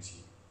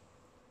immunity.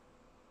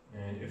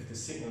 And if the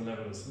signal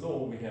level is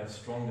low, we have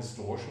strong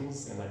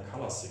distortions in a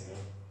color signal,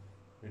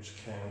 which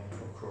can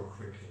occur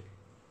quickly.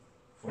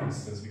 For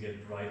instance, we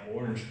get bright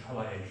orange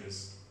color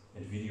edges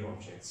in video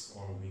objects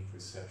on weak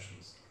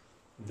receptions.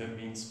 And that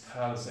means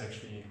PAL is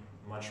actually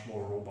much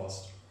more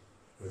robust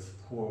with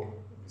poor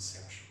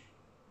reception.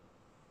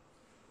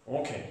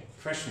 Okay,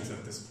 questions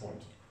at this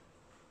point?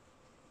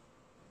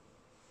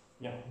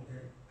 Yeah.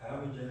 Okay, I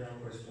have a general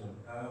question.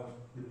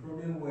 The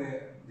problem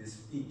where the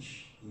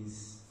speech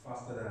is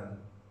faster than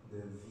the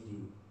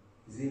video,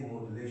 is it a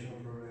modulation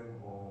problem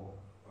or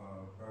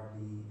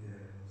probably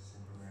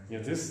synchronized? Yeah,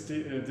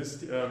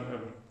 this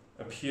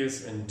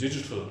appears in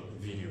digital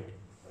video,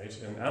 right?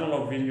 In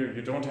analog video,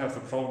 you don't have the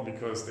problem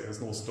because there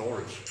is no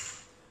storage.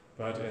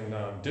 But in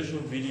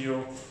digital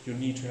video, you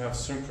need to have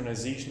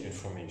synchronization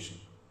information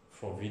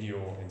for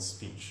video and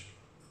speech.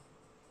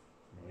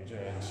 Right?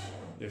 And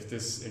if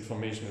this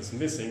information is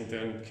missing,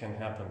 then it can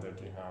happen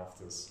that you have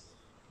this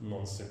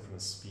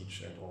non-synchronous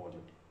speech and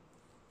audio,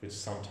 which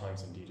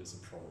sometimes indeed is a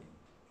problem.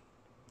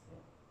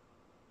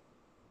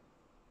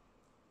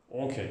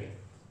 Okay,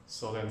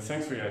 so then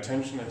thanks for your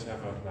attention and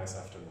have a nice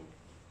afternoon.